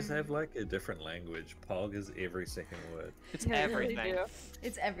 We just have like a different language. Pog is every second word. It's Yeah, we really everything. do.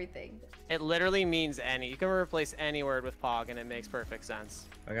 It's everything. It literally means any. You can replace any word with pog and it makes perfect sense.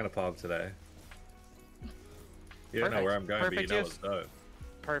 I'm gonna Pog today. You don't know where I'm going, but you know it's dope.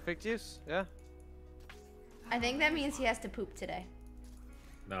 Perfect use, yeah. I think that means he has to poop today.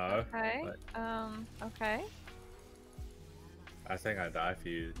 No. Okay. but Okay. I think I die for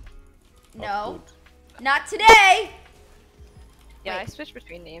you. No, not today. Yeah, Wait. I switched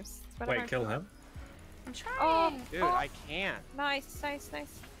between names. That's what Wait, I'm- kill him? I'm trying. Oh, Dude, oh, I can't. nice.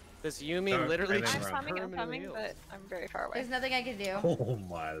 This Yumi Don't literally bend just around. I'm permanently coming, heals. but I'm very far away. There's nothing I can do. Oh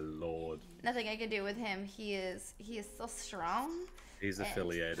my lord. Nothing I can do with him. He is so strong. He's and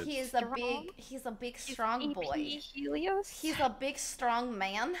affiliated. He is Strong? he's a big strong boy. Helios? He's a big strong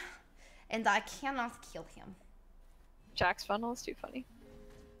man, and I cannot kill him. Jack's funnel is too funny.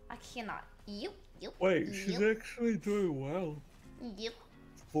 I cannot. Yep. Wait, she's actually doing well. Yep.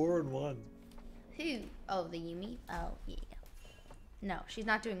 4-1. Who? Oh, the Yumi? Oh, yeah. No, she's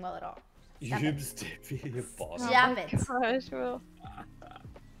not doing well at all. Stop it. You've Steffi, you boss. Stop my it. Gosh, Will.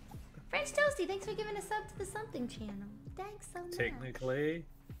 French Toasty, thanks for giving a sub to the something channel. Thanks so much. Technically,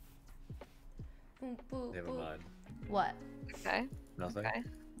 Boop, boop, never boop. mind. What? Okay. Nothing. Okay.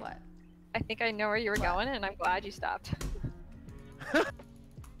 What? I think I know where you were going, and I'm glad you stopped.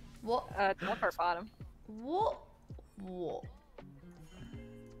 What? Teleport bottom. What? What?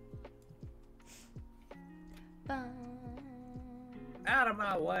 Bum. Out of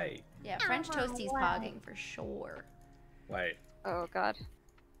my way. Yeah, French Toasty's pogging for sure. Wait. Oh god.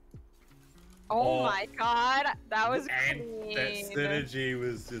 Oh, Oh. my god, that was And clean. that synergy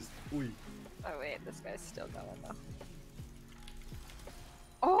was just. Ooh. Oh wait, this guy's still going though.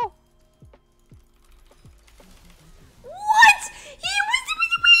 Oh! What? He was.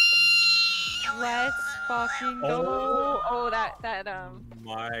 Let's fucking go! Oh, that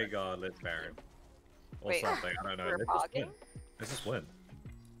My god, let's Baron. Or Wait, something, I don't know. we're Let's just win. pogging? Let's just win.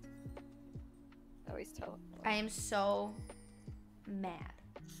 Oh, he's teleport. I am so mad.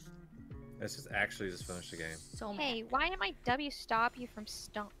 Let's just actually just finish the game. So mad. Hey, why did my W stop you from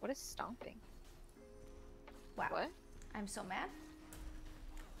stomp? What is stomping? Wow. What? I'm so mad.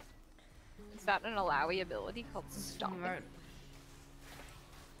 Is that an allowy ability called stomping? Smart.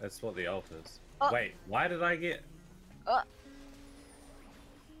 That's what the ult is. Oh. Wait, why did I get. Oh.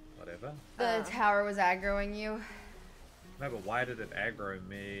 Whatever. The tower was aggroing you. No, but why did it aggro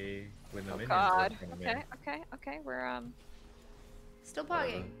me when the Oh minions god. were coming Okay, we're Still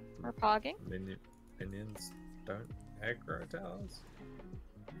pogging. we're pogging. Minions don't aggro towers.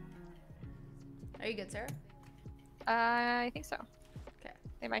 Are you good, Sarah? I think so. Okay.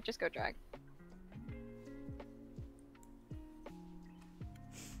 They might just go drag.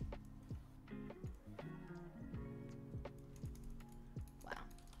 Wow.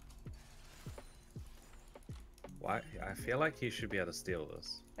 Why? I feel like he should be able to steal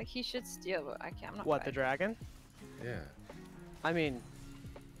this. Like he should steal, but I can't. I'm not. What, the trying. dragon? Yeah. I mean,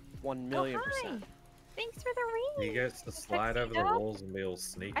 1,000,000%. hi. Thanks for the He read. gets to slide over the walls and be all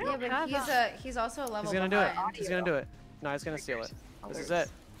sneaky. I Yeah, don't but have he's also a level He's gonna do it. behind. He's gonna do it. No, he's gonna steal it. Oh, This is there's-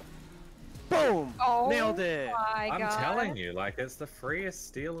 it. Boom! Oh Nailed it! My I'm god. telling you, like, it's the freest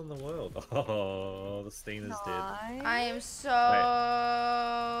steal in the world. Oh, the Steen is dead. Nice. I am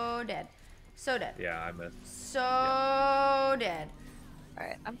so dead. So dead. Yeah, I missed. So dead.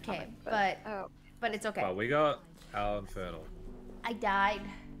 Alright, I'm Okay, coming. but it's okay. But we got our Infernal. I died.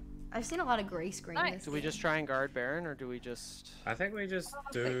 I've seen a lot of gray screen. Nice. This Do we game. just try and guard Baron, or do we just... I think we just Oh,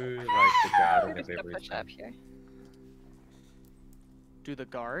 do, thank- like, the guarding We're of just gonna push everything. up here. do the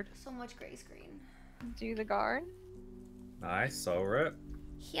guard? So much gray screen. Do the guard. Nice, soul rip.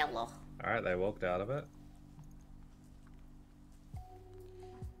 Hello. Alright, they walked out of it.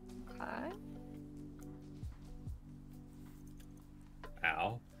 Okay.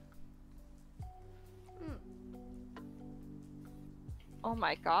 Ow. Oh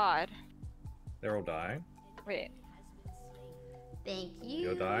my god. They're all dying. Wait. Thank you,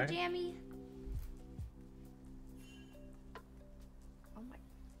 You'll die? Jammy. Oh my.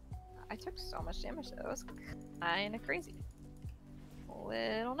 I took so much damage. That was kinda crazy. A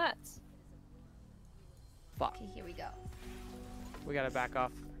little nuts. Fuck. Okay, here we go. We gotta back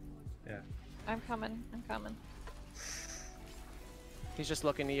off. I'm coming. I'm coming. He's just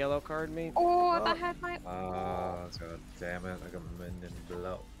looking to yellow card me. Oh, Oh. that had my. Ah, god damn it. I got minion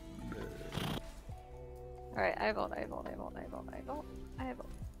blow. Alright, I vote.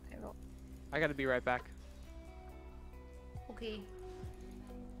 I gotta be right back. Okay.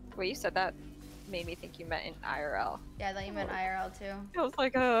 Wait, you said that made me think you meant in IRL. Yeah, I thought you meant IRL too. I was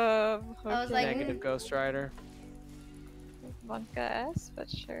like, I was like, Negative Ghost Rider. Bunkus, but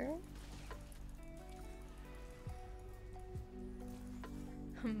sure.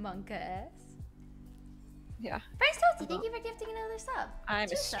 Monka S. Yeah, Frank Toasty, thank you for gifting another sub. I'm a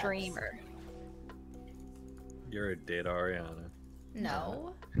Two subs. streamer. You're a dead Ariana.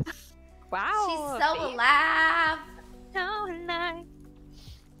 No. Wow. She's so babe. alive. No lie.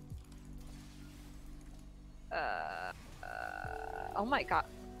 Oh my god.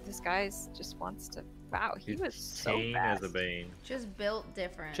 This guy's just wants to. Wow, he was so keen fast. as a bean. Just built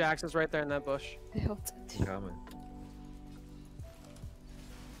different. Jax is right there in that bush. Built. Coming.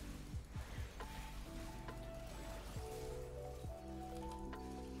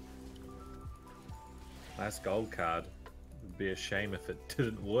 Nice gold card. It'd be a shame if it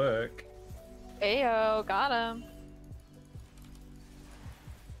didn't work. Ayo, got him.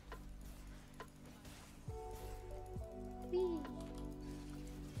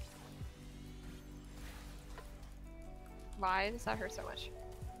 Why does that hurt so much?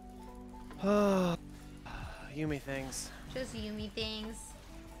 Yumi things. Just Yumi things.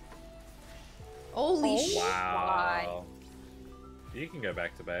 Holy shit. Wow. You can go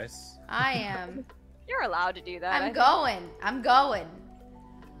back to base. I am. You're allowed to do that. I I'm think. going. I'm going.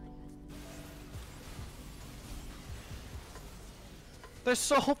 They're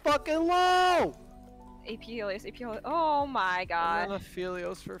so fucking low! AP Helios, AP Helios. Oh my I'm god. on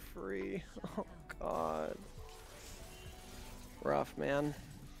Aphelios for free. Oh god. Rough, man.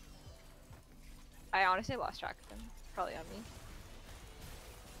 I honestly lost track of him. It's probably on me.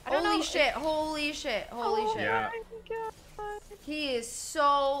 I don't Holy know. shit. Holy shit. Holy Oh shit. Yeah. my god. He is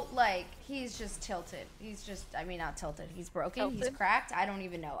so, like, he's just tilted. He's just, I mean, not tilted. He's broken. He's Tilted? cracked. I don't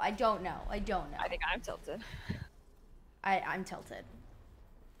even know. I don't know. I don't know. I think I'm tilted. I'm tilted.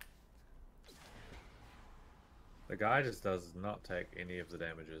 The guy just does not take any of the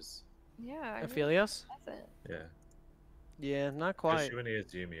damages. Yeah. I Aphelios? doesn't. Yeah. Yeah, not quite. Especially when he has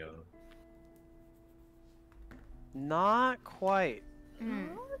Yumi on. Not quite. Not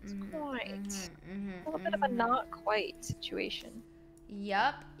quite. Mm-hmm, A little bit of a not quite situation.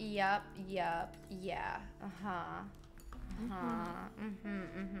 Yup. Yeah. Uh-huh.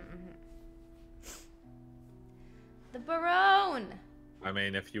 The Barone! I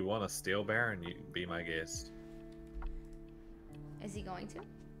mean, if you want a Steel Baron, you be my guest. Is he going to?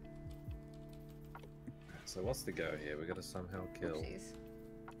 So what's the go here? We gotta somehow kill. Oopsies.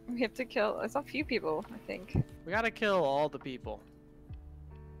 We have to kill. It's a few people, I think. We gotta kill all the people.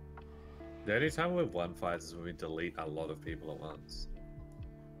 The only time we've won fights is when we delete a lot of people at once.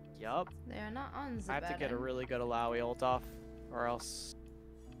 Yup. They're not on I have to get a really good Alawi ult off, or else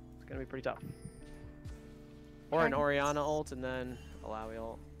it's gonna be pretty tough. Or an Oriana ult and then Alawi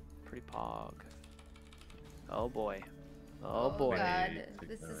ult. Pretty pog. Oh boy. Oh boy. God.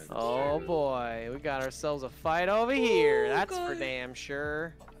 This is Oh scary. boy. We got ourselves a fight over here. Oh, That's for God. damn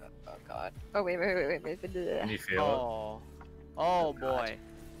sure. Oh god. Oh wait. Can you feel Oh. Oh boy.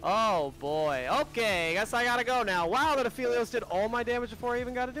 Oh boy. Okay, guess I gotta go now. Wow, that Aphelios did all my damage before I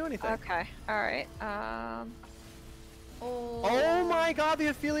even got to do anything. Okay. All right. Oh my god, the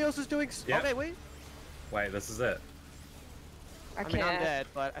Aphelios is doing. Yep. Okay, wait. it? Wait, this is it. I mean, I'm dead,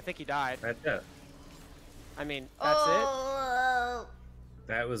 but I think he died. That's it. I mean, that's Oh.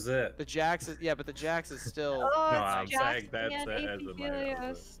 That was it. it. The Jax is, yeah, but the Jax is still. Oh, No, it's I'm Jax saying that's and it as AP the minor of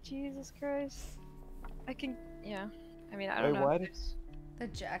Helios. Jesus Christ. I can. Yeah. I mean, I don't Wait, know. what? The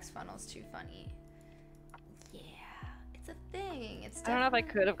Jax funnel's too funny. Yeah, it's a thing. It's. I don't know if I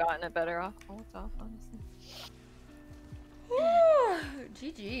could have gotten it better off. Oh, it's off, honestly.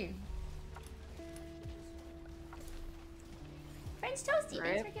 GG. French Toasty,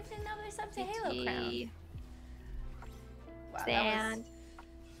 Right. thanks for gifting another sub to Halo Crown. Wow, that was, Stand.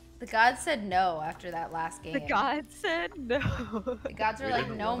 the gods said no after that last game. The god said no. The gods were We like,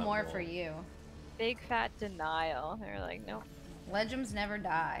 didn't no want it more more. for you. Big fat denial. They're like, nope. Legends never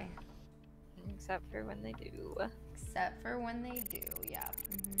die. Except for when they do. Except for when they do, yeah.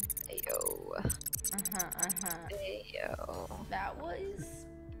 Ayo. Uh-huh. Ayo.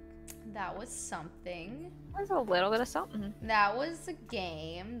 That was something. That's a little bit of something. That was a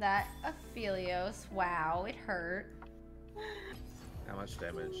game. That Aphelios, wow, it hurt. How much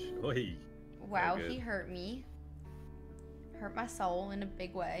damage? Oi. Wow, good. he hurt me. Hurt my soul in a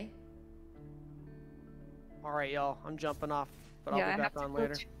big way. All right, y'all. I'm jumping off, but Yeah, I'll I be back have to on go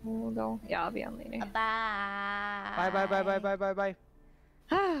later. to- Yeah, I'll be on later. Bye. Bye. Bye Bye, bye.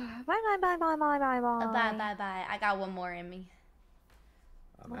 bye. I got one more in me.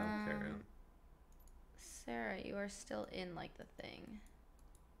 I'm out carry on. Sarah, you are still in like the thing.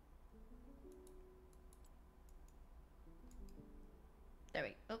 There we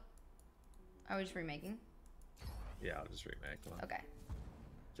go. Oh. Are we just remaking? Yeah, I'll just remake one. Okay.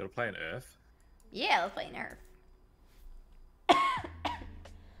 Do you want to play an Earth? Yeah, let's play Nerf.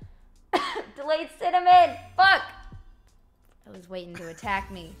 Delayed cinnamon! Fuck! I was waiting to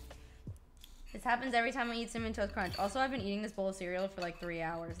attack me. This happens every time I eat Cinnamon Toast Crunch. Also, I've been eating this bowl of cereal for like 3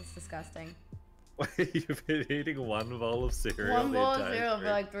 hours. It's disgusting. Wait, you've been eating one bowl of cereal One the bowl of entire cereal for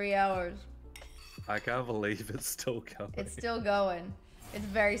stream? like 3 hours. I can't believe it's still going. It's still going. It's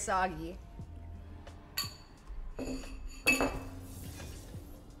very soggy. Can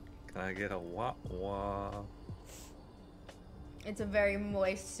I get a wah-wah? It's a very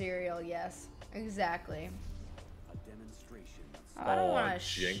moist cereal, yes. Exactly. A demonstration of Oh, I don't want a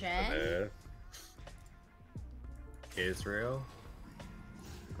jinx Shen. an Earth. Israel?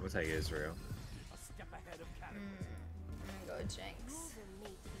 I'm gonna take Israel. a step ahead of category. I'm gonna go Jinx.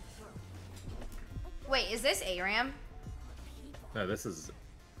 Wait, is this ARAM? No, this is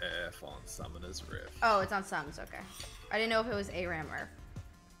Earth on Summoner's Rift. Oh, it's on Sums, okay. I didn't know if it was ARAM or...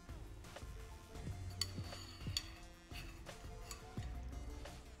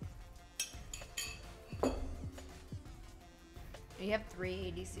 You have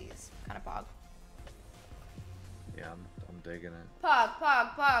 3 ADCs. Kind of pog. Yeah, I'm digging it. Pog,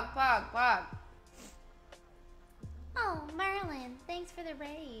 pog, pog, pog, pog. Oh, Merlin, thanks for the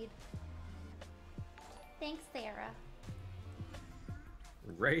raid. Thanks, Sarah.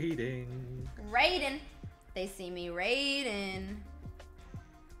 Raiding. Raiding. They see me raiding.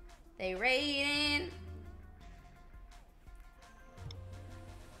 They raiding.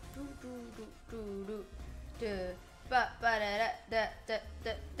 Do do do do do do. Ba ba da da da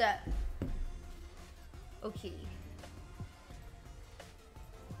da da. Okay.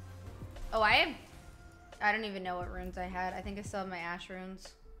 Oh, I don't even know what runes I had. I think I still have my ash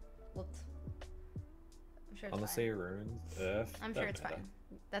runes. Whooped. I'm sure it's On the fine. sea runes, Earth. I'm sure don't it's matter. fine.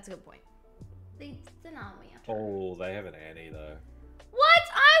 That's a good point. They deny me. Oh, they have an Annie though. What?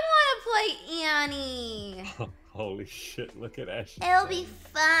 I want to play Annie. Holy shit, look at Ash. It'll be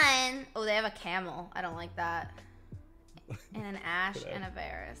fun. Oh, they have a camel. I don't like that. And an Ash Good and a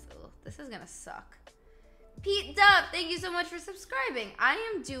Varus. Ooh, this is gonna suck. Pete Dub, thank you so much for subscribing. I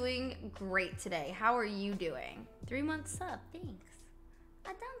am doing great today. How are you doing? 3-month sub, thanks.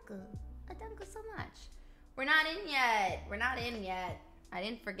 Adanku. Adanku so much. We're not in yet. We're not in yet. I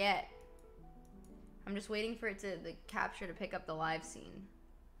didn't forget. I'm just waiting for it to the capture to pick up the live scene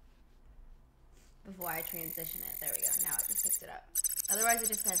before I transition it. There we go. Now it just picked it up. Otherwise, it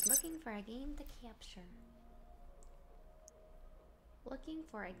just says looking for a game to capture. Looking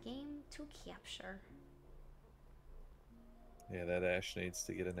for a game to capture. Yeah, that Ash needs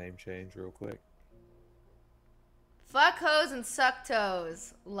to get a name change real quick. Fuck hoes and suck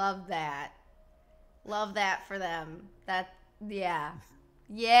toes. Love that. Love that for them. That, yeah.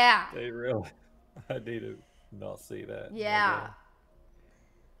 Yeah. They really. I need to not see that. Yeah.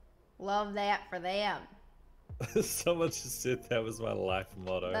 Love that for them. Someone just said that was my life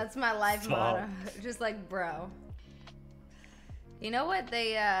motto. That's my life Stop. motto. Just like, bro. You know what?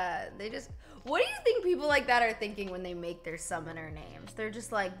 They just... What do you think people like that are thinking when they make their summoner names? They're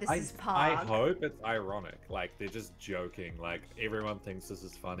just like, this is Pog. I hope it's ironic. Like, they're just joking. Like, everyone thinks this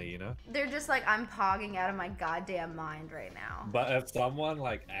is funny, you know? They're just like, I'm pogging out of my goddamn mind right now. But if someone,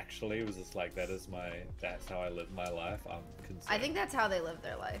 like, actually was just like, that's how I live my life, I'm concerned. I think that's how they live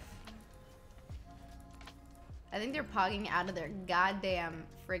their life. I think they're pogging out of their goddamn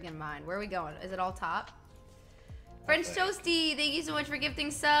friggin' mind. Where are we going? Is it all top? French think. Toasty, thank you so much for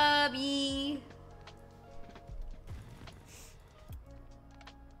gifting subby.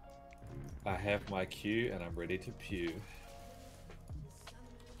 I have my cue and I'm ready to pew.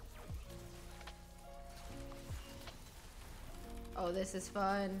 Oh, this is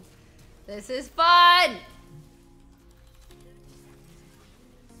fun. This is fun!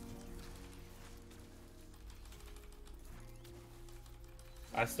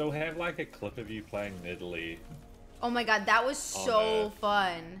 I still have, like, a clip of you playing Nidalee. Oh my god, that was so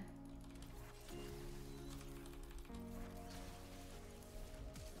fun.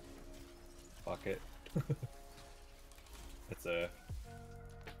 Fuck it. It's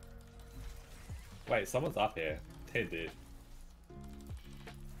Wait, someone's up here. They did.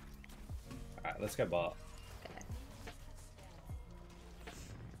 Alright, let's go bot. Okay.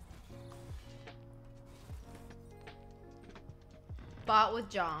 Bot with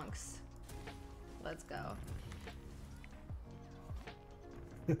jonks. Let's go.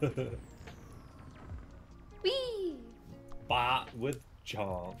 Whee! Bot with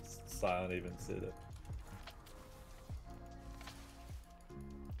chance. Silent even said it.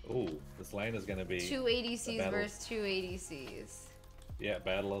 Ooh, this lane is gonna be 2 the ADCs battle. versus 2 ADCs. Yeah,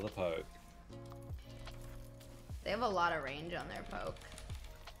 battle of the poke. They They have a lot of range on their poke.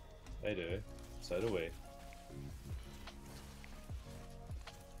 They do. So do we.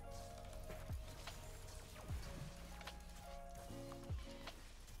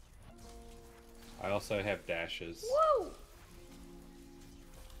 I also have dashes. Woo!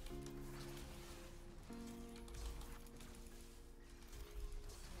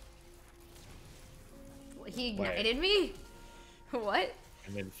 He ignited me? What?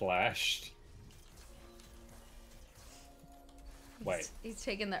 And then flashed. Wait. He's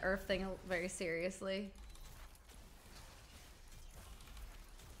taking the Earth thing very seriously.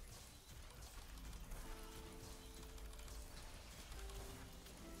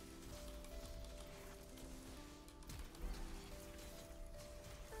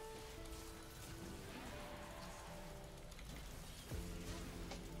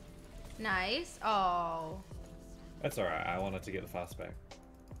 Nice. Oh. That's alright, I wanted to get the fast back.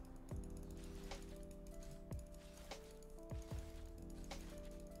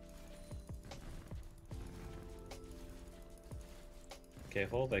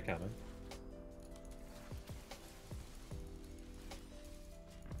 Careful, they're coming.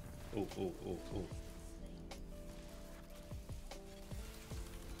 Ooh, ooh, ooh, ooh.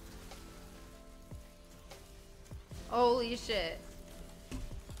 Holy shit.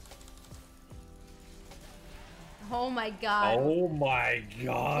 Oh my god. Oh my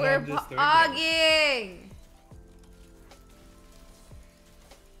god, We're I'm just doing pogging!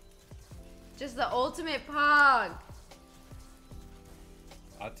 Just the ultimate pog.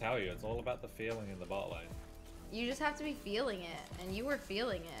 I tell you, it's all about the feeling in the bot lane. You just have to be feeling it, and you were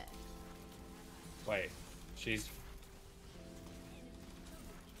feeling it. Wait, she's...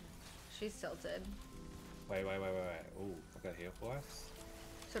 She's tilted. Wait. Ooh, I got heal for us.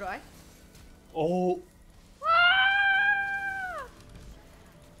 So do I. Oh! Ah!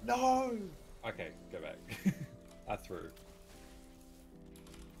 No! Okay, go back. I threw.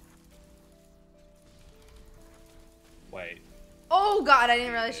 Wait. Oh god, I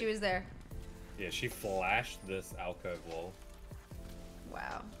didn't realize she was there. Yeah, she flashed this alcove wall.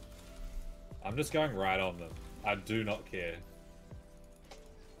 Wow. I'm just going right on them. I do not care.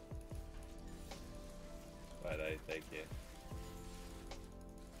 Wait, they care.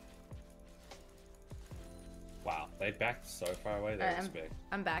 Wow, they backed so far away, they respect.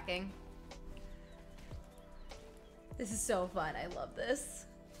 I'm backing. This is so fun. I love this.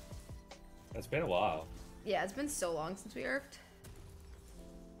 It's been a while. Yeah, it's been so long since we irked.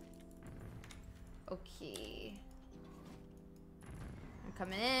 Okay. I'm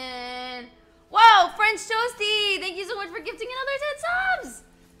coming in. Whoa, French Toasty! Thank you so much for gifting another 10 subs!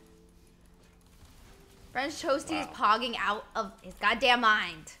 French Toasty is pogging out of his goddamn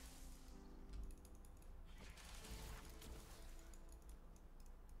mind.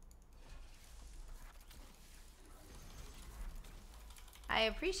 I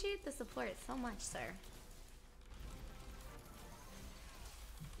appreciate the support so much, sir.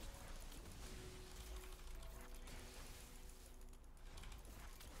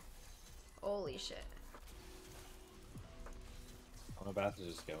 Holy shit. I'm about to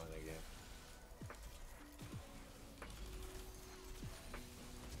just go in again.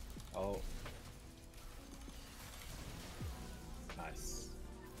 Oh. Nice.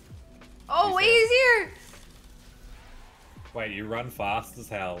 Oh, wait, he's here! Wait, you run fast as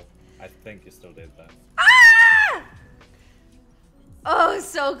hell. I think you're still dead though. Ah! Oh,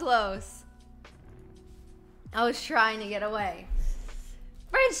 so close. I was trying to get away.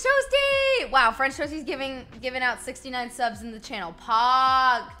 French Toasty! Wow, French Toasty's giving out 69 subs in the channel.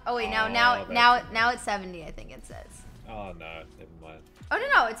 Pog. Oh wait, now it's 70, I think it says. Oh no, never mind. Oh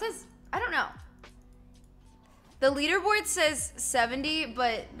no, it says, I don't know. The leaderboard says 70,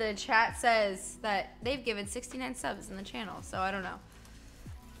 but the chat says that they've given 69 subs in the channel, so I don't know.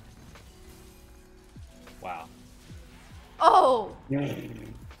 Wow. Oh!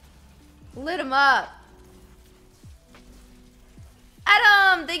 Lit him up.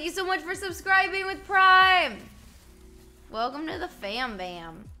 Adam, thank you so much for subscribing with Prime. Welcome to the fam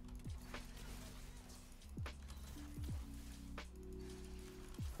bam.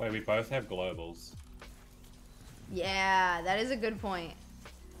 Wait, we both have globals. Yeah, that is a good point.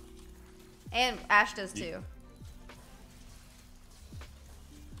 And Ash does too.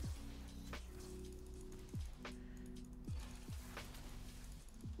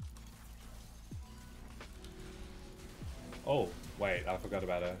 Oh, wait, I forgot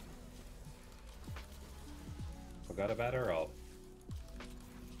about her. Forgot about her ult.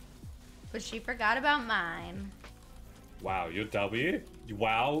 But she forgot about mine. Wow, your W?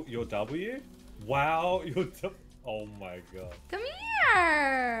 Wow, your W? Wow, your W? Oh my god. Come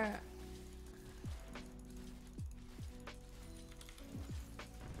here.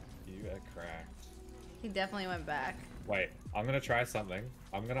 He definitely went back. Wait, I'm gonna try something.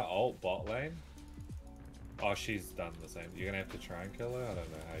 I'm gonna ult bot lane. Oh, she's done the same. You're gonna have to try and kill her? I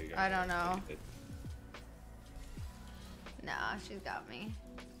don't know how you're gonna I don't know. beat it. Nah, she's got me.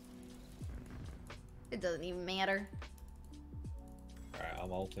 It doesn't even matter. Alright,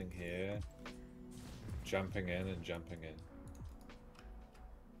 I'm ulting here. Jumping in and jumping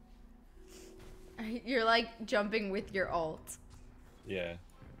in. You're like jumping with your ult. Yeah.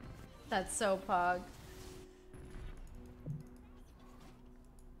 That's so pog.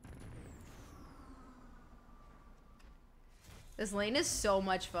 This lane is so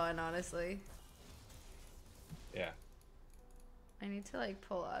much fun, honestly. Yeah. I need to like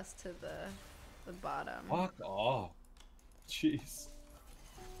pull us to the bottom. Fuck off. Jeez.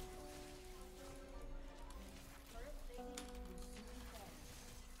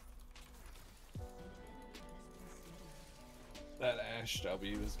 That Ash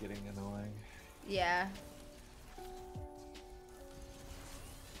W is getting annoying. Yeah.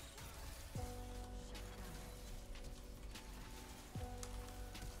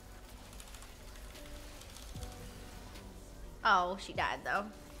 Oh, she died though.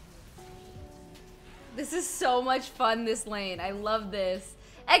 This is so much fun, this lane. I love this.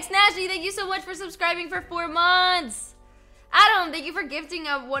 X Nasty, thank you so much for subscribing for 4 months. Adam, thank you for gifting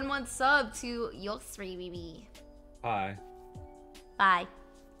a 1-month sub to Yoxri BB. Hi. Bye.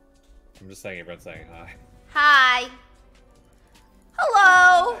 I'm just saying everyone's saying hi. Hi.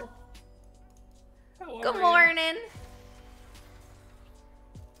 Hello. How are Good ya? morning.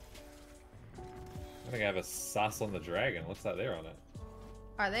 I think I have a sus on the dragon. Looks like they're on it.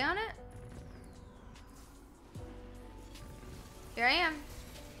 Are they on it? Here I am.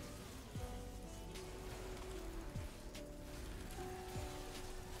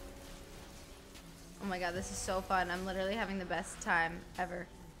 Oh my god, this is so fun. I'm literally having the best time ever.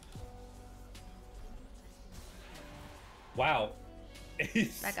 Wow. He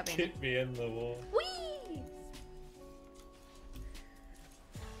Back up, hit me in the wall. Whee!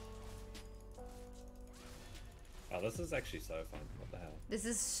 Oh, this is actually so fun. What the hell? This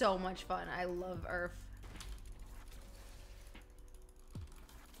is so much fun. I love Earth.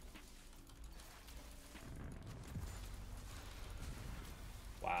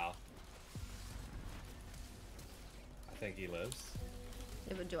 Wow. I think he lives.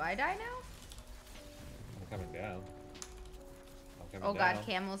 Yeah, but do I die now? I'm coming down. I'm coming Oh down. god,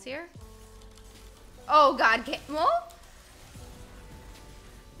 Camel's here. Oh god, Camel?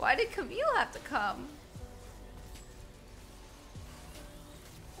 Why did Camille have to come?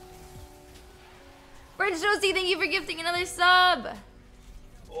 French Josie, thank you for gifting another sub.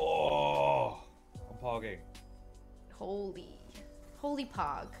 Oh, I'm pogging. Holy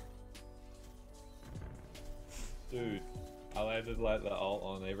pog. Dude, I landed like the ult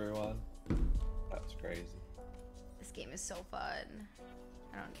on everyone. That's crazy. This game is so fun.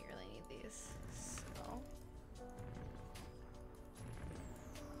 I don't really need these. So.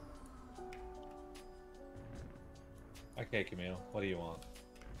 Okay, Camille, what do you want?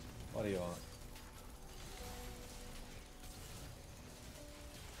 What do you want?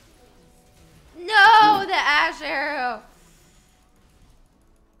 No, the Ash arrow.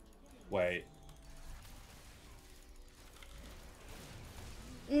 Wait.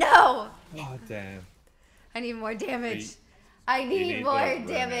 No. Oh, damn. I need more damage. You- I You need more the damage.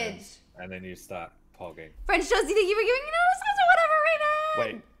 romance, and then you start pogging. French Josie, thank you for giving another sub or whatever,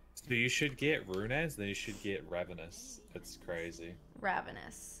 Raven. Wait, so you should get Runaz, then you should get Ravenous. It's crazy.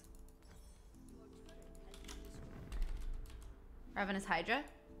 Ravenous. Ravenous Hydra?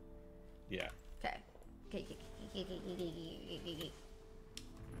 Yeah. Okay.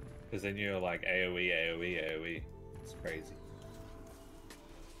 Because then you're like AoE, AoE, AoE. It's crazy.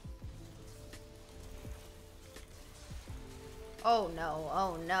 Oh no,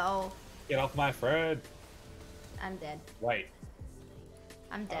 oh no. Get off my friend! I'm dead. Wait.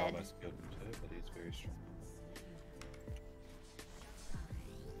 I'm I dead. almost killed him too, but he's very strong.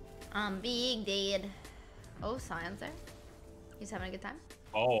 I'm big dead. Oh, Sion's there. He's having a good time.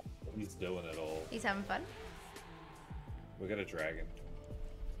 Oh, he's doing it all. He's having fun. We got a dragon.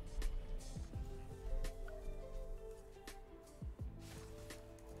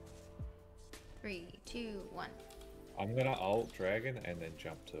 Three, two, one. I'm gonna ult dragon and then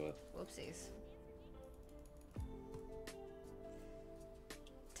jump to it. Whoopsies.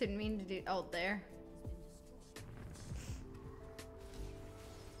 Didn't mean to do ult there.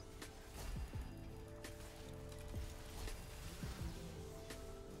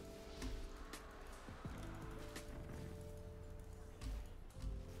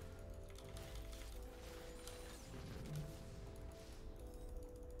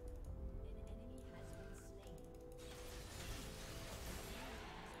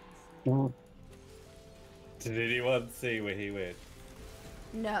 Did anyone see where he went?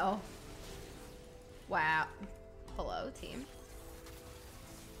 No. Wow. Hello, team.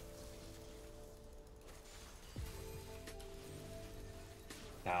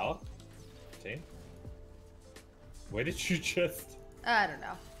 How? Team? Where did you just... I don't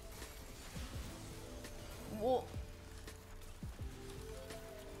know. Well,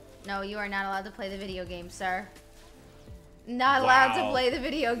 no, you are not allowed to play the video game, sir. Not allowed to Wow. play the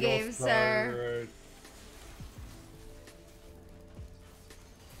video You're game, so sir.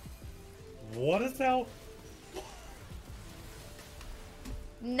 rude. What is that?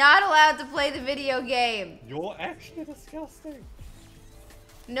 Not allowed to play the video game. You're actually disgusting.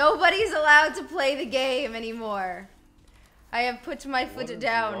 Nobody's allowed to play the game anymore. I have put my What foot is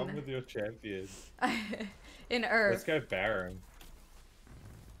down wrong with your champion? in Let's Earth. go Baron.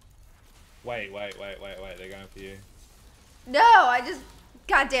 Wait, they're going for you. No, I just...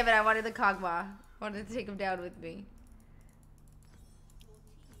 God damn it, I wanted the Kog'Maw. I wanted to take him down with me.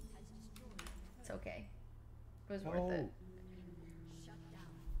 It's okay. It was worth it.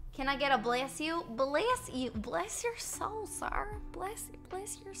 Can I get a bless you? Bless you. Bless your soul, sir. Bless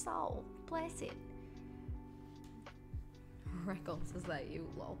your soul. Bless it. Rickles, is that you?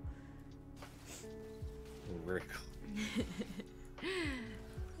 Lol. Rick.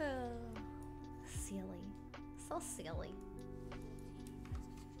 Oh, silly. So silly.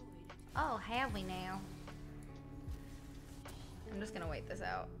 Oh, have we now? I'm just gonna wait this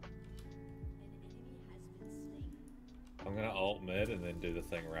out. I'm gonna ult mid and then do the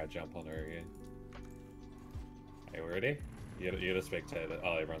thing where I jump on her again. Hey, we ready? You gotta spectate it.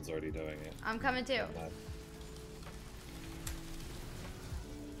 Oh, everyone's already doing it. I'm coming too. Never mind.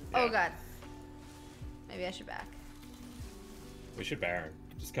 Oh Yeah, god. Maybe I should back. We should Baron.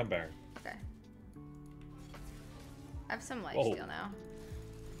 Just come Baron. Okay. I have some life Oh. steal now.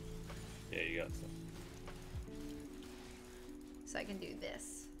 Yeah, you got some. So I can do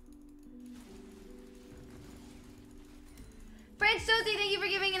this. French Toasty, thank you for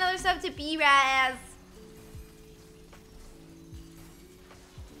giving another sub to B-Raz.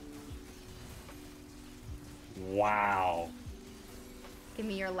 Wow. Give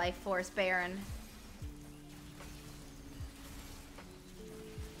me your life force, Baron.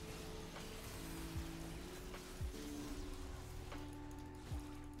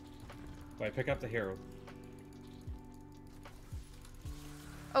 Wait, pick up the hero.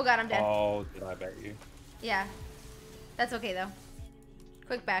 Oh god, I'm dead. Oh, did I bet you? Yeah. That's okay though.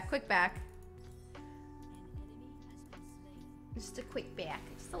 Quick back, quick back. Just a quick back.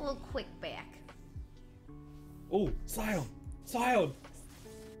 Just a little quick back. Oh, Sion! Sion!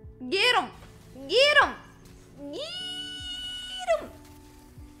 Get him! Get him! Get him!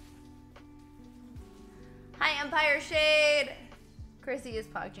 Hi, Empire Shade! Chrissy is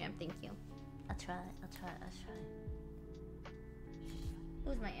PogJam, thank you. I'll try.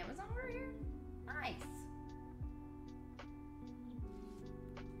 Who's my Amazon order here? Nice.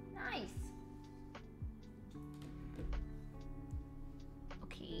 Nice.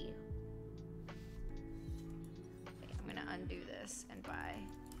 Okay. Okay, I'm gonna undo this and buy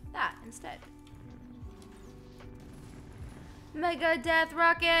that instead. Mega Death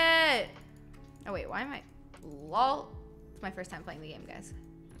Rocket! Oh wait, why am I... LOL. It's my first time playing the game, guys.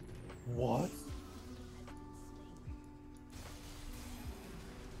 What?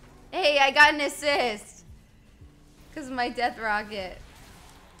 Hey, I got an assist! Because of my Death Rocket.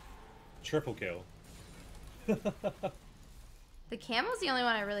 Triple kill. The camel's the only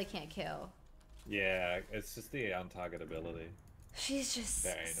one I really can't kill. Yeah, it's just the untargetability. She's just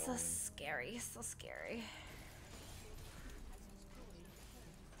Very so annoying. scary, so scary.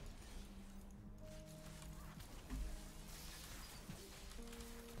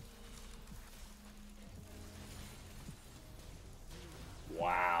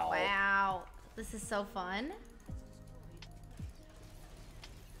 Wow. Wow. This is so fun.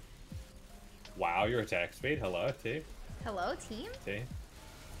 Wow, your attack speed. Hello, team. Hello, team? Team.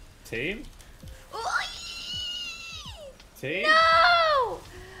 Team? Ooh, Team? no!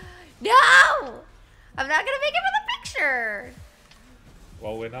 No! I'm not gonna make it for the picture.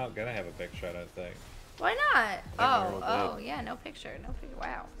 Well, we're not gonna have a picture, I don't think. Why not? we're Oh, all oh, yeah, no picture, no picture.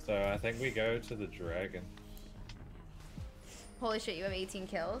 Wow. So I think we go to the dragon. Holy shit, you have 18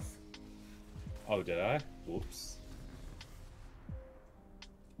 kills? Oh, did I? Whoops.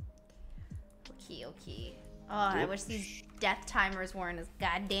 Okay, okay. Oh, I wish these death timers weren't as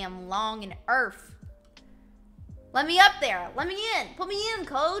goddamn long in Earth. Let me up there. Let me in. Put me in,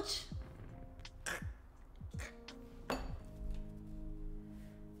 coach.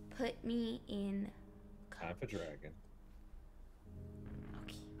 Put me in. Time for dragon.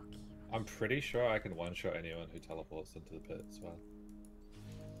 Okay, okay. I'm pretty sure I can one-shot anyone who teleports into the pit as well.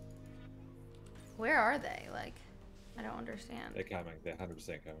 Where are they? Like, I don't understand. They're coming. They're 100%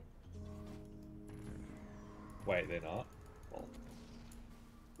 coming. Wait, they're not?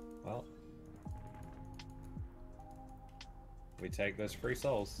 Well. We take those free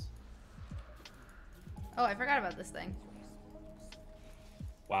souls. Oh, I forgot about this thing.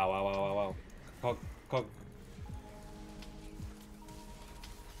 Wow, wow, wow, wow, wow. Cog.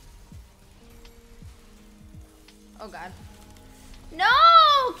 Oh god. No!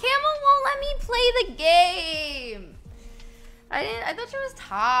 Camel won't let me play the game! I thought she was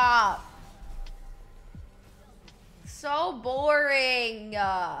top. So boring.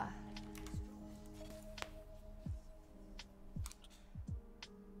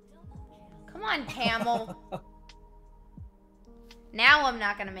 Come on, Camel. Now I'm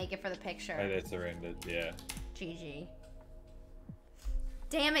not gonna make it for the picture. Oh, they surrendered, yeah. GG.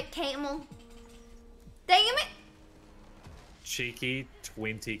 Damn it, Camel. Damn it. Cheeky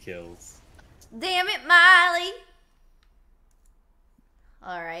 20 kills. Damn it, Miley.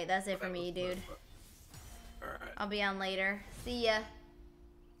 Alright, that's it for me, dude. Alright. I'll be on later. See ya.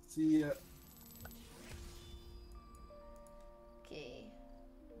 See ya. Okay.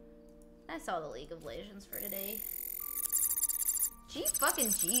 That's all the League of Legends for today. Gee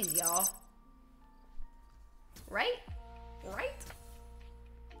fucking G's, y'all. Right? Right?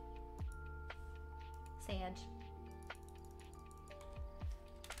 Sag.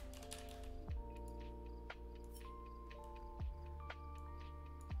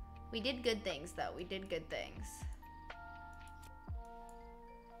 We did good things, though. We did good things.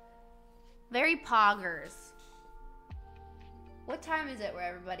 Very poggers. What time is it where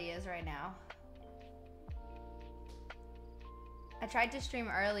everybody is right now? I tried to stream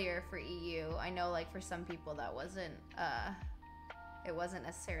earlier for EU. I know, like, for some people that wasn't, it wasn't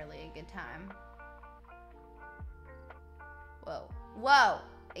necessarily a good time. Whoa. Whoa!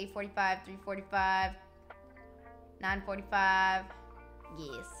 8:45, 3:45, 9:45.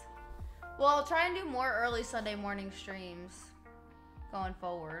 Yes. Well, I'll try and do more early Sunday morning streams going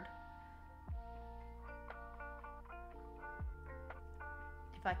forward.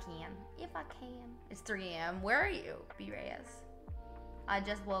 If I can. If I can. It's 3 a.m. Where are you, B-Reyes? I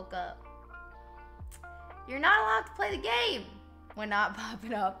just woke up. You're not allowed to play the game. We're not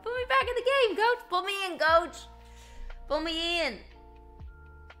popping up. Put me back in the game, coach. Put me in, coach. Put me in.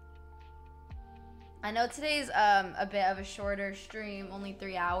 I know today's a bit of a shorter stream, only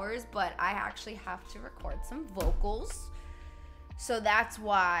 3 hours, but I actually have to record some vocals. So that's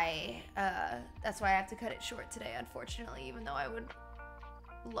why I have to cut it short today, unfortunately, even though I would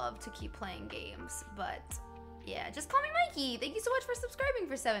love to keep playing games. But yeah, just call me Mikey. Thank you so much for subscribing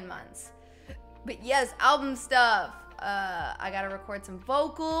for 7 months. But yes, album stuff. I gotta record some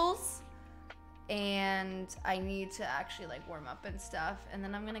vocals, and I need to actually like warm up and stuff. And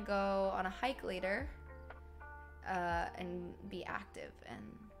then I'm gonna go on a hike later, and be active and,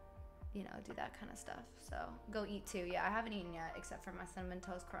 you know, do that kind of stuff. So go eat too. Yeah, I haven't eaten yet except for my Cinnamon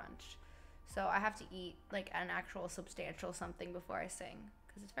Toast Crunch. So I have to eat like an actual substantial something before I sing,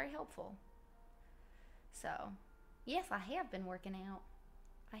 because it's very helpful. So yes, I have been working out.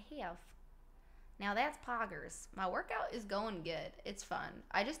 I have. Now that's poggers. My workout is going good. It's fun.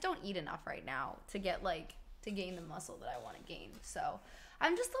 I just don't eat enough right now to get like, to gain the muscle that I want to gain. So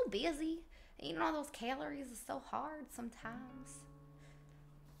I'm just so busy. Eating all those calories is so hard sometimes.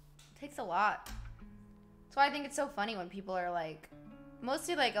 It takes a lot. That's why I think it's so funny when people are like,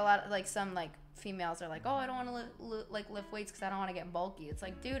 mostly like a lot of like some like females are like, oh, I don't want to like lift weights because I don't want to get bulky. It's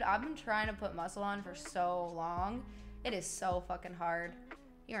like, dude, I've been trying to put muscle on for so long. It is so fucking hard.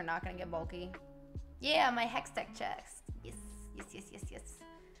 You're not gonna get bulky. Yeah, my Hextech chest. Yes, yes, yes, yes, yes.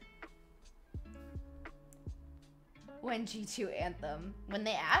 When G2 Anthem. When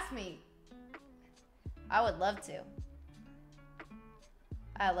they ask me, I would love to.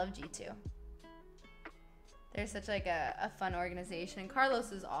 I love G2. They're such like a fun organization. And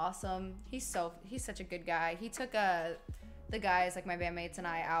Carlos is awesome. He's such a good guy. He took the guys, like my bandmates and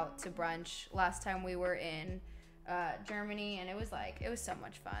I, out to brunch last time we were in Germany, and it was so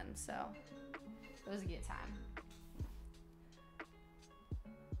much fun. So it was a good time.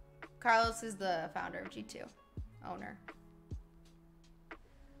 Carlos is the founder of G2, owner.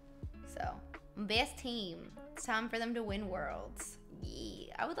 So, best team. It's time for them to win Worlds.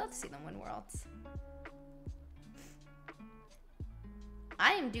 Yeah, I would love to see them win Worlds.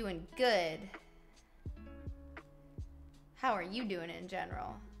 I am doing good. How are you doing in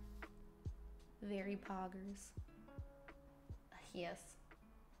general? Very poggers. Yes.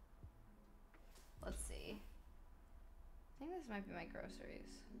 Let's see. I think this might be my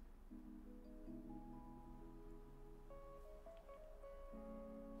groceries.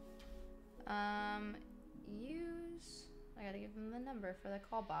 Use. I gotta give them the number for the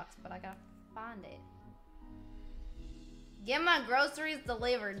call box, but I gotta find it. Get my groceries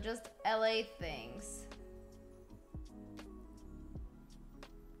delivered, just LA things.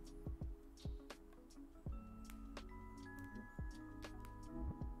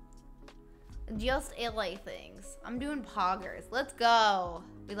 Just LA things. I'm doing poggers. Let's go.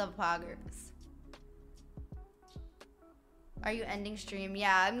 We love poggers. Are you ending stream?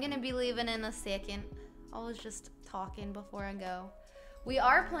 Yeah, I'm gonna be leaving in a second. I was just talking before I go. We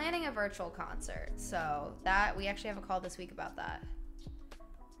are planning a virtual concert, so that we actually have a call this week about that.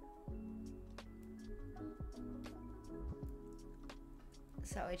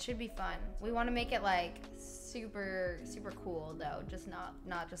 So it should be fun. We want to make it like super cool though, just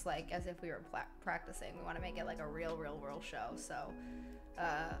not just like as if we were practicing. We want to make it like a real world show. So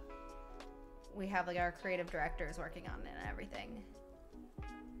we have like our creative directors working on it and everything.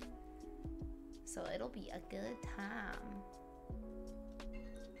 So it'll be a good time.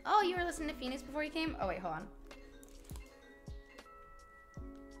 Oh, you were listening to Phoenix before you came? Oh wait, hold on.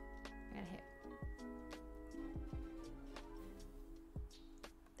 I gotta hit.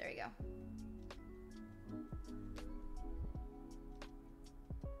 There you go.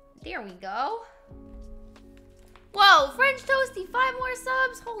 There we go. Whoa, French Toasty, 5 more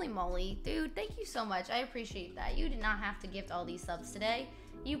subs. Holy moly, dude, thank you so much. I appreciate that. You did not have to gift all these subs today.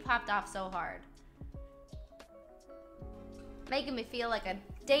 You popped off so hard. Making me feel like a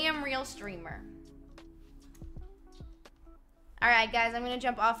damn real streamer. Alright guys, I'm gonna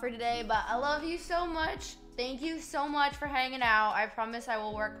jump off for today, but I love you so much. Thank you so much for hanging out. I promise I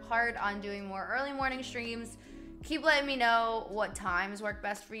will work hard on doing more early morning streams. Keep letting me know what times work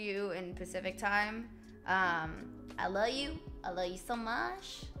best for you in Pacific time. I love you. I love you so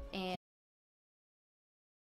much.